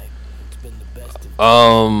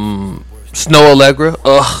 Snow Allegra.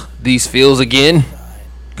 These Feels Again.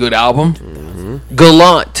 Good album. Mm-hmm.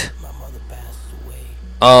 Gallant.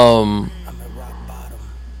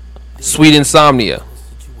 Sweet Insomnia.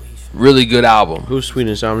 Really good album. Who's Sweet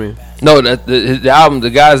Insomnia? No, the album. The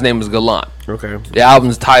guy's name is Gallant. Okay. The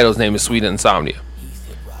album's title's name is Sweet Insomnia.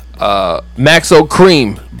 Maxo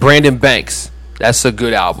Cream, Brandon Banks. That's a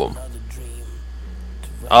good album.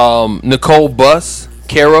 Nicole Buss,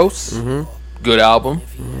 Keros. Mm-hmm. Good album.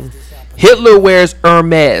 Mm-hmm. Hitler Wears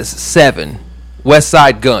Hermes 7, West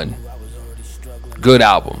Side Gun. Good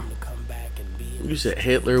album. You said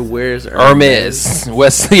Hitler Wears Hermes.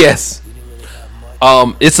 Yes.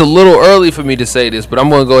 It's a little early for me to say this, but I'm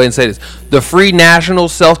going to go ahead and say this. The Free National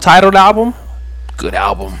self-titled album, good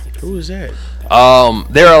album. Who is that?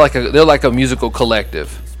 They're like a musical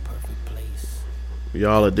collective.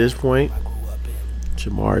 Y'all, at this point,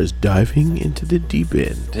 Jamar is diving into the deep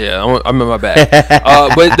end. Yeah, I'm in my bag.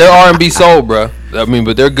 But they're R&B soul, bro. I mean,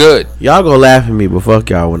 but they're good. Y'all gonna laugh at me, but fuck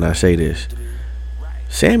y'all when I say this.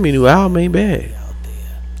 Sammy new album ain't bad.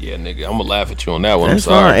 Yeah, nigga, I'm gonna laugh at you on that one. That's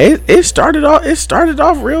I'm sorry. fine. It started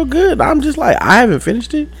off real good. I'm just like, I haven't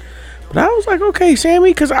finished it, but I was like, okay, Sammy,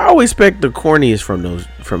 because I always expect the corniest from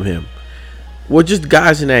him. Well, just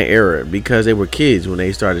guys in that era because they were kids when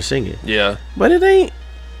they started singing. Yeah, but it ain't.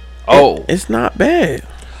 It's not bad.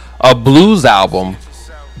 A blues album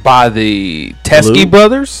by the Teskey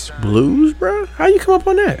Brothers. Blues, bro? How you come up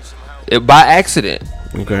on that? By accident.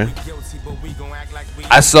 Okay.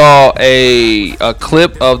 I saw a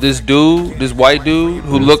clip of this white dude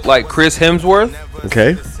who looked like Chris Hemsworth.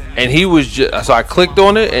 Okay. And he was just, so I clicked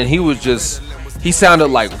on it, and he sounded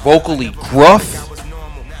like vocally gruff,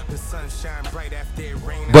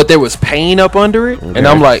 but there was pain up under it. Okay. And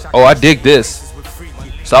I'm like, oh, I dig this.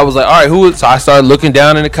 So I was like, all right, so I started looking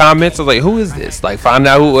down in the comments. I was like, who is this? Like, find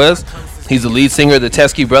out who it was. He's the lead singer of the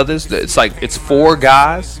Teskey Brothers. It's 4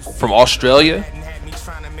 guys from Australia.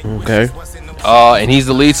 Okay. And he's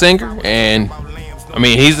the lead singer, and I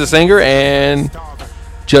mean, he's the singer, and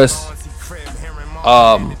just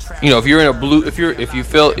if you're in a blue, if you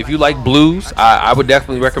like blues, I would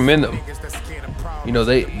definitely recommend them. You know,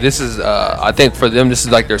 I think for them, this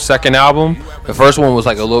is like their second album. The first one was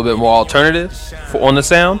like a little bit more alternative on the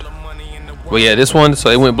sound, but yeah, this one, so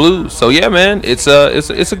they went blues. So yeah, man, it's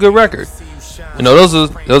a good record. You know, those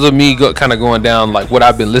are me kind of going down like what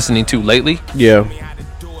I've been listening to lately. Yeah.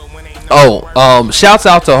 Shouts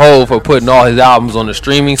out to Hov for putting all his albums on the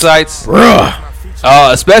streaming sites.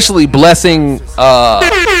 Especially blessing us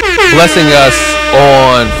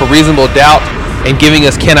on For Reasonable Doubt and giving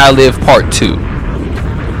us Can I Live Part 2.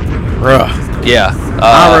 Yeah.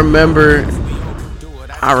 I remember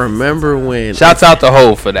when. Shouts out to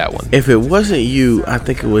Hov for that one. If it wasn't you, I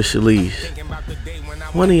think it was Shalice.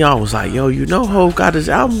 One of y'all was like, yo, Hov got his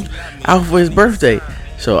album out for his birthday.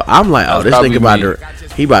 So I'm like, oh, this nigga about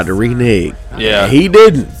to renege. Yeah. And he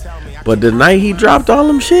didn't. But the night he dropped all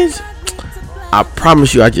them shits, I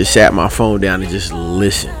promise you, I just sat my phone down and just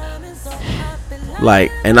listened.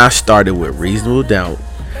 Like, and I started with Reasonable Doubt.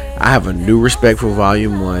 I have a new respect for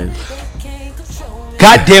Volume 1.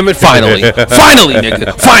 God damn it, finally. Finally,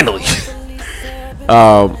 nigga. Finally.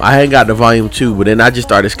 I hadn't got to Volume 2, but then I just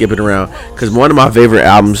started skipping around. Because one of my favorite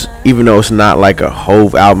albums, even though it's not like a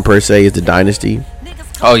Hov album per se, is The Dynasty.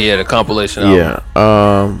 Oh, yeah, the compilation album. Yeah.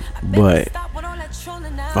 But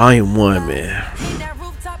Volume 1, man.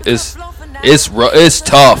 It's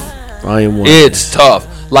tough. Volume 1. It's tough.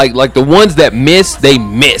 Like the ones that miss, they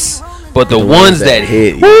miss. But the ones that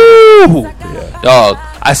hit, woo! Yeah. Dog,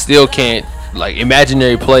 I still can't. Like,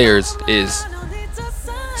 Imaginary Players is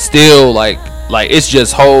still like it's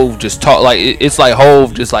just Hov just talk like it's like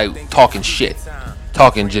Hov just like talking shit,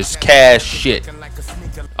 talking just cash shit.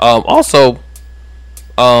 Also,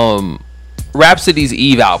 Rhapsody's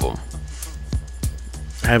Eve album.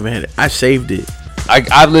 I haven't had it. I saved it.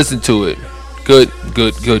 I've listened to it.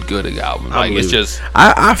 good album. Like it's believe it. just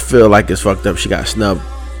I feel like it's fucked up. She got snubbed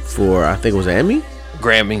for, I think it was an Emmy.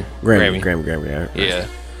 Grammy.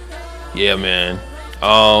 Yeah, man.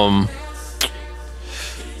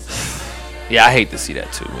 Yeah, I hate to see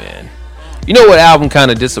that too, man. You know what album kind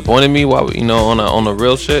of disappointed me? While on the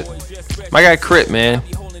real shit, my guy Crit, man.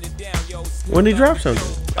 When did he drop something?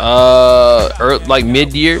 Like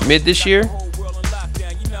mid this year.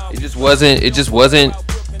 It just wasn't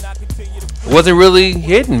really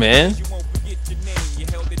hitting, man.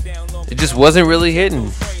 It just wasn't really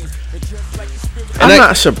hitting. I'm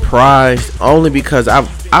not surprised, only because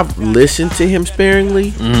I've listened to him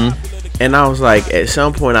sparingly, and I was like, at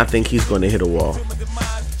some point, I think he's going to hit a wall.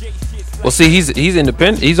 Well, see, he's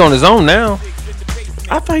independent. He's on his own now.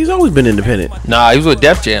 I thought he's always been independent. Nah, he was with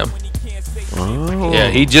Def Jam. Oh. Yeah,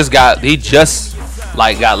 he just got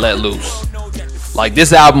let loose. Like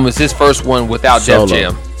this album is his first one without Solo. Def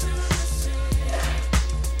Jam.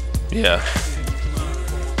 Yeah.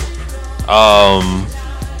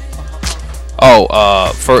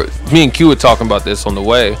 For me and Q were talking about this on the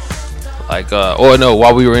way,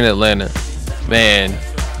 while we were in Atlanta, man.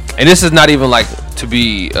 And this is not even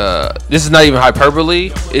this is not even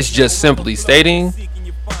hyperbole. It's just simply stating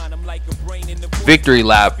Victory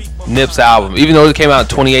Lap, Nip's album, even though it came out in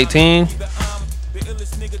 2018,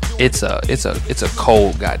 it's a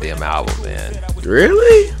cold goddamn album, man.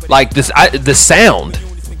 Really? Like this, the sound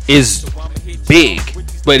is big,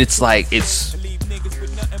 but it's like it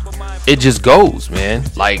just goes, man.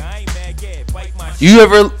 Like, have you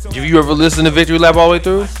ever listened to Victory Lap all the way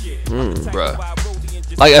through, bruh?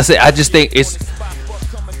 Like I said, I just think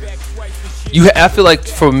I feel like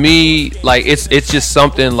for me, like it's just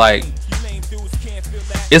something like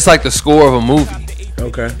it's like the score of a movie.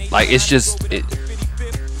 Okay. Like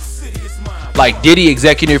like Diddy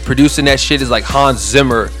executive producing that shit is like Hans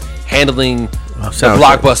Zimmer handling the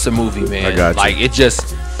blockbuster movie, man. I got you. Like you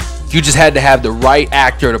just had to have the right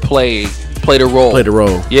actor to play the role. Play the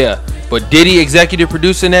role. Yeah, but Diddy executive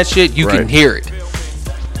producing that shit, you can hear it,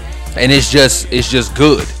 and it's just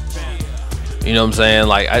good. You know what I'm saying?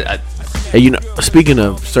 Like Hey, speaking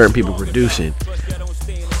of certain people producing,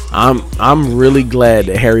 I'm really glad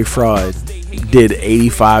that Harry Fraud did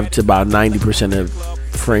 85 to about 90% of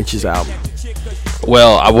French's album.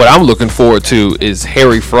 Well, what I'm looking forward to is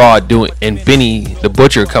Harry Fraud and Benny the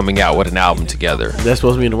Butcher coming out with an album together. That's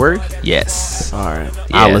supposed to be in the works? Yes. All right. Yes.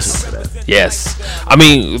 I'll listen to that. Yes. I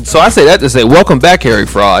mean, so I say that to say, welcome back, Harry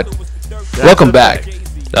Fraud. Welcome back.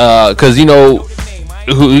 Because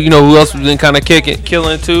who else has been kind of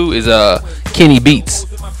killing too is Kenny Beats.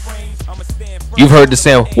 You've heard the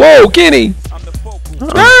sound. Whoa, Kenny.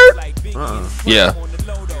 Yeah.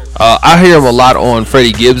 I hear him a lot on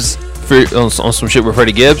Freddie Gibbs. On some shit with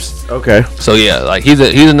Freddie Gibbs. Okay. So yeah, like he's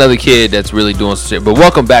another kid that's really doing some shit. But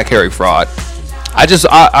welcome back, Harry Fraud.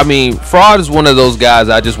 I mean, Fraud is one of those guys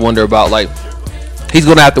I just wonder about. Like, he's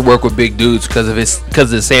gonna have to work with big dudes because of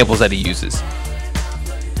the samples that he uses.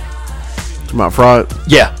 About Fraud?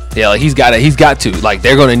 Yeah. Like he's got to. Like,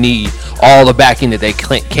 they're gonna need all the backing that they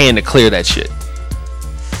can to clear that shit.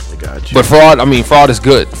 I got you. But Fraud is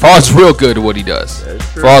good. Fraud's real good at what he does.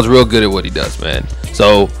 Fraud's real good at what he does, man.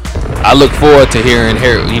 So I look forward to hearing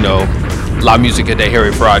La Musica that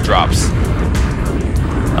Harry Fraud drops.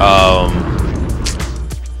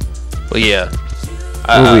 But yeah.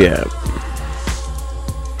 Where we at?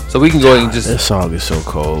 So we can go ahead and just. This song is so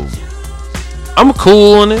cold. I'm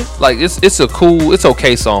cool on it. Like it's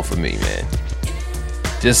okay song for me, man.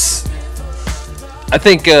 Just, I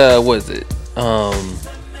think what is it?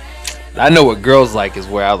 I Know What Girls Like is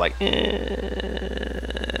where I was like,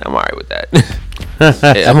 I'm alright with that.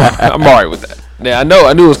 Yeah, I'm alright with that. Yeah, I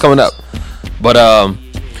knew it was coming up. But all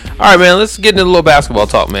right, man. Let's get into a little basketball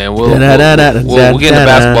talk, man. We'll get into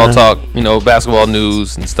basketball talk. Basketball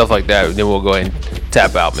news and stuff like that. And then we'll go ahead and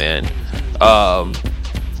tap out, man.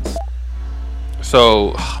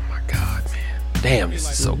 So, oh my God, man. Damn, this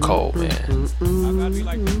is so cold, man.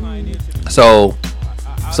 So,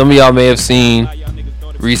 some of y'all may have seen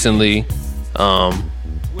recently,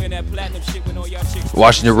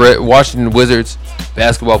 Washington Wizards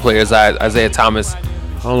basketball player Isaiah Thomas.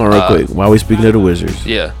 Hold on real quick. While we speaking of the Wizards.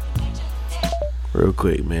 Yeah. Real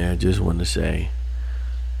quick, man. I just want to say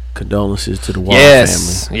condolences to the Wall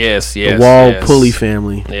family. Yes. The Wall Pulley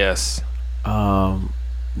family. Yes.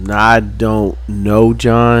 I don't know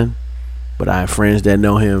John, but I have friends that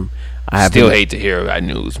know him. I still hate to hear that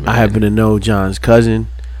news, man. I happen to know John's cousin,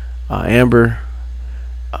 Amber.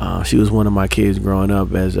 She was one of my kids growing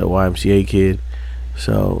up as a YMCA kid.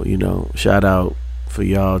 So, shout out for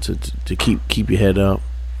y'all to keep your head up,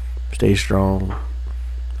 stay strong.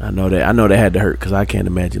 I know that had to hurt because I can't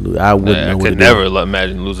imagine losing. I wouldn't know I what could to never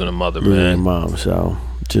imagine losing a mother, losing man. a mom. So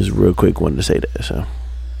just real quick, wanted to say that.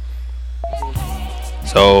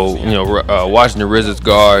 So, Washington Wizards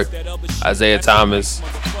guard Isaiah Thomas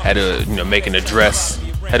had to, make an address,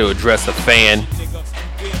 had to address a fan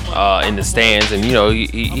in the stands, and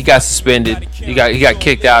he got suspended. He got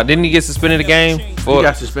kicked out. Didn't he get suspended a game? He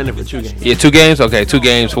got suspended for 2 games. Yeah, 2 games. Okay, 2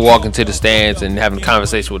 games for walking to the stands and having a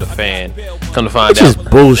conversation with a fan. Come to find Which out, is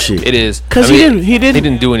bullshit. it is because he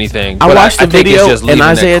didn't do anything. I But watched the think it's video, just and leaving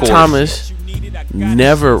that Isaiah court. Thomas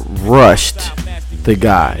never rushed the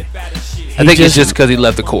guy. I think it's just because he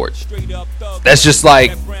left the court. That's just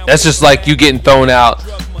like you getting thrown out.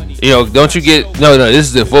 Don't you get no? This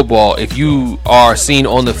is in football. If you are seen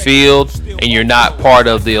on the field and you're not part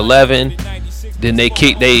of the 11, then they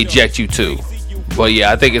eject you too. But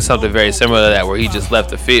yeah, I think it's something very similar to that, where he just left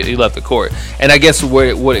the field, he left the court. And I guess what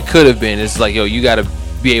it could have been is like, you got to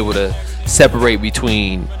be able to separate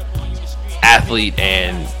between athlete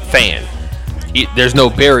and fan. There's no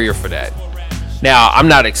barrier for that. Now, I'm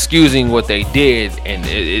not excusing what they did, and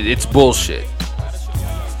it's bullshit.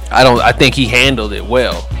 I think he handled it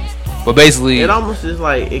well. But basically, it almost is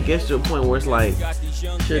like it gets to a point where it's like,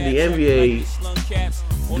 should the NBA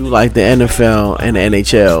do like the NFL and the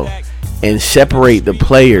NHL and separate the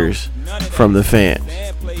players from the fans?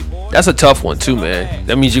 that's a tough one too, man.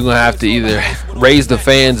 That means you're gonna have to either raise the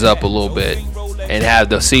fans up a little bit and have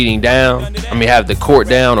the seating down. Have the court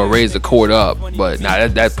down, or raise the court up. But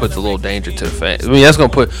that puts a little danger to the fans. That's gonna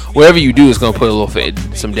put, whatever you do is gonna put a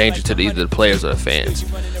little some danger to either the players or the fans.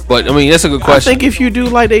 But that's a good question. I think if you do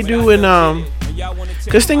like they do in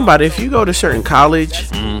because think about it, if you go to certain college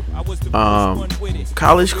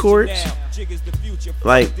courts,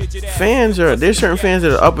 like there's certain fans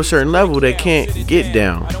that are up a certain level that can't get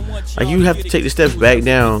down. Like you have to take the steps back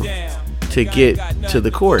down to get to the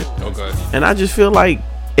court. Okay. And I just feel like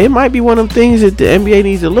it might be one of them things that the NBA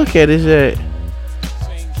needs to look at, is that,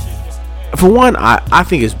 for one, I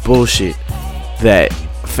think it's bullshit that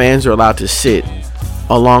fans are allowed to sit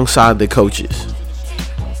alongside the coaches.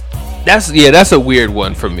 That's a weird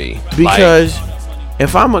one for me. Because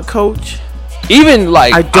if I'm a coach, even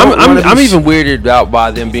I'm be even weirded out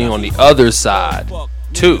by them being on the other side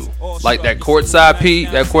too. Like that courtside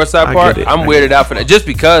part. I'm weirded out for that, just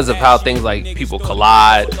because of how things like people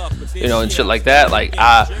collide, and shit like that. Like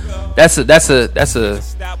that's a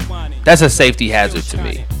safety hazard to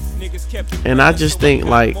me. And I just think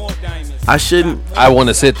like I want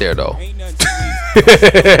to sit there though.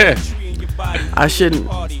 I shouldn't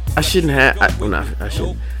have.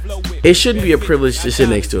 It shouldn't be a privilege to sit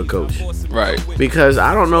next to a coach. Right. Because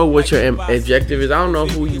I don't know what your objective is. I don't know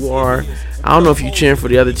who you are. I don't know if you cheering for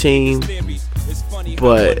the other team.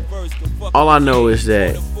 But all I know is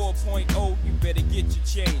that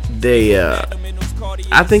they,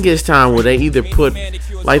 I think it's time where they either put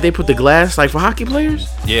the glass, like for hockey players.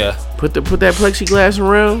 Yeah. Put that plexiglass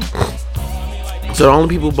around. So the only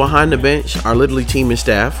people behind the bench are literally team and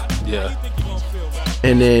staff. Yeah.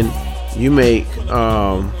 And then you make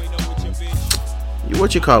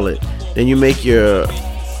what you call it? Then you make you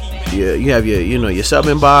have your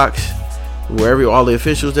subbing box, wherever all the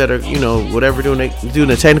officials that are whatever doing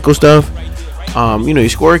the technical stuff. Your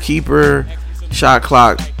scorekeeper, shot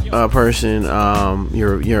clock person,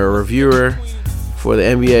 you're a reviewer for the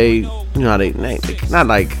NBA. How they not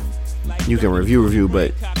like you can review,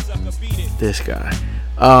 but this guy.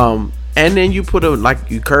 And then you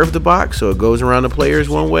you curve the box so it goes around the players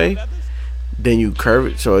one way. Then you curve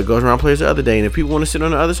it so it goes around players the other day. And if people want to sit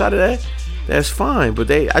on the other side of that, that's fine.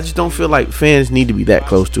 But I just don't feel like fans need to be that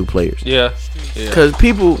close to players. Yeah. Because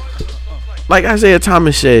people, like Isaiah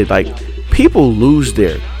Thomas said, like people lose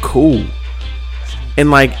their cool.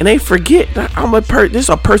 And they forget that this is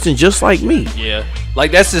a person just like me. Yeah.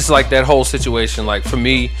 Like that's just like that whole situation. Like for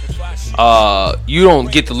me, you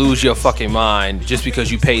don't get to lose your fucking mind just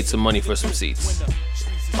because you paid some money for some seats.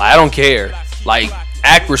 Like, I don't care. Like,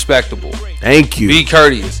 act respectable. Thank you. Be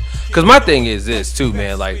courteous. Because my thing is this too,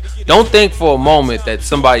 man. Like, don't think for a moment that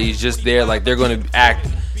somebody is just there, like they're gonna act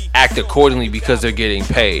accordingly because they're getting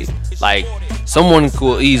paid. Like, someone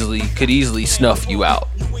could easily snuff you out.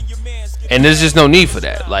 And there's just no need for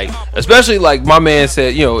that. Like, especially like my man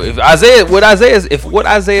said, if what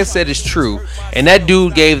Isaiah said is true, and that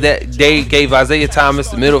dude gave Isaiah Thomas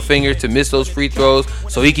the middle finger to miss those free throws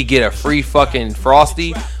so he could get a free fucking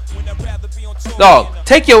Frosty. Dog,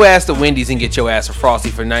 take your ass to Wendy's and get your ass a Frosty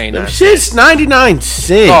for 99 cents. Shit's 99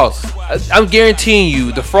 cents. Dog, I'm guaranteeing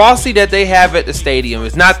you, the Frosty that they have at the stadium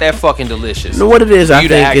is not that fucking delicious. No, what it is, I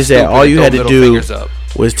think, is that all you had to do up.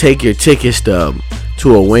 was take your ticket stub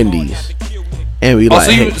to a Wendy's and we like,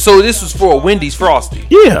 so hey, so this was for a Wendy's Frosty.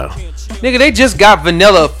 yeah. Nigga, they just got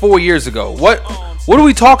vanilla 4 years ago. What are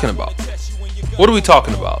we talking about? What are we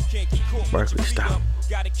talking about? Barkley, stop.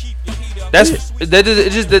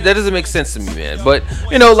 That doesn't make sense to me, man. But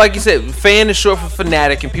like you said, fan is short for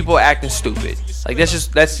fanatic, and people are acting stupid. Like that's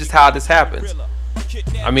just how this happens.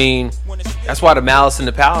 I mean, that's why the Malice in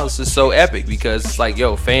the Palace is so epic, because it's like,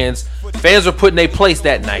 yo, fans were put in their place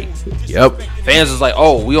that night. Yep. Fans was like,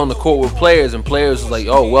 oh, we on the court with players, and players was like,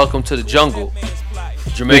 oh, welcome to the jungle.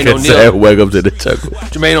 Jermaine O'Neal, welcome to the jungle.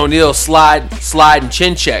 Jermaine O'Neal sliding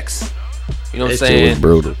chin checks. You know what I'm That shit was saying?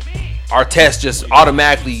 brutal. Artest just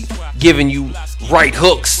automatically giving you right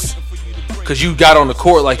hooks because you got on the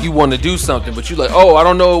court like you want to do something, but you like, oh, I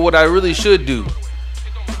don't know what I really should do,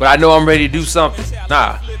 but I know I'm ready to do something.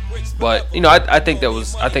 Nah, but I think that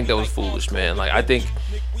was foolish, man. Like I think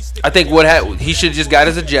what happened, he should have just got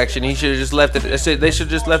his ejection. He should have just left it. They should have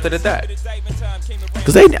just left it at that.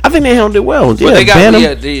 Because I think they handled it well. But they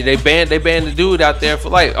banned the dude out there for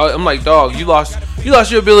like. I'm like, dog, you lost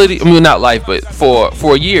your ability. I mean, not life, but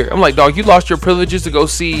for a year. I'm like, dog, you lost your privileges to go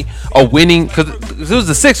see a winning, because it was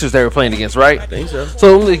the Sixers they were playing against, right? I think so.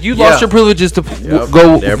 So like, you lost your privileges to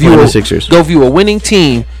go view a winning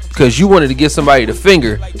team because you wanted to get somebody the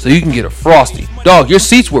finger so you can get a Frosty. Dog, your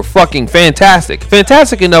seats were fucking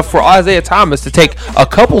fantastic enough for Isaiah Thomas to take a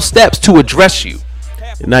couple steps to address you.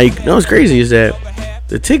 Now you know what's crazy is that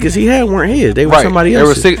the tickets he had weren't his. They were somebody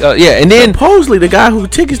else's. And then supposedly the guy whose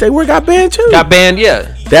tickets they were got banned too.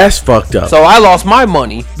 Yeah. That's fucked up. So I lost my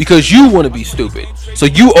money because you want to be stupid. So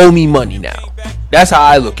you owe me money now. That's how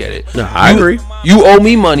I look at it. No, I agree. You owe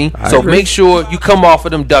me money, I so agree. make sure you come off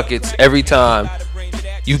of them ducats every time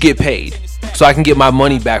you get paid, so I can get my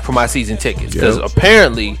money back for my season tickets. Because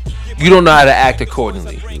apparently you don't know how to act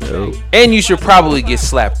accordingly. No. And you should probably get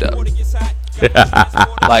slapped up.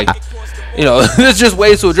 Like, there's just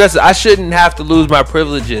ways to address it. I shouldn't have to lose my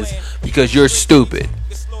privileges because you're stupid,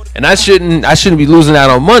 and I shouldn't be losing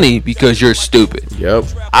out on money because you're stupid. Yep.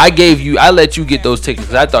 I let you get those tickets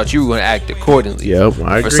because I thought you were going to act accordingly. Yep.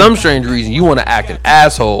 I agree. For some strange reason, you want to act an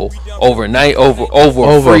asshole over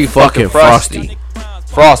a free fucking Frosty.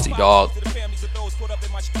 Frosty, dog.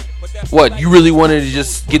 What, you really wanted to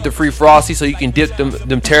just get the free Frosty so you can dip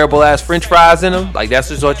them terrible ass French fries in them? Like, that's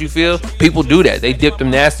just what you feel? People do that. They dip them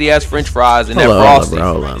nasty ass French fries in that Frosty.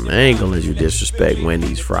 Hold on, man. I ain't gonna let you disrespect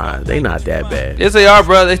Wendy's fries. They not that bad. Yes, they are,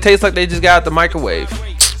 bro. They taste like they just got out the microwave.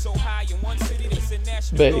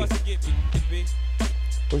 Babe, what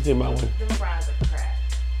you think about one? The fries are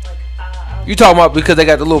crap. You talking about because they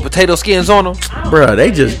got the little potato skins on them? Bruh,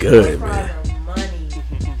 they just good, fries man. are money.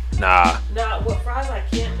 Nah. Nah, what fries I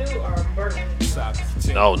can't do are Burger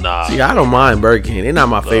King. No, nah. See, I don't mind Burger King. They're not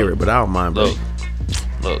my favorite, but I don't mind Burger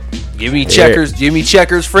King. Look. Give me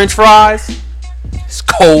Checkers French fries. It's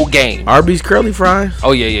cold game. Arby's curly fries.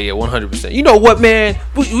 Oh yeah, 100%. You know what, man?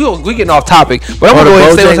 We getting off topic, but I'm gonna go ahead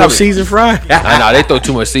and stay on topic. Seasoned fry. Nah, they throw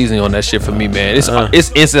too much seasoning on that shit for me, man.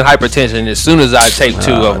 It's instant hypertension as soon as I take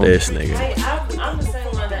two of them. This nigga. Hey, I'm the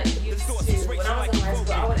same one that used to, when I was in high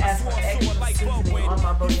school, I would ask for extra seasoning on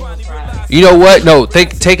my burger and fries. You know what? No,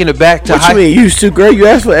 taking it back to What you mean? You used to, girl? You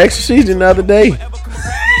asked for extra seasoning the other day. Basis.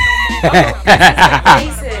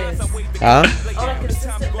 Huh? On a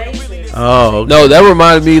consistent basis. Oh, okay. No, that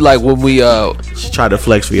reminded me like when we She tried to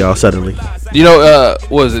flex for y'all suddenly.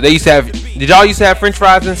 what was it? They used to have. Did y'all used to have French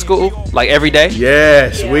fries in school like every day?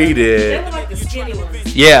 Yes, we They did. were like the skinny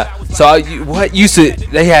ones. Yeah. So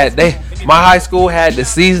my high school had the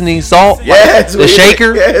seasoning salt. Yes, the we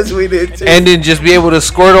shaker. Did. Yes, we did too. And then just be able to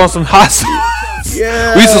squirt on some hot sauce.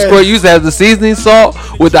 Yes. We used to have the seasoning salt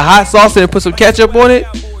with the hot sauce and put some ketchup on it.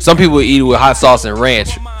 Some people would eat it with hot sauce and ranch.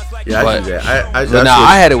 Yeah, I do that.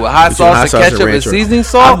 I had it with hot sauce and ketchup and seasoning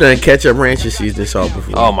salt. I've done ketchup, ranch, and seasoning salt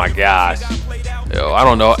before. Oh my gosh. Yo, I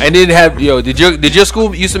don't know. And then did your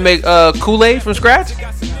school used to make Kool-Aid from scratch?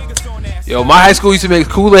 Yo, my high school used to make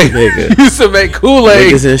Kool-Aid. Nigga. Used to make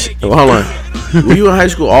Kool-Aid. Hold on. Were you in high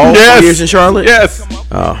school all 4 years in Charlotte? Yes.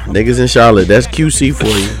 Oh, niggas in Charlotte. That's QC for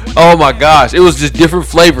you. Oh my gosh. It was just different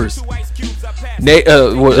flavors. They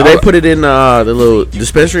put it in the little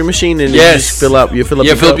dispensary machine and you just fill up your fill up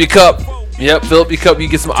your cup. Yep, fill up your cup. You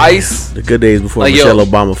get some ice. The good days before Like, Michelle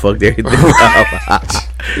Obama fucked everything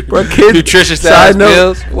up. Bro, kids, Nutritious side note,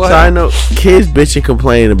 meals. What? side note, kids bitch and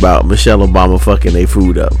complain about Michelle Obama fucking their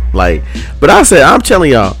food up. Like, but I'm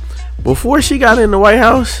telling y'all, before she got in the White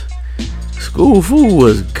House, school food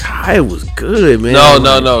was good, man.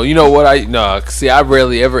 No. You know what? See, I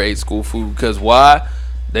rarely ever ate school food because why?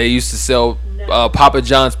 They used to sell Papa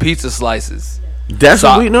John's pizza slices. That's So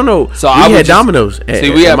what we no. So we I would had just- Domino's. See,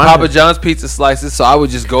 we had Papa John's pizza slices, so I would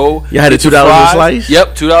just go. You had a get the $2 a fries. slice?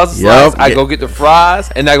 Yep, $2 a Yep. slice. I go get the fries,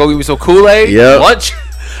 and I go get me some Kool-Aid. Yep. Lunch.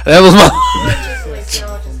 That was my.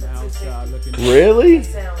 Really?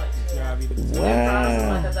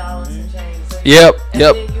 Wow. Yep. And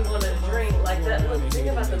Yep. then you want to drink like that. Look, think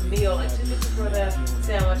about the meal. Like just for the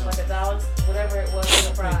sandwich, like $1, whatever it was for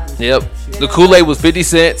the fries. Yep. The Kool-Aid was 50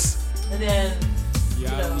 cents. And then, you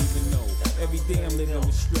know,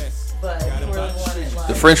 but you really wanted like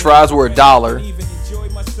The French fries were $1,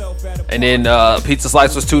 and then pizza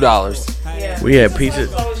slice was $2. yeah. We had pizza.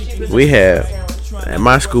 We had at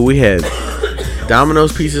my school. We had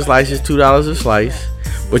Domino's pizza slices, $2 a slice,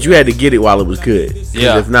 but you had to get it while it was good. 'Cause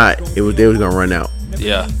Yeah. If not, they was gonna run out.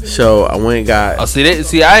 Yeah. So I went and got. Oh,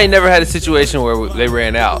 see, I ain't never had a situation where they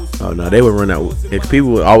ran out. Oh no, they would run out. If people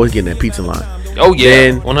would always get in that pizza line. Oh yeah,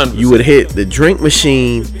 Then 100%. you would hit the drink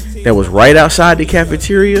machine that was right outside the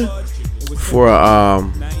cafeteria for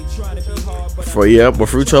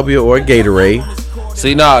Fruitopia or Gatorade.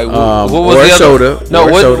 See, no, what was or the other? soda, No,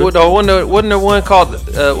 or soda. there one called?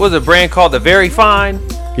 What was a brand called the Very Fine?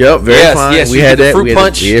 Yep, very Yes, fine. yes, we you had get the that. fruit We had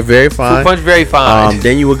punch. yeah, very fine. Fruit Punch Very Fine.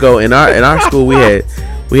 Then you would go in our school.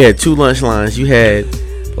 We had two lunch lines. You had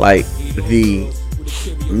like the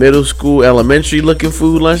middle school, elementary looking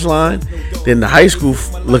food lunch line. Then the high school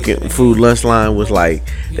looking food lunch line was like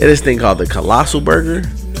they had this thing called the Colossal Burger.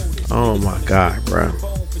 Oh my god, bro!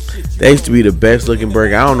 They used to be the best looking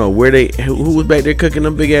burger. I don't know who was back there cooking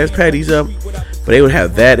them big ass patties up, but they would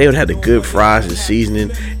have that. They would have the good fries and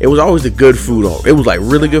seasoning. It was always the good food on. It was like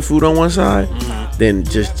really good food on one side, then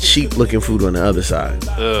just cheap looking food on the other side.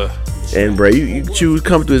 And bro, you choose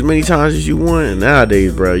come through as many times as you want. And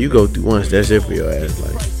nowadays, bro, you go through once, that's it for your ass.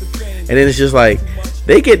 Like, and then it's just like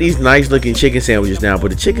they get these nice looking chicken sandwiches now, but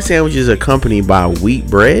the chicken sandwiches are accompanied by wheat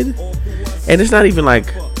bread, and it's not even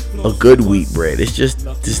like a good wheat bread. It's just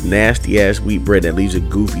this nasty ass wheat bread that leaves a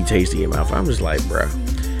goofy taste in your mouth. I'm just like, bro,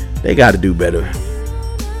 they got to do better.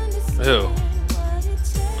 Ew.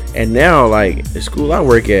 And now, like the school I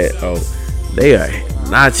work at, they are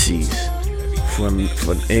Nazis for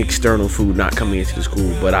external food not coming into the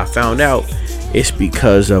school. But I found out it's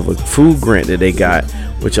because of a food grant that they got,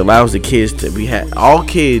 which allows the kids to all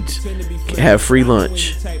kids have free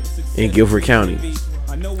lunch in Guilford County.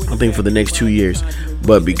 I think for the next 2 years.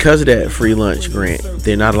 But because of that free lunch grant,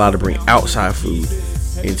 they're not allowed to bring outside food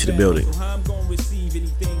into the building.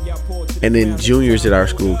 And then juniors at our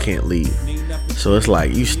school can't leave. So it's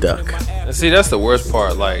like you stuck. And see, that's the worst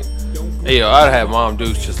part. Like, hey, yo, I'd have mom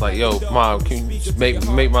do just like, yo, mom, can you just make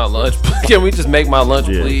my lunch? Can we just make my lunch,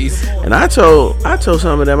 please? And I told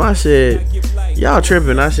some of them, I said, y'all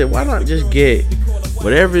tripping. I said, why not just get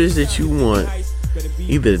whatever it is that you want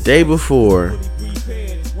either the day before,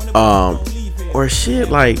 or shit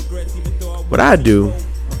like what I do.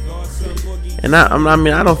 And I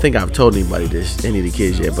don't think I've told any of the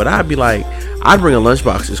kids yet, but I'd be like, I'd bring a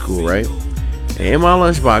lunchbox to school, right? And in my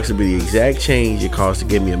lunchbox would be the exact change it costs to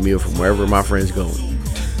get me a meal from wherever my friend's going.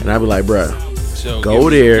 And I'd be like, bruh, So go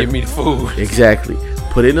there. Give me the food. Exactly.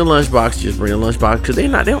 Put it in the lunchbox. Just bring a lunchbox because they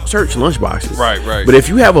don't search lunchboxes. Right. But if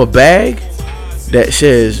you have a bag that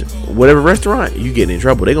says whatever restaurant, you getting in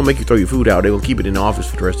trouble. They're gonna make you throw your food out. They're gonna keep it in the office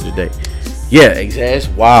for the rest of the day. Yeah, exactly. It's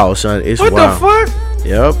wild, son. It's What wild. the fuck?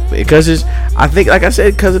 Yep. Because I think, like I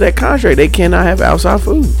said, because of that contract, they cannot have outside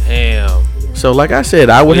food. Damn. So, like I said,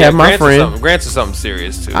 I would have my friend. Grants are something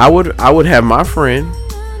serious too. I would have my friend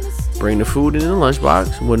bring the food in the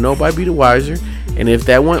lunchbox. Would nobody be the wiser? And if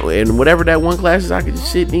that one, and whatever that one class is, I could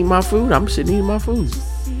just sit and eat my food. I'm sitting eating my food.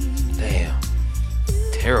 Damn.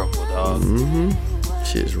 Terrible, dog.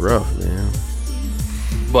 Shit's rough, man.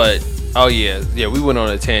 But oh yeah, we went on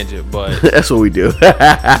a tangent, but That's what we do.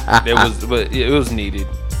 it was needed.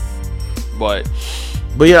 But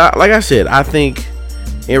yeah, like I said, I think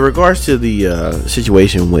in regards to the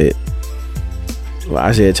situation with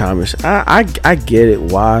Isaiah Thomas, I get it.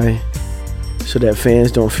 Why? So that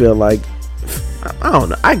fans don't feel like, I don't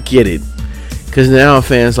know. I get it, because now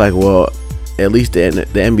fans like, well, at least the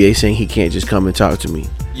NBA saying he can't just come and talk to me.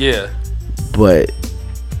 yeah, But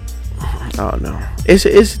I don't know. It's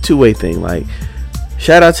a two-way thing. Like,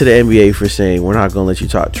 shout out to the NBA for saying we're not gonna let you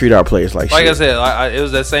treat our players like shit. I said, it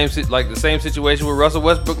was that same situation with Russell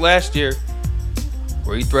Westbrook last year,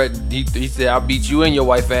 where he threatened. He said, "I'll beat you and your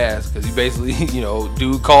wife ass," because he basically,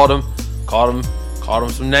 dude called him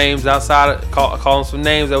some names outside, called him some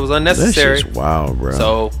names that was unnecessary. That shit's wild, bro.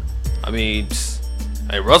 So, I mean,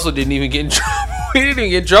 Russell didn't even get in trouble. He didn't even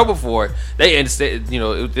get in trouble for it. They instead,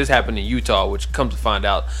 this happened in Utah, which comes to find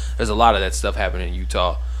out, there's a lot of that stuff happening in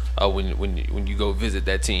Utah. when you go visit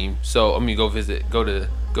that team. So I mean, go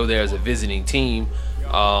there as a visiting team.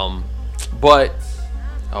 But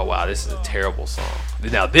oh wow, this is a terrible song.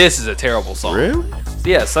 Now this is a terrible song. Really?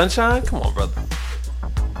 Yeah, Sunshine. Come on, brother.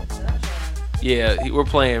 Yeah, we're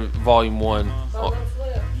playing Volume 1.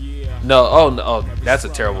 No, that's a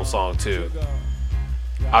terrible song too.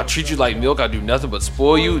 I'll treat you like milk. I'll do nothing but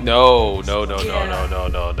spoil you. No. We're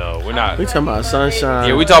not. We talking about Sunshine.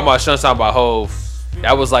 Yeah, we talking about Sunshine by Hove.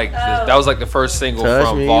 That was like the first single Touch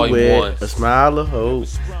from me Volume with 1. a smile of hope.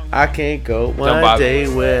 I can't go one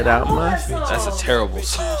day without my feet. That's a terrible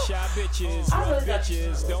song. I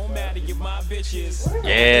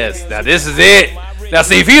Yes, now this is it. Now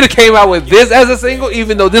see, if you'd have came out with this as a single,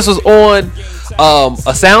 even though this was on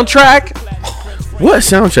a soundtrack. What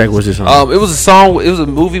soundtrack was this on? It was a song. It was a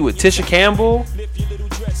movie with Tisha Campbell.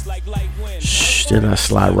 Shh, then I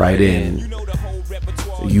slide right in.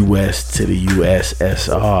 U.S. to the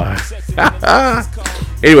USSR.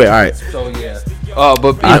 Anyway, all right. So yeah.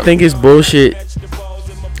 But I think it's bullshit.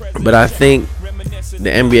 But I think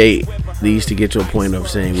the NBA needs to get to a point of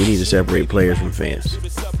saying we need to separate players from fans.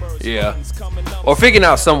 Yeah. Or figuring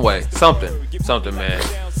out some way, something, man.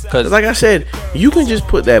 Because like I said, you can just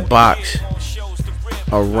put that box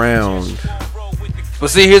around. But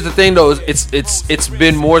see, here's the thing though. It's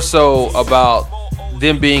been more so about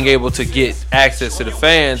them being able to get access to the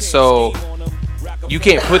fans. So you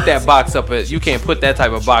can't put that box up. You can't put that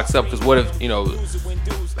type of box up because what if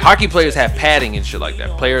hockey players have padding and shit like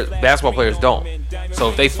that. Basketball players don't. So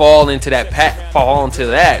if they fall into that,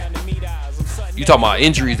 you talking about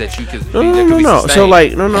injuries that you could. No. So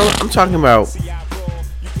like, no. I'm talking about.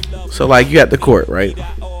 So like, you got the court, right?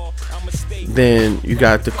 Then you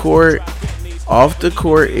got the court. Off the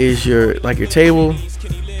court is your table,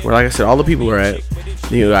 where like I said, all the people are at.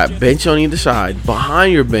 Then you got bench on either side.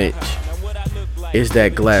 Behind your bench is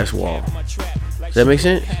that glass wall. Does that make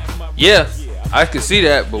sense? Yeah, I can see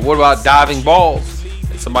that. But what about diving balls?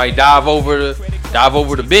 Somebody dive over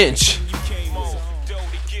the bench.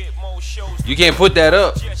 You can't put that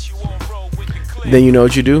up. Then you know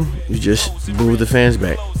what you do? You just move the fans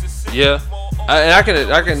back. Yeah, I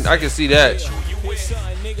can see that.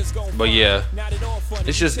 But yeah,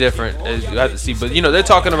 it's just different. You have to see. But they're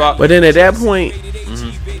talking about. But then at that point,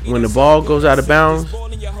 when the ball goes out of bounds,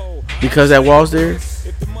 because that wall's there,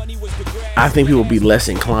 I think people will be less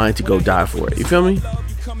inclined to go dive for it. You feel me?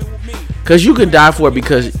 Because you can dive for it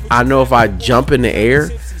because I know if I jump in the air,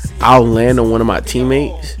 I'll land on one of my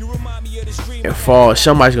teammates and fall.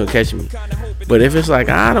 Somebody's going to catch me. But if it's like,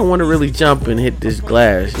 I don't want to really jump and hit this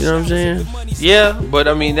glass, you know what I'm saying? Yeah, but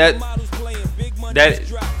I mean, that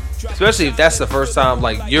especially if that's the first time,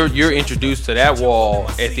 like, you're introduced to that wall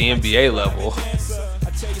at the NBA level.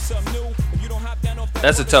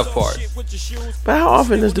 That's a tough part. But how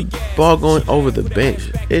often is the ball going over the bench?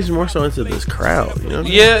 It's more so into this crowd. You know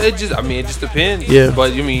what it just depends. Yeah.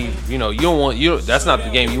 But you don't that's not the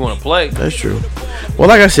game you want to play. That's true. Well,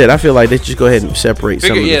 like I said, I feel like they just go ahead and separate.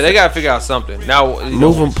 They gotta figure out something now.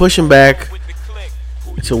 Move them, push them back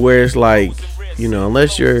to where it's like,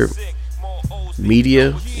 unless you're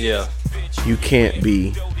media, you can't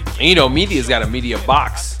be. And media's got a media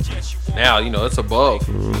box now. It's above.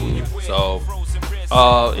 So.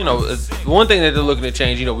 One thing that they're looking to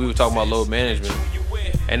change, we were talking about load management.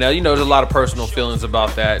 And, there's a lot of personal feelings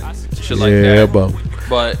about that and shit like that. Yeah, but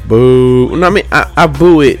boo. No, I mean, I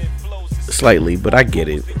boo it slightly, but I get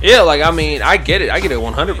it. Yeah, I get it. I get it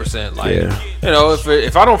 100%.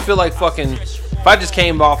 If I don't feel like if I just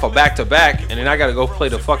came off a back-to-back and then I got to go play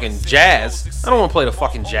the fucking Jazz, I don't want to play the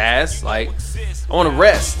fucking Jazz. I want to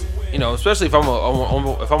rest, especially if I'm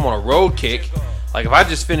on a road kick. Like if I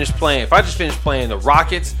just finished playing the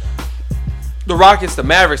Rockets, the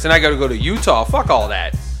Mavericks, and I got to go to Utah. Fuck all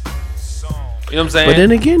that. You know what I'm saying? But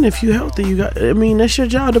then again, if you're healthy, that's your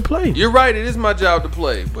job to play. You're right. It is my job to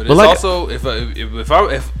play, but it's also if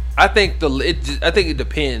I think it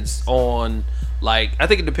depends on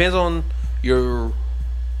your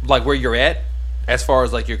where you're at as far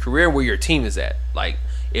as your career, where your team is at. Like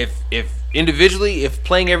if individually, if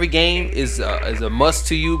playing every game is a must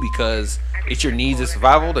to you because it's your needs of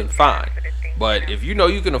survival, then fine. But if you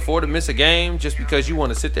can afford to miss a game just because you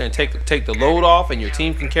want to sit there and take the load off and your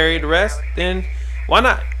team can carry the rest, then why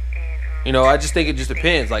not? I just think it just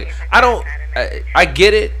depends. I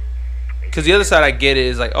get it, because the other side I get it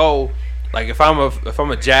is if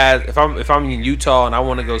I'm in Utah and I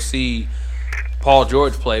want to go see Paul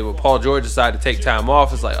George play, but Paul George decided to take time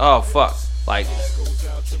off, it's like, oh fuck.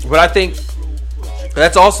 But I think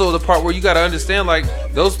that's also the part where you got to understand,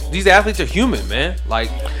 these athletes are human, man.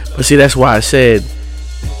 But see, that's why I said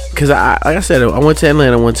because like I said, I went to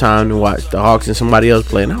Atlanta one time to watch the Hawks and somebody else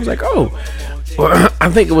play, and I was like, oh, well, I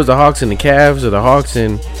think it was the Hawks and the Cavs or the Hawks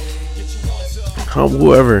and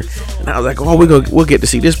whoever. And I was like, oh, we'll get to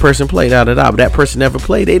see this person play, But that person never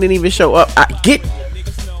played. They didn't even show up.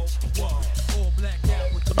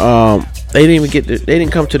 They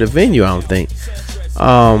didn't come to the venue, I don't think.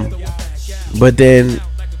 But then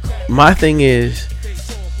my thing is,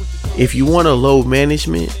 if you want to load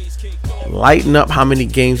management, lighten up how many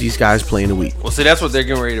games these guys play in a week. Well, see, that's what they're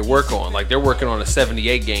getting ready to work on. Like, they're working on a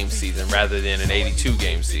 78 game season rather than an 82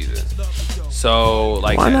 game season. So,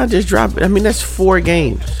 like, why not just drop it? I mean, that's 4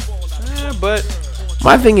 games. Yeah, but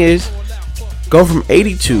my thing is, go from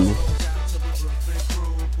 82.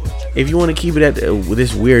 If you want to keep it at with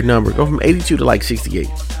this weird number, go from 82 to like 68,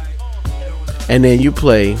 and then you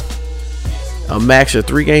play a max of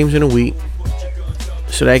 3 games in a week.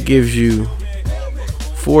 So that gives you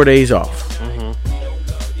 4 days off.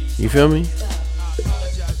 You feel me?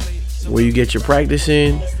 Where you get your practice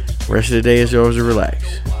in, rest of the day is yours to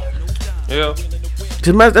relax. Yeah.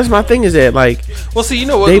 That's my thing is that, like, well, see, you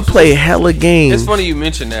know what? They play hella games. It's funny you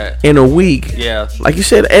mentioned that. In a week. Yeah. Like you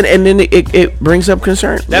said, and then it brings up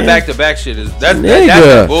concern. That back-to-back shit is that's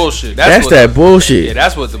that bullshit. That's that bullshit. Yeah,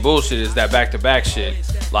 that's what the bullshit is, that back-to-back shit.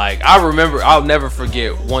 Like, I'll never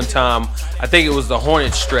forget one time, I think it was the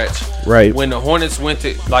Hornets stretch. Right. When the Hornets went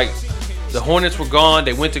to, like, the Hornets were gone.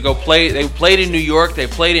 They went to go play. They played in New York. They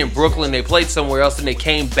played in Brooklyn. They played somewhere else, and they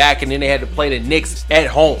came back, and then they had to play the Knicks at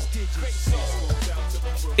home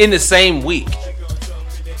in the same week.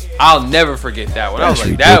 I'll never forget that one. That's I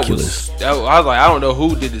was like, ridiculous. I was like, I don't know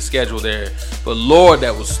who did the schedule there, but Lord,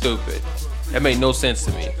 that was stupid. That made no sense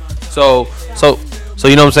to me. So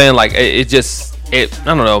you know what I'm saying? Like, I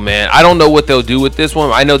don't know, man. I don't know what they'll do with this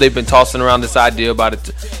one. I know they've been tossing around this idea about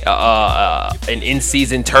an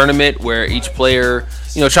in-season tournament where each player,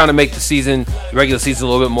 trying to make the regular season a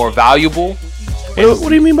little bit more valuable. What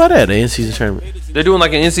do you mean by that? An in-season tournament? They're doing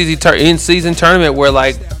like an in-season tournament where,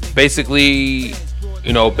 like, basically,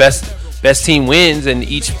 best team wins, and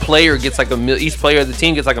each player gets like each player of the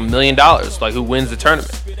team gets like $1 million, like, who wins the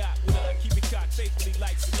tournament.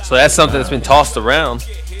 So that's something that's been tossed around.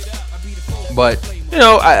 But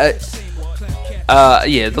the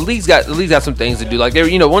league's got some things to do. Like,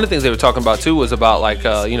 one of the things they were talking about too was about, like,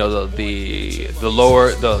 the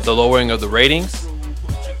lowering of the ratings.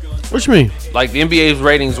 What you mean? Like, the NBA's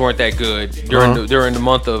ratings weren't that good during the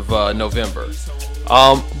month of November.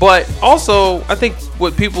 But also, I think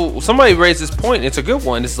somebody raised this point, and it's a good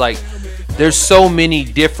one. It's like, there's so many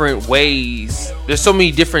different ways. There's so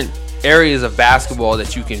many different areas of basketball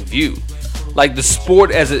that you can view. Like, the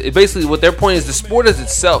sport basically what their point is, the sport as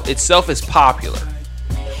itself is popular.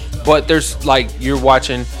 But there's, like, you're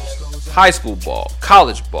watching high school ball,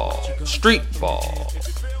 college ball, street ball.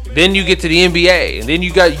 Then you get to the NBA, and then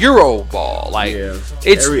you got Euro ball. Like,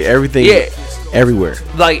 it's everything, everywhere.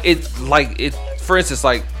 For instance,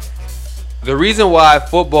 like, the reason why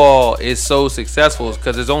football is so successful is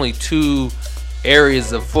because there's only 2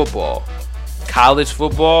 areas of football: college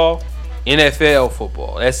football, NFL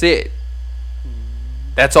football. That's it.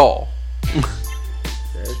 That's all.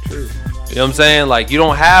 That's true. You know what I'm saying? Like, you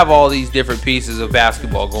don't have all these different pieces of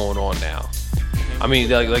basketball going on now. I mean,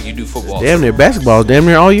 like you do football. Damn near basketball. Damn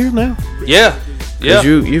near all year now. Yeah. Because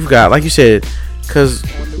you've got, like you said, because,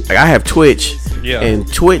 like, I have Twitch. Yeah. And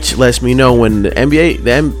Twitch lets me know when the NBA,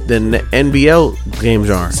 the NBL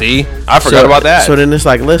games are. See, I forgot about that. So then it's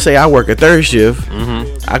like, let's say I work a third shift.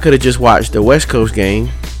 Mm-hmm. I could have just watched the West Coast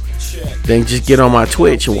game, then just get on my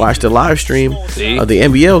Twitch and watch the live stream of the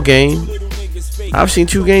NBL game. I've seen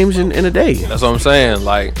 2 games in a day. That's what I'm saying.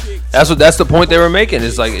 Like, that's the point they were making.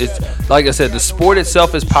 It's like I said, the sport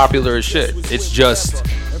itself is popular as shit. It's just,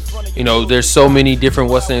 there's so many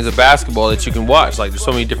different names of basketball that you can watch. Like, there's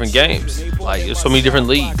so many different games. Like, there's so many different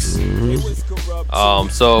leagues. Mm-hmm.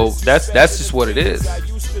 So that's just what it is.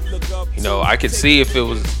 I could see if it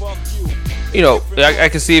was, I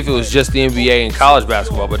could see if it was just the NBA and college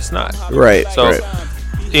basketball, but it's not. Right. So, right.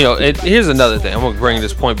 Here's another thing. I'm gonna bring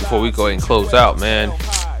this point before we go ahead and close out, man.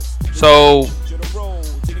 So,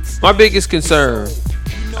 my biggest concern,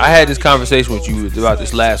 I had this conversation with you about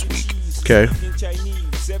this last week. Okay.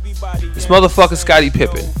 This motherfucker Scottie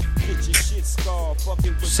Pippen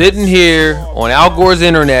sitting here on Al Gore's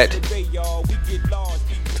internet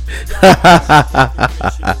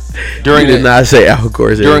during did not say Al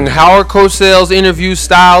Gore's during Howard Cosell's interview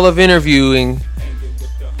style of interviewing,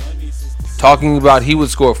 talking about he would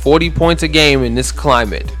score 40 points a game in this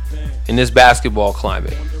climate, in this basketball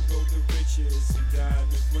climate.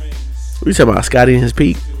 We talking about Scottie in his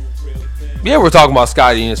peak? Yeah, we're talking about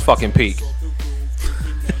Scottie in his fucking peak.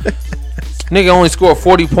 Nigga only scored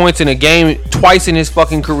 40 points in a game twice in his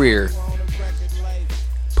fucking career.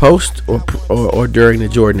 Post or during the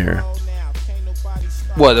Jordan era?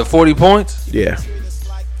 What, the 40 points? Yeah.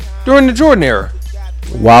 During the Jordan era.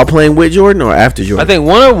 While playing with Jordan or after Jordan? I think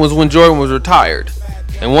one of them was when Jordan was retired.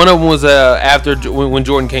 And one of them was after when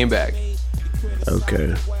Jordan came back.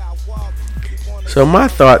 Okay. So my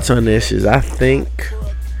thoughts on this is I think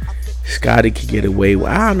Scottie could get away with,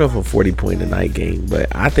 I don't know if a 40-point a night game, but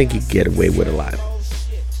I think he could get away with a lot.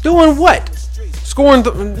 Doing what? Scoring?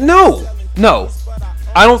 No.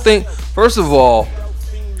 I don't think. First of all,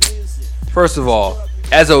 if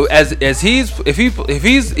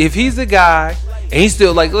he's the guy, and he's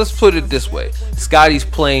still like, let's put it this way, Scottie's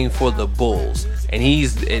playing for the Bulls, and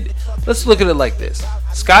let's look at it like this: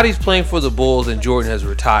 Scottie's playing for the Bulls, and Jordan has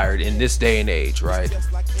retired in this day and age, right?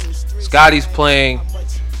 Scottie's playing,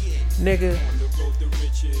 nigga.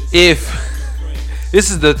 If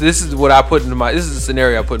this is the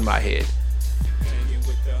scenario I put in my head.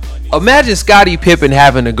 Imagine Scottie Pippen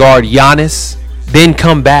having to guard Giannis, then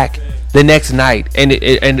come back the next night, and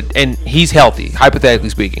he's healthy, hypothetically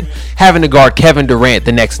speaking, having to guard Kevin Durant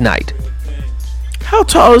the next night. How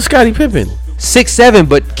tall is Scottie Pippen? 6'7",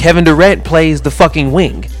 but Kevin Durant plays the fucking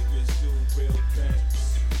wing.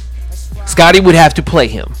 Scottie would have to play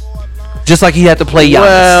him, just like he had to play Giannis.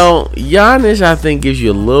 Well, Giannis, I think, gives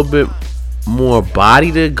you a little bit more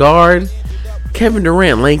body to guard. Kevin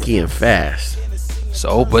Durant, lanky and fast.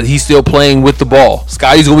 So, but he's still playing with the ball.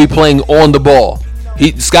 Scottie's gonna be playing on the ball.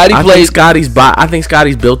 I think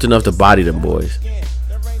Scottie's built enough to body them boys.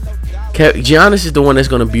 Giannis is the one that's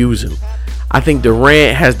gonna abuse him. I think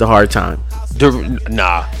Durant has the hard time.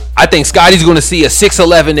 Nah, I think Scottie's gonna see a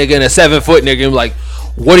 6'11" nigga and a 7-foot nigga and be like,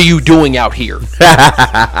 "What are you doing out here?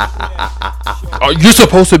 You're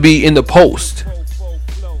supposed to be in the post."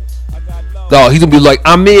 No, he's gonna be like,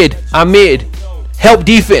 I'm mid. Help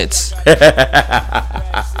defense.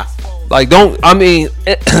 Like,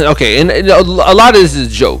 okay, and a lot of this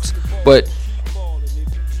is jokes, but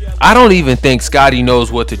I don't even think Scottie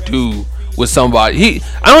knows what to do with somebody.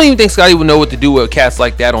 I don't even think Scottie would know what to do with cats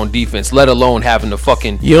like that on defense, let alone having to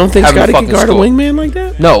fucking. You don't think Scottie can guard a wingman like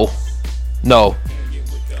that? No.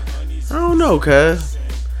 I don't know, cuz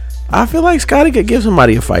I feel like Scottie could give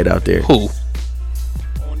somebody a fight out there. Who?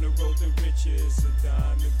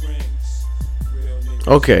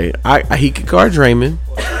 Okay, he could guard Draymond.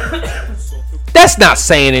 That's not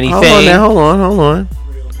saying anything. Hold on.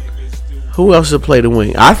 Who else would play the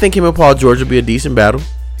wing? I think him and Paul George would be a decent battle.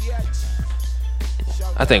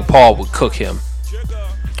 I think Paul would cook him.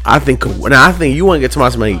 I think you want to get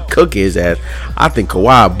somebody cook his ass. I think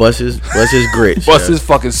Kawhi bust his grits. Bust his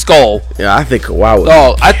fucking skull. Yeah, I think Kawhi would.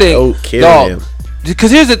 Kill him. Because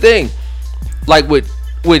here's the thing, like with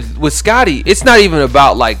Scottie, it's not even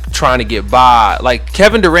about like trying to get by. Like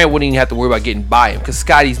Kevin Durant wouldn't even have to worry about getting by him because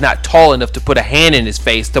Scottie's not tall enough to put a hand in his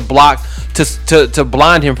face to block to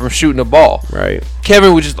blind him from shooting the ball. Right.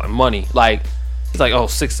 Kevin would just like money. Like he's like,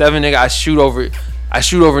 6'7" nigga, I shoot over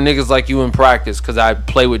niggas like you in practice because I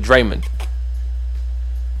play with Draymond.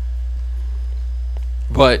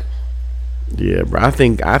 But yeah, bro, I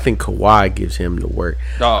think Kawhi gives him the work.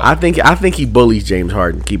 Dog. I think he bullies James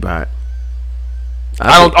Harden. Keep it hot.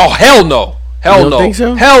 Hell no. You don't think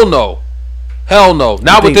so? Hell no.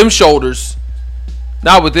 Not with them shoulders.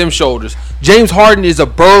 James Harden is a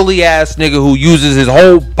burly ass nigga who uses his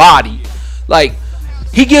whole body. Like,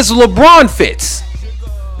 he gives LeBron fits.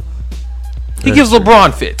 He gives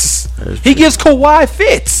Kawhi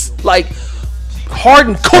fits. Like,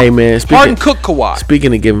 Harden cooked. Hey man, Harden cooked Kawhi.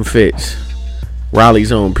 Speaking of giving fits,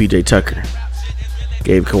 Raleigh's own PJ Tucker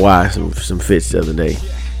gave Kawhi some fits the other day.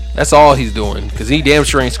 That's all he's doing because he damn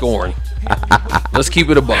sure ain't scoring. Let's keep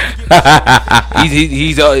it a buck.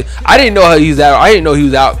 He's I didn't know how he's out. I didn't know he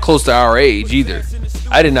was out close to our age either.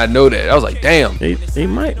 I did not know that. I was like, damn. He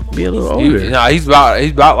might be a little older. He's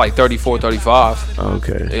about like 34, 35.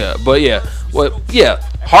 Okay. Yeah, but yeah.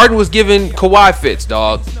 Harden was giving Kawhi fits,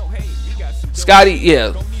 dog. Scottie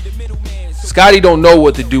don't know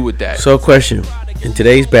what to do with that. So, question. In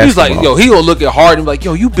today's basketball, he's like, he gonna look at Harden and be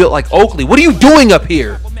like, you built like Oakley. What are you doing up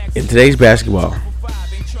here? In today's basketball,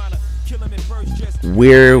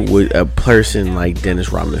 where would a person like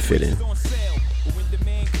Dennis Rodman fit in?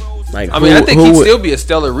 Like, I think he'd still be a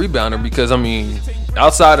stellar rebounder because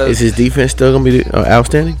outside of, is his defense still gonna be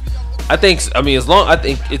outstanding? I think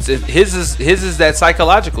it's his is that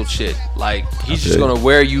psychological shit. Like he's just gonna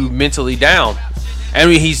wear you mentally down.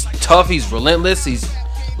 He's tough. He's relentless. He's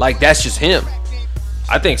like that's just him.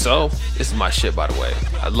 I think so. This is my shit, by the way.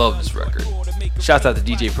 I love this record. Shouts out to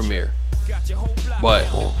DJ Premier. But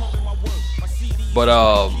But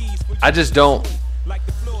I just don't.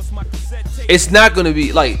 It's not gonna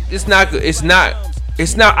be like it's not.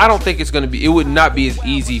 I don't think it's gonna be. It would not be as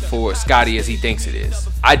easy for Scotty as he thinks it is.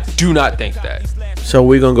 I do not think that. So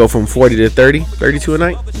we're gonna go from 40 to 30, 32 a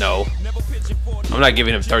night. No, I'm not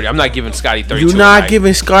giving him 30. I'm not giving Scotty 32. You're not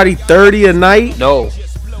giving Scotty 30 a night? No.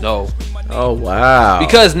 Oh wow.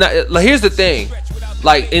 Because like, here's the thing,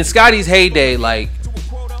 like in Scotty's heyday, like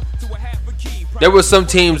there was some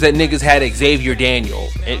teams that niggas had Xavier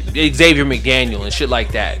McDaniel and shit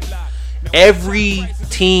like that. Every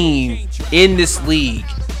team in this league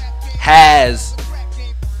has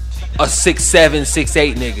a 6'7",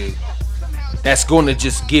 6'8" nigga that's going to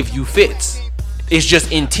just give you fits. It's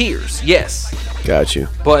just in tiers, yes. Got you.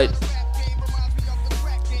 But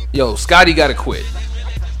yo, Scotty got to quit.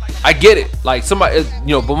 I get it. Like somebody,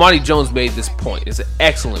 Bomani Jones made this point. It's an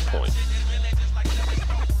excellent point.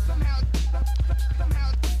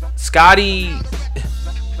 Scotty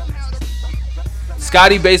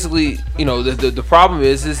basically, the problem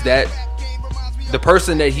is that the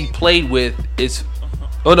person that he played with is,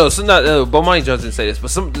 Bomani Jones didn't say this,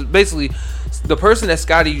 but basically the person that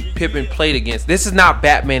Scottie Pippen played against, this is not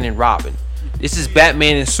Batman and Robin. This is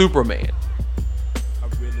Batman and Superman.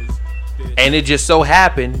 And it just so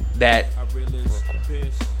happened that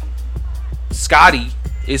Scotty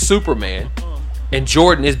is Superman and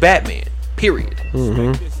Jordan is Batman. Period.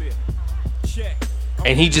 Mm-hmm.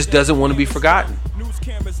 And he just doesn't want to be forgotten.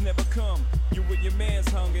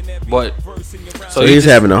 But so he's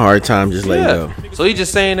having a hard time just letting go. So he's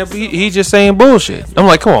just saying that he's just saying bullshit. I'm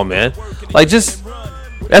like, come on, man. Like, just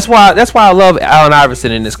that's why I love Allen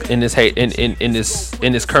Iverson in this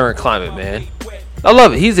current climate, man. I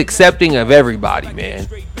love it. He's accepting of everybody, man.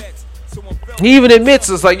 He even admits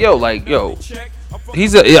it's like, yo. I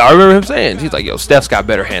remember him saying, he's like, yo, Steph's got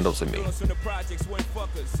better handles than me.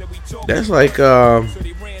 That's like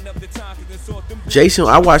Jason.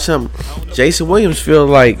 I watched Jason Williams feel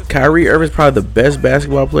like Kyrie Irving's probably the best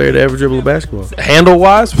basketball player to ever dribble a basketball. Handle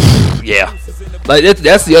wise, yeah. Like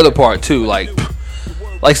that's the other part too. Like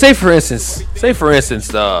say for instance,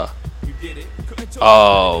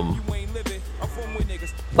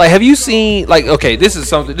 like, have you seen, like, okay, this is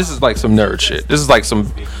like some nerd shit. This is like some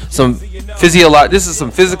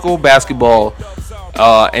physical basketball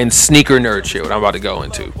and sneaker nerd shit, what I'm about to go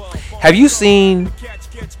into. Have you seen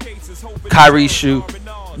Kyrie's shoe?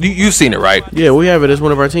 You've seen it, right? Yeah, we have it as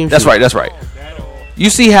one of our teams. That's right. You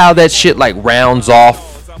see how that shit, like, rounds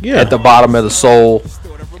off at the bottom of the sole?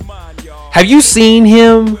 Have you seen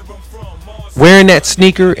him wearing that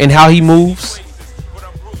sneaker and how he moves?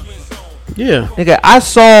 Yeah. Nigga, I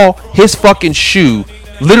saw his fucking shoe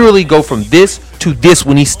literally go from this to this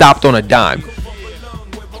when he stopped on a dime.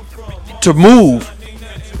 To move,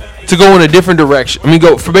 to go in a different direction. I mean,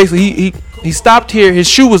 basically, he stopped here. His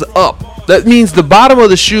shoe was up. That means the bottom of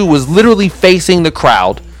the shoe was literally facing the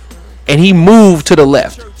crowd, and he moved to the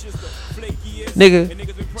left.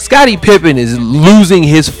 Nigga, Scottie Pippen is losing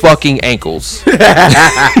his fucking ankles. He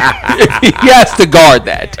has to guard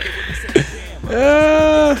that.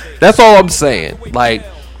 That's all I'm saying. Like,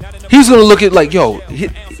 he's gonna look at like, yo,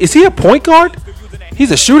 is he a point guard? He's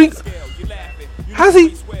a shooting. How's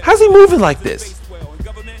he moving like this?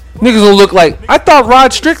 Niggas gonna look like, I thought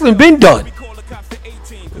Rod Strickland been done.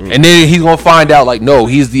 And then he's gonna find out like, no,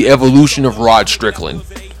 he's the evolution of Rod Strickland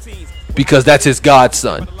because that's his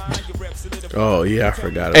godson. Oh yeah, I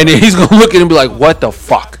forgot. And then he's gonna look at him and be like, what the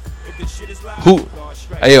fuck? Who?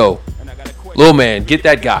 Hey yo, little man, get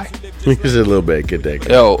that guy. Just a little bit, get that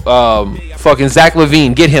guy. Yo, fucking Zach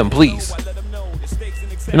LaVine, get him, please.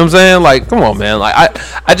 You know what I'm saying? Like, come on, man. Like,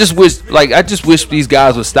 I just wish these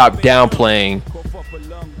guys would stop downplaying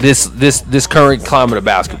this current climate of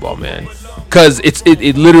basketball, man. Cause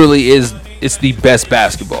it literally is. It's the best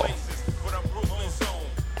basketball.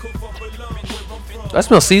 Do I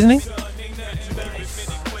smell seasoning?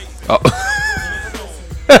 Oh,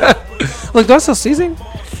 look, do I smell seasoning?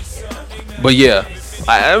 But yeah.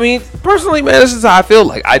 I mean, personally, man, this is how I feel.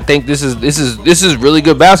 Like, I think this is really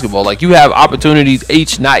good basketball. Like, you have opportunities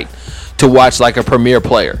each night to watch like a premier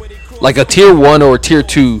player, like a tier 1 or tier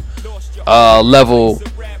 2 level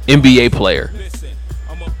NBA player.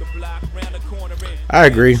 I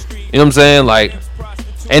agree. You know what I'm saying? Like,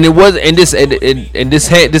 and it was, and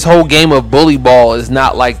this whole game of bully ball is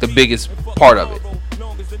not like the biggest part of it.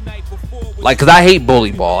 Like, cause I hate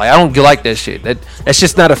bully ball. I don't like that shit. That's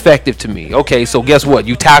just not effective to me. Okay, so guess what?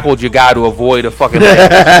 You tackled your guy to avoid a fucking. Who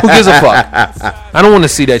gives a fuck? I don't want to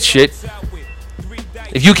see that shit.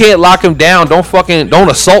 If you can't lock him down, don't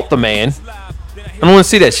assault the man. I don't want to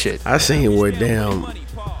see that shit. I seen where damn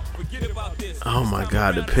Oh my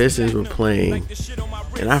God, the Pistons were playing,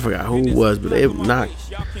 and I forgot who it was, but they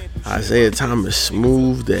knocked Isaiah Thomas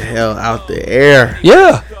smooth the hell out the air.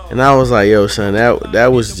 Yeah. And I was like, yo, son,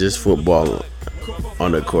 that was just football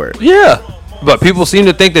on the court. Yeah. But people seem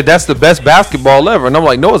to think that that's the best basketball ever, and I'm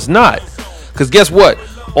like, no, it's not. Because guess what?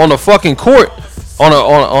 On a fucking court, on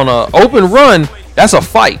a open run, that's a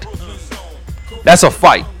fight. That's a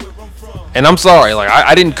fight. And I'm sorry, like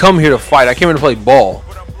I didn't come here to fight. I came here to play ball.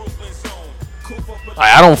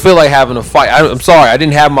 I don't feel like having a fight. I'm sorry, I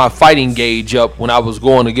didn't have my fighting gauge up when I was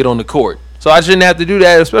going to get on the court. So I shouldn't have to do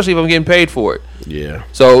that, especially if I'm getting paid for it. Yeah.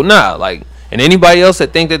 So nah, like, and anybody else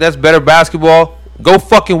that think that that's better basketball, go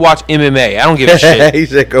fucking watch MMA. I don't give a shit. He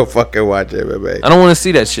said go fucking watch MMA. I don't want to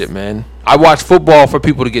see that shit, man. I watch football for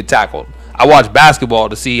people to get tackled. I watch basketball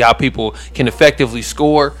to see how people can effectively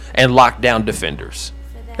score and lock down defenders.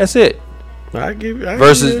 That's it.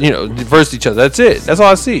 Versus, versus each other. That's it. That's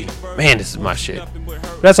all I see. Man, this is my shit.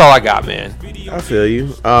 That's all I got, man. I feel you.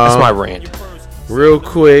 That's my rant. Real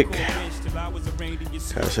quick. I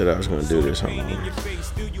said I was going to do this. Hold on.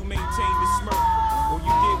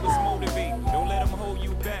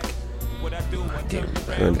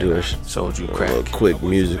 I'm going to do a Sold you crack. little quick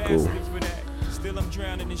musical.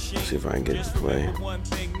 See if I can get it to play.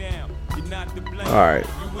 Alright.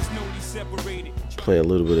 Play a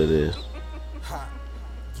little bit of this.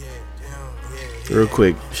 Real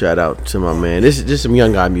quick, shout out to my man. This is just some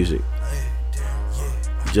young guy music.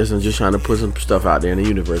 I'm just trying to put some stuff out there in the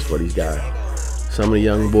universe for these guys. Some of the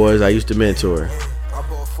young boys I used to mentor.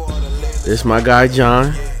 This my guy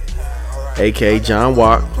John, aka John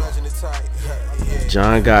Watt.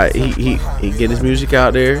 John got he get his music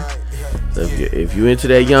out there. So if you into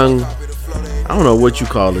that young, I don't know what you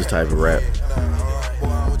call this type of rap.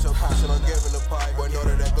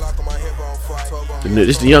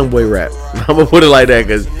 This the young boy rap. I'm gonna put it like that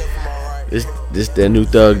because this that new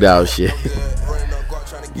thugged out shit.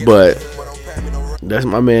 But that's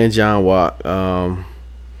my man John Watt.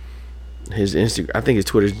 His Instagram, I think his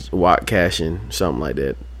Twitter's Watt Cashin, something like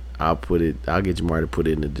that. I'll get Jamar to put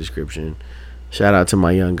it in the description. Shout out to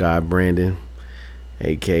my young guy Brandon,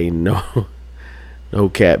 aka No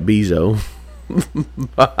Cap Bezo.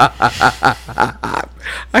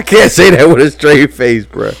 I can't say that with a straight face,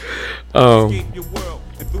 bro.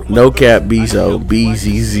 No Cap Bezo,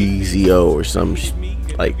 BZZZO or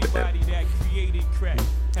something like that.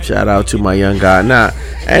 Shout out to my young guy. Now,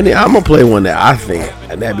 and I'm gonna play one that I think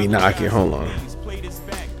that be knocking. Hold on.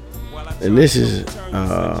 And this is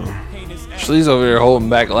Shlee's over there holding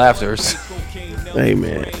back laughters. hey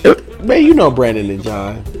man, you know Brandon and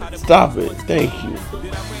John. Stop it. Thank you.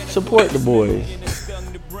 Support the boys.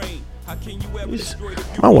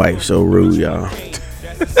 My wife's so rude, y'all.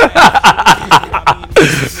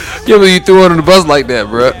 Yeah, but you threw her under the bus like that,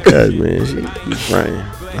 bro. Cause man, she's playing.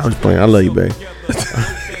 I was playing. I love you, babe.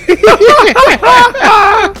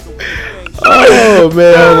 Oh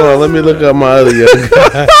man, hold on. Let me look up my other young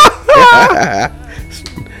guy.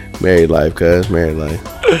 Married life, cuz married life.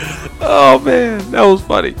 Oh man, that was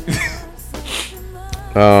funny.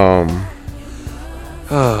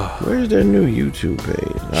 Where's their new YouTube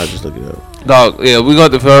page? I'll just look it up. Dog, yeah, we're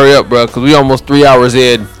going to hurry up, bro, because we almost 3 hours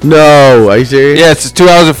in. No, are you serious? Yes, it's 2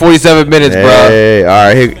 hours and 47 minutes, bro. Hey, all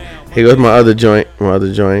right, here goes my other joint.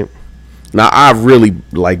 Now, I really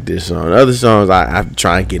like this song. Other songs I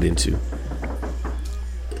try and get into.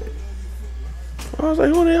 I was like,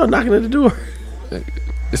 who the hell knocking at the door?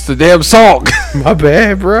 It's the damn song. My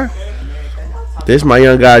bad, bro. This my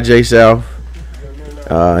young guy, Jay South.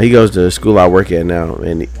 He goes to the school I work at now,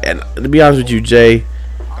 and to be honest with you, Jay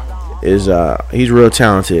is he's real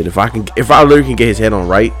talented. If I literally can get his head on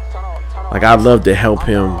right, like I'd love to help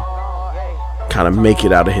him kind of make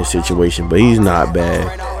it out of his situation, but he's not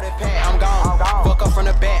bad.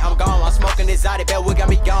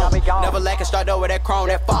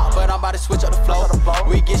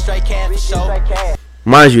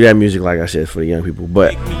 Mind you, that music, like I said, for the young people,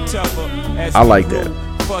 but I like that.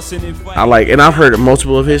 And I've heard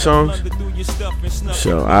multiple of his songs,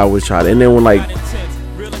 so I always try to. And then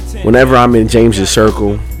whenever I'm in James's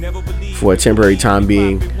circle for a temporary time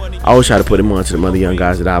being, I always try to put him on to the other young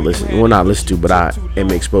guys that I not listen to, but I am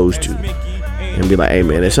exposed to, and be like, hey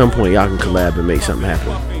man, at some point y'all can collab and make something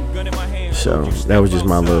happen. So that was just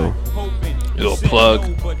my little plug,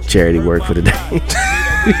 charity work for the day.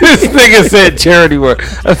 This nigga said charity work.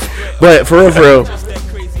 But for real,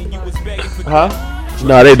 huh?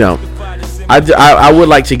 No, they don't. I would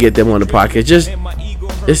like to get them on the podcast. Just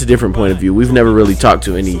it's a different point of view. We've never really talked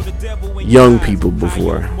to any young people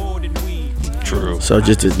before. True. So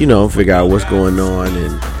just to figure out what's going on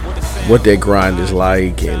and what their grind is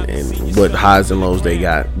like and what highs and lows they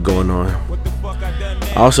got going on.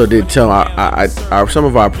 I also did tell some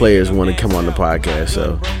of our players want to come on the podcast,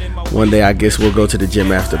 so one day I guess we'll go to the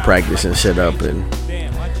gym after practice and sit up and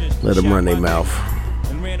let them run their mouth.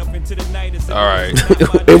 All right.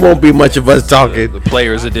 It won't be much of us talking. The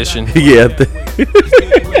players edition. Yeah.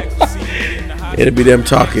 It'll be them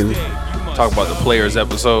talking. Talk about the players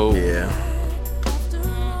episode. Yeah.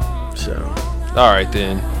 So. All right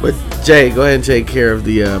then. But Jay, go ahead and take care of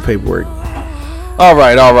the paperwork. All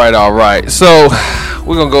right. So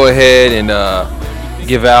we're gonna go ahead and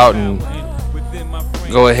give out and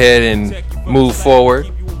go ahead and move forward.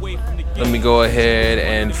 Let me go ahead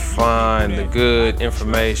and find the good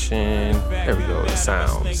information. There we go. The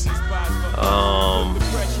sounds.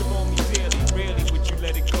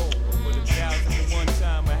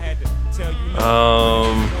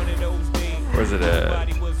 Where's it at?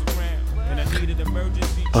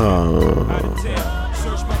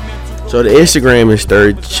 So the Instagram is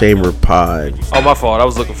Third Chamber Pod. Oh, my fault. I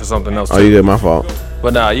was looking for something else. Oh, you good? My fault.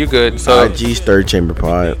 But nah, you good. So IG's Third Chamber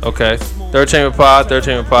Pod. Okay. Third Chamber Pod.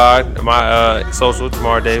 My social,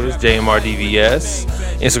 Jamar Davis, JMRDVS,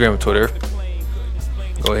 Instagram and Twitter.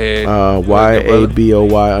 Go ahead.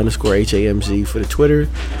 YABOY_HAMZ for the Twitter.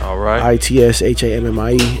 All right.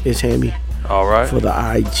 ITSHAMMIE is Hammy. All right. For the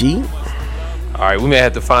IG. All right. We may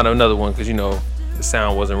have to find another one because the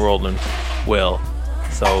sound wasn't rolling well,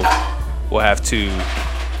 so we'll have to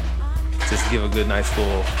just give a good, nice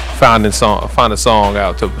full find a song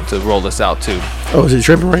out to roll this out too. Oh, is it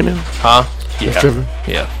tripping right now? Huh? Yeah. It's tripping.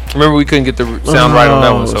 Yeah. Remember we couldn't get the sound right on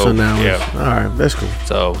that one, so now yeah. All right, that's cool.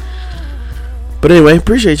 So, but anyway,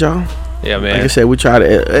 appreciate y'all. Yeah, man. Like I said, we try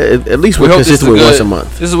to at least we're consistent with once a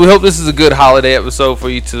month. We hope this is a good holiday episode for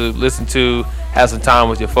you to listen to, have some time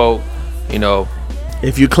with your folk.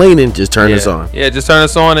 If you're cleaning, just turn this on. Yeah, just turn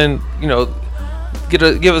us on and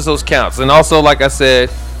give us those counts. And also, like I said,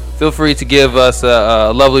 feel free to give us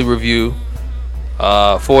a lovely review.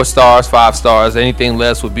 4 stars, 5 stars. Anything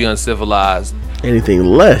less would be uncivilized. Anything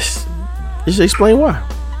less, just explain why.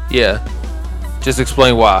 Yeah, just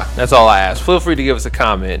explain why. That's all I ask. Feel free to give us a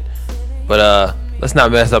comment, but let's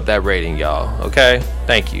not mess up that rating, y'all. Okay?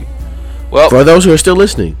 Thank you. Well, for those who are still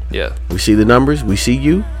listening, yeah, we see the numbers. We see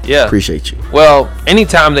you. Yeah, appreciate you. Well,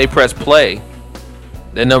 anytime they press play,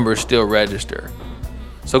 the numbers still register.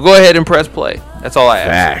 So go ahead and press play. That's all I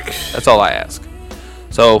ask. Facts. That's all I ask.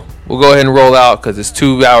 So we'll go ahead and roll out because it's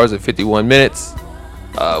 2 hours and 51 minutes.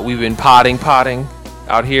 We've been potting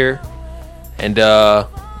out here, and are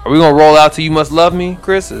we gonna roll out to "You Must Love Me,"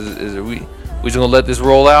 Chris? We just gonna let this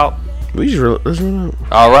roll out? Let's roll out.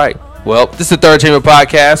 All right. Well, this is the Third Chamber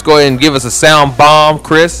Podcast. Go ahead and give us a sound bomb,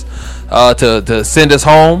 Chris, to send us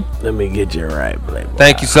home. Let me get you right, Playboy.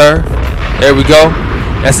 Thank you, sir. There we go.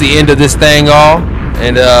 That's the end of this thing all.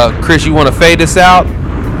 And Chris, you want to fade this out?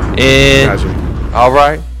 And gotcha. All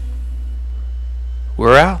right.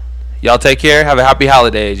 We're out. Y'all take care. Have a happy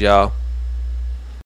holidays, y'all.